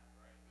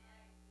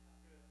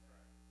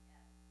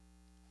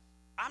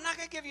 I'm not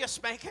going to give you a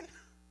spanking.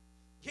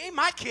 You ain't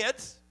my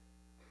kids.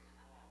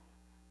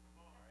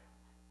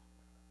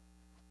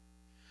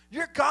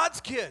 You're God's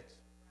kids.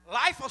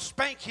 Life will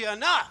spank you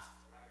enough.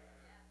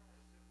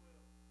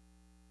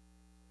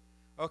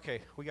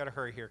 Okay, we got to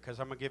hurry here because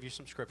I'm going to give you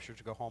some scripture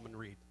to go home and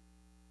read.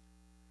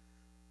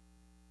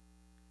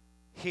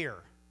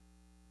 Here,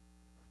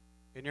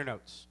 in your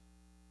notes,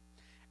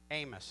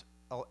 Amos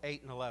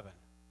 8 and 11.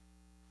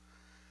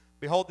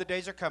 Behold, the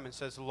days are coming,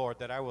 says the Lord,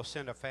 that I will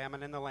send a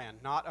famine in the land,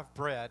 not of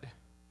bread,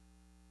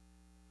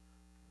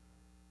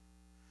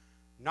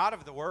 not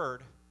of the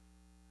word.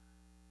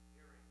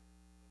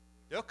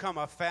 There'll come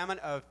a famine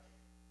of,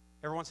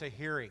 everyone say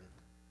hearing.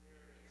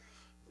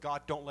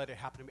 God, don't let it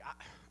happen to me.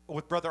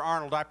 With Brother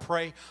Arnold, I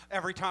pray,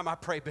 every time I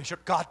pray,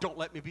 Bishop, God, don't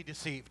let me be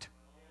deceived.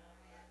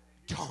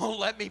 Don't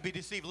let me be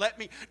deceived.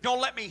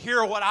 Don't let me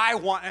hear what I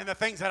want and the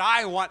things that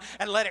I want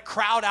and let it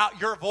crowd out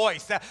your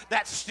voice.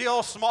 That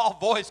still small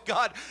voice.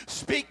 God,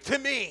 speak to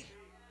me.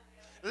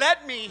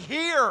 Let me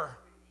hear.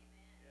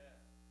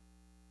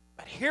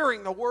 But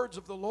hearing the words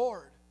of the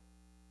Lord.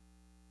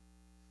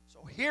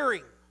 So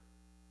hearing.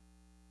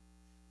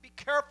 Be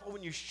careful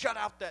when you shut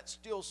out that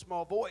still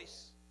small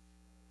voice.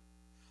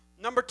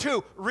 Number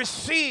 2,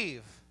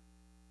 receive.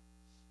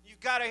 You've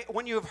got to,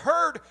 when you've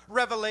heard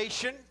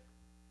revelation,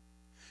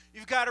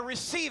 you've got to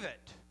receive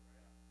it.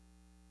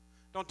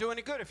 Don't do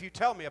any good if you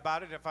tell me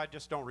about it if I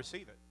just don't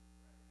receive it.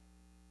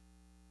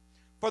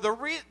 For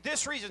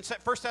this reason,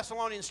 1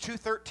 Thessalonians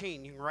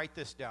 2:13, you can write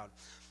this down.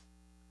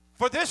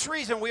 For this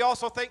reason, we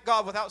also thank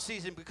God without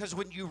ceasing, because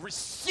when you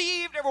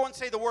received, everyone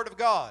say the word of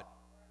God.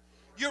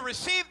 You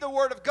received the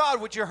word of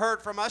God, which you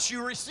heard from us.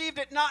 You received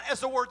it not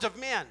as the words of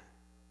men.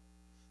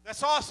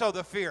 That's also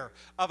the fear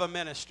of a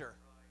minister.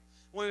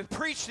 When we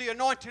preach the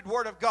anointed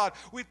word of God,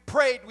 we've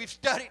prayed, we've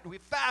studied,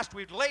 we've fasted,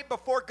 we've laid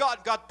before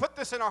God. God put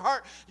this in our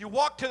heart. You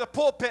walk to the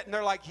pulpit and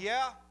they're like,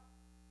 yeah?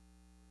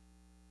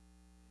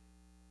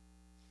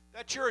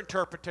 That's your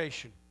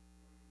interpretation.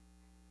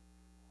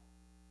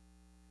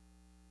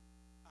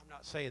 I'm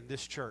not saying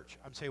this church.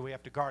 I'm saying we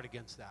have to guard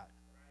against that.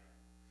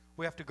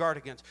 We have to guard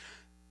against.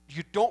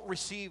 You don't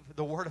receive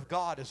the word of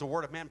God as a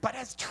word of man, but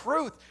as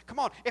truth. Come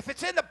on, if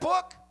it's in the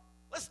book,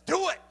 let's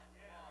do it.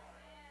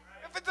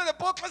 If it's in the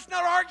book, let's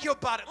not argue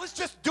about it. Let's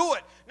just do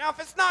it. Now, if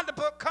it's not in the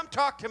book, come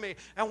talk to me,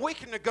 and we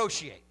can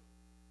negotiate.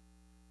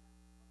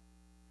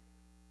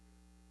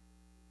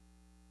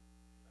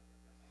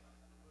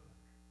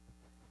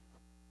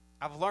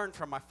 I've learned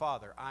from my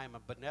father, I am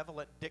a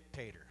benevolent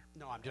dictator.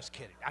 No, I'm just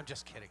kidding. I'm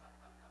just kidding.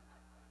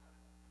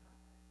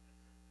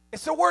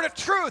 It's the word of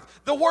truth,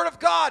 the word of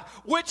God,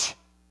 which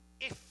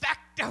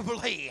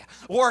effectively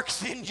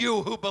works in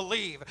you who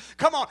believe.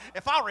 Come on,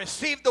 if I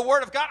receive the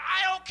word of God,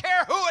 I don't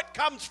care who it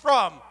comes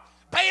from.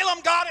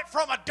 Balaam got it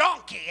from a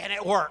donkey and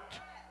it worked.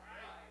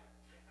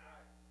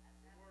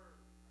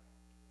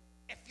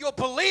 If you'll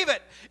believe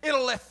it,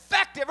 it'll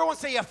everyone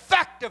say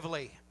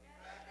effectively.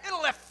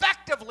 It'll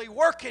effectively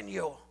work in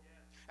you.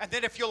 And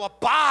then if you'll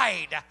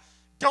abide,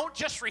 don't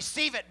just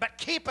receive it, but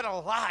keep it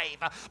alive.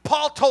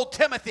 Paul told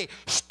Timothy,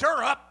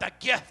 stir up the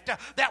gift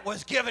that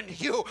was given to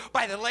you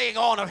by the laying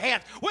on of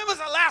hands. When was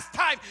the last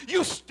time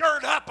you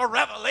stirred up a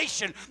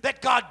revelation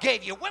that God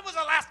gave you? When was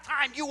the last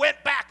time you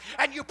went back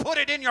and you put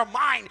it in your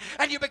mind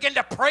and you began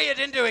to pray it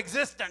into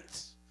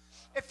existence?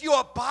 If you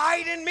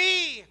abide in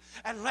me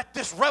and let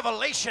this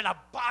revelation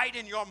abide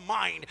in your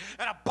mind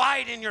and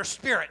abide in your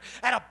spirit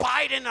and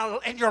abide in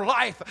your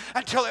life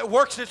until it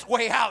works its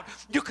way out,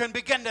 you can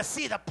begin to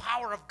see the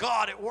power of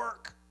God at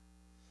work.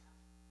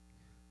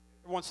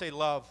 Everyone say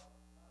love.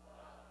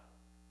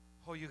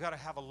 Oh, you got to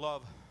have a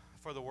love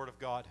for the Word of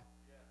God.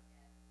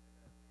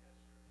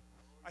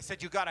 I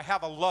said you got to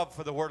have a love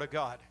for the Word of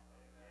God.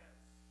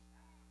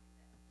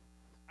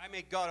 I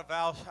made God a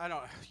vow, I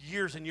don't know,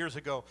 years and years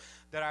ago,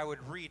 that I would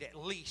read at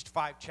least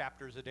 5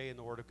 chapters a day in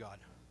the Word of God.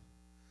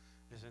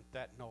 Isn't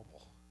that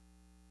noble?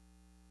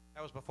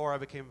 That was before I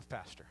became a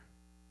pastor.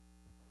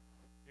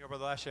 You know,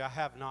 Brother Lashley, I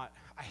had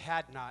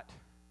not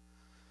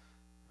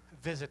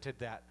visited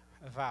that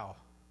vow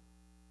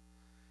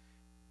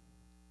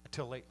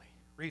until lately.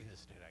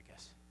 Revisited, I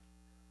guess.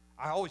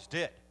 I always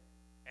did,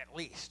 at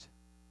least.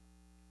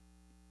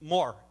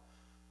 More.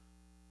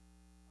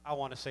 I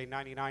want to say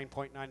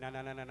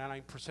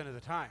 99.9999% of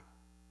the time.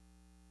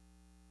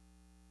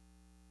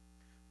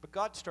 But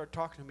God started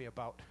talking to me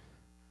about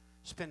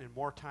spending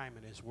more time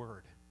in His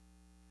Word.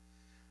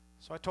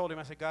 So I told Him,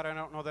 I said, God, I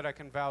don't know that I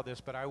can vow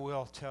this, but I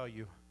will tell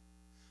you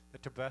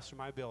that to the best of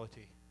my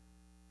ability,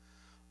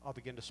 I'll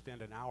begin to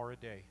spend an hour a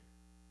day.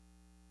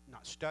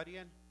 Not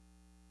studying,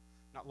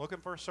 not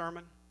looking for a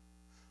sermon,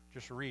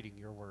 Just reading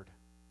your word.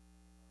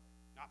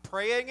 Not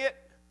praying it,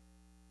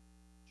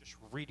 just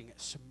reading it,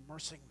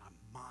 submersing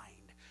my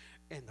mind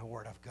in the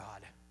word of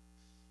God.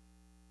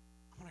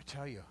 I'm going to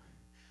tell you,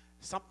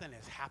 something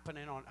is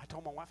happening I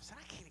told my wife, I said,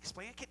 I can't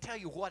explain. I can't tell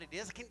you what it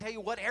is. I can't tell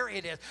you what area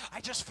it is. I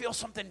just feel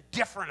something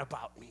different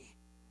about me.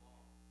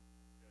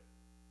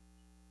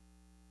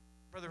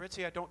 Brother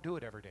Ritzy, I don't do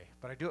it every day,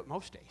 but I do it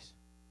most days.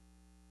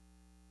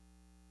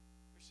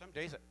 There's some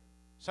days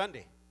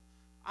Sunday,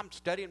 I'm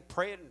studying,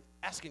 praying,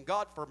 asking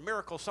God for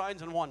miracle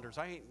signs and wonders.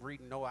 I ain't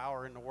reading no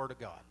hour in the Word of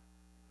God.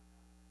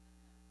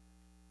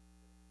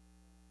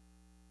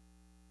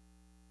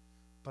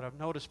 But I've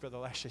noticed, Brother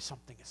Lashley,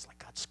 something. It's like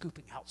God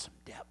scooping out some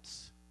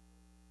depths.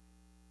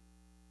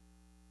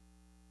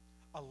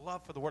 A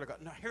love for the Word of God.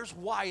 Now, here's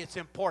why it's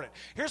important.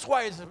 Here's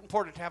why it's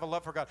important to have a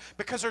love for God.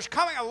 Because there's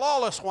coming a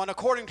lawless one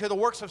according to the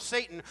works of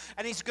Satan,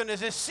 and he's going to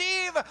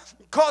deceive,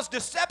 cause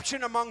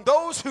deception among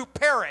those who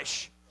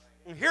perish.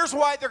 And here's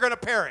why they're going to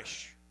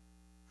perish.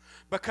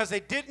 Because they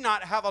did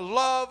not have a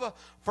love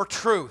for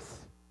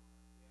truth.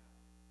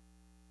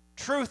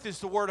 Truth is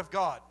the Word of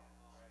God.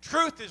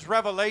 Truth is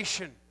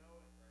revelation.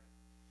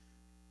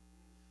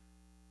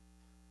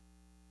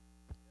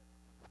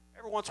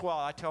 Every once in a while,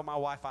 I tell my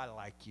wife I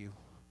like you.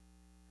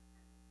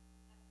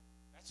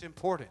 That's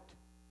important.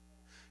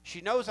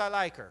 She knows I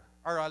like her,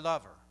 or I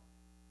love her.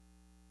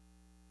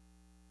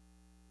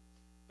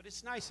 But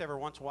it's nice every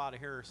once in a while to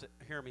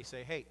hear me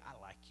say, hey,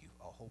 I like you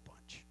a whole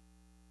bunch.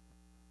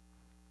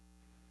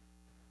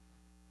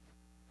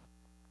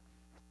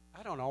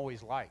 I don't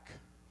always like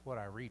what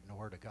I read in the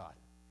Word of God.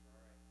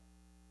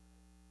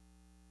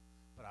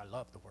 But I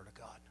love the Word of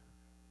God.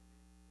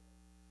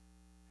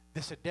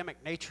 This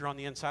Adamic nature on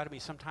the inside of me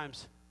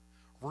sometimes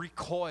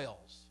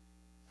recoils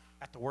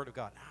at the Word of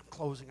God. Now, I'm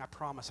closing. I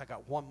promise I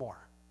got one more.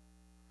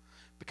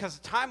 Because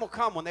the time will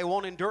come when they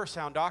won't endure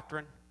sound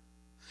doctrine,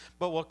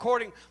 but will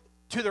according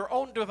to their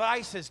own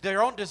devices,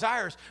 their own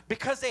desires,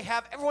 because they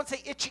have, everyone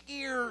say, itchy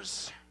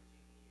ears.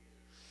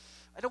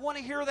 I don't want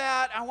to hear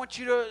that. I want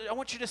you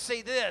to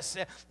say this.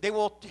 They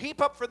will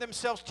heap up for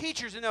themselves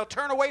teachers, and they'll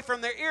turn away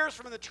from their ears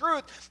from the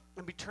truth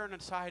and be turned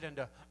aside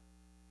into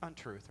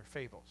untruth or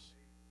fables.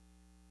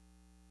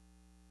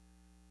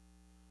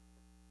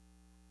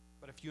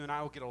 But if you and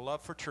I will get a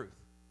love for truth,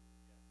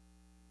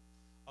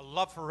 a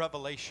love for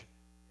revelation,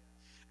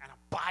 and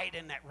abide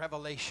in that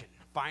revelation,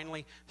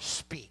 finally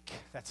speak.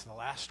 That's the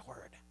last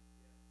word.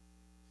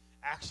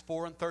 Acts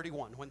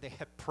 4:31, when they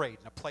had prayed,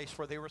 and a place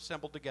where they were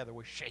assembled together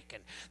was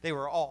shaken. They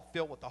were all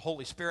filled with the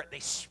Holy Spirit. They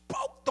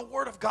spoke the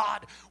word of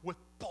God with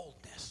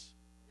boldness.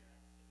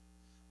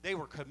 They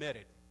were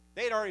committed.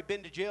 They had already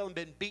been to jail and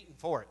been beaten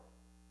for it.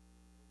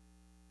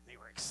 They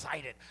were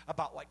excited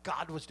about what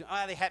God was doing.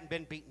 They hadn't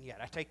been beaten yet.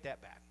 I take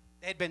that back.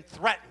 They had been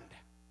threatened.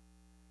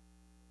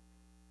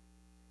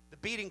 The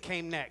beating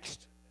came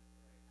next.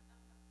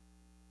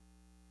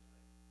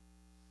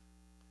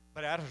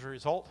 But as a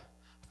result,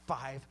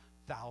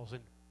 5,000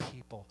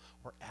 people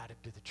were added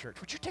to the church.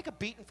 Would you take a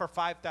beating for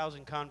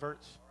 5,000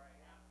 converts?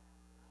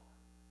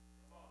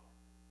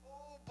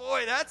 Oh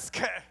boy, that's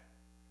good.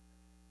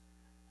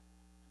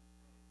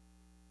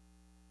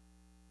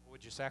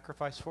 Would you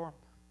sacrifice for them?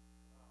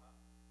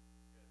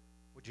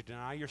 Would you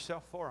deny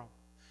yourself for them?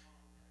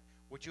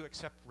 Would you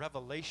accept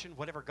revelation,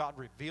 whatever God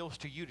reveals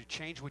to you to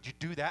change? Would you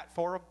do that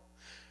for them?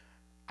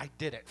 I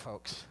did it,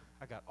 folks.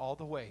 I got all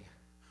the way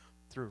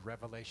through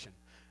revelation.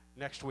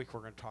 Next week,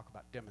 we're going to talk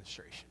about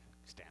demonstration.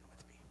 Stand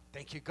with me.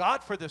 Thank you,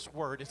 God, for this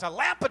word. It's a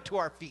lamp unto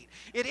our feet.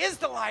 It is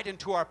the light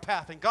into our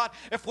path. And God,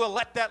 if we'll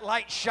let that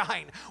light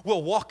shine,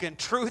 we'll walk in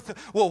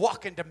truth, we'll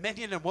walk in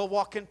dominion, and we'll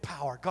walk in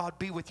power. God,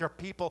 be with your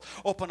people.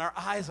 Open our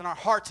eyes and our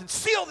hearts and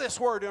seal this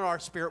word in our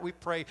spirit, we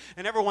pray.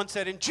 And everyone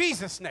said, in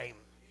Jesus' name,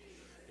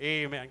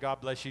 amen.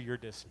 God bless you. You're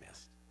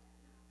dismissed.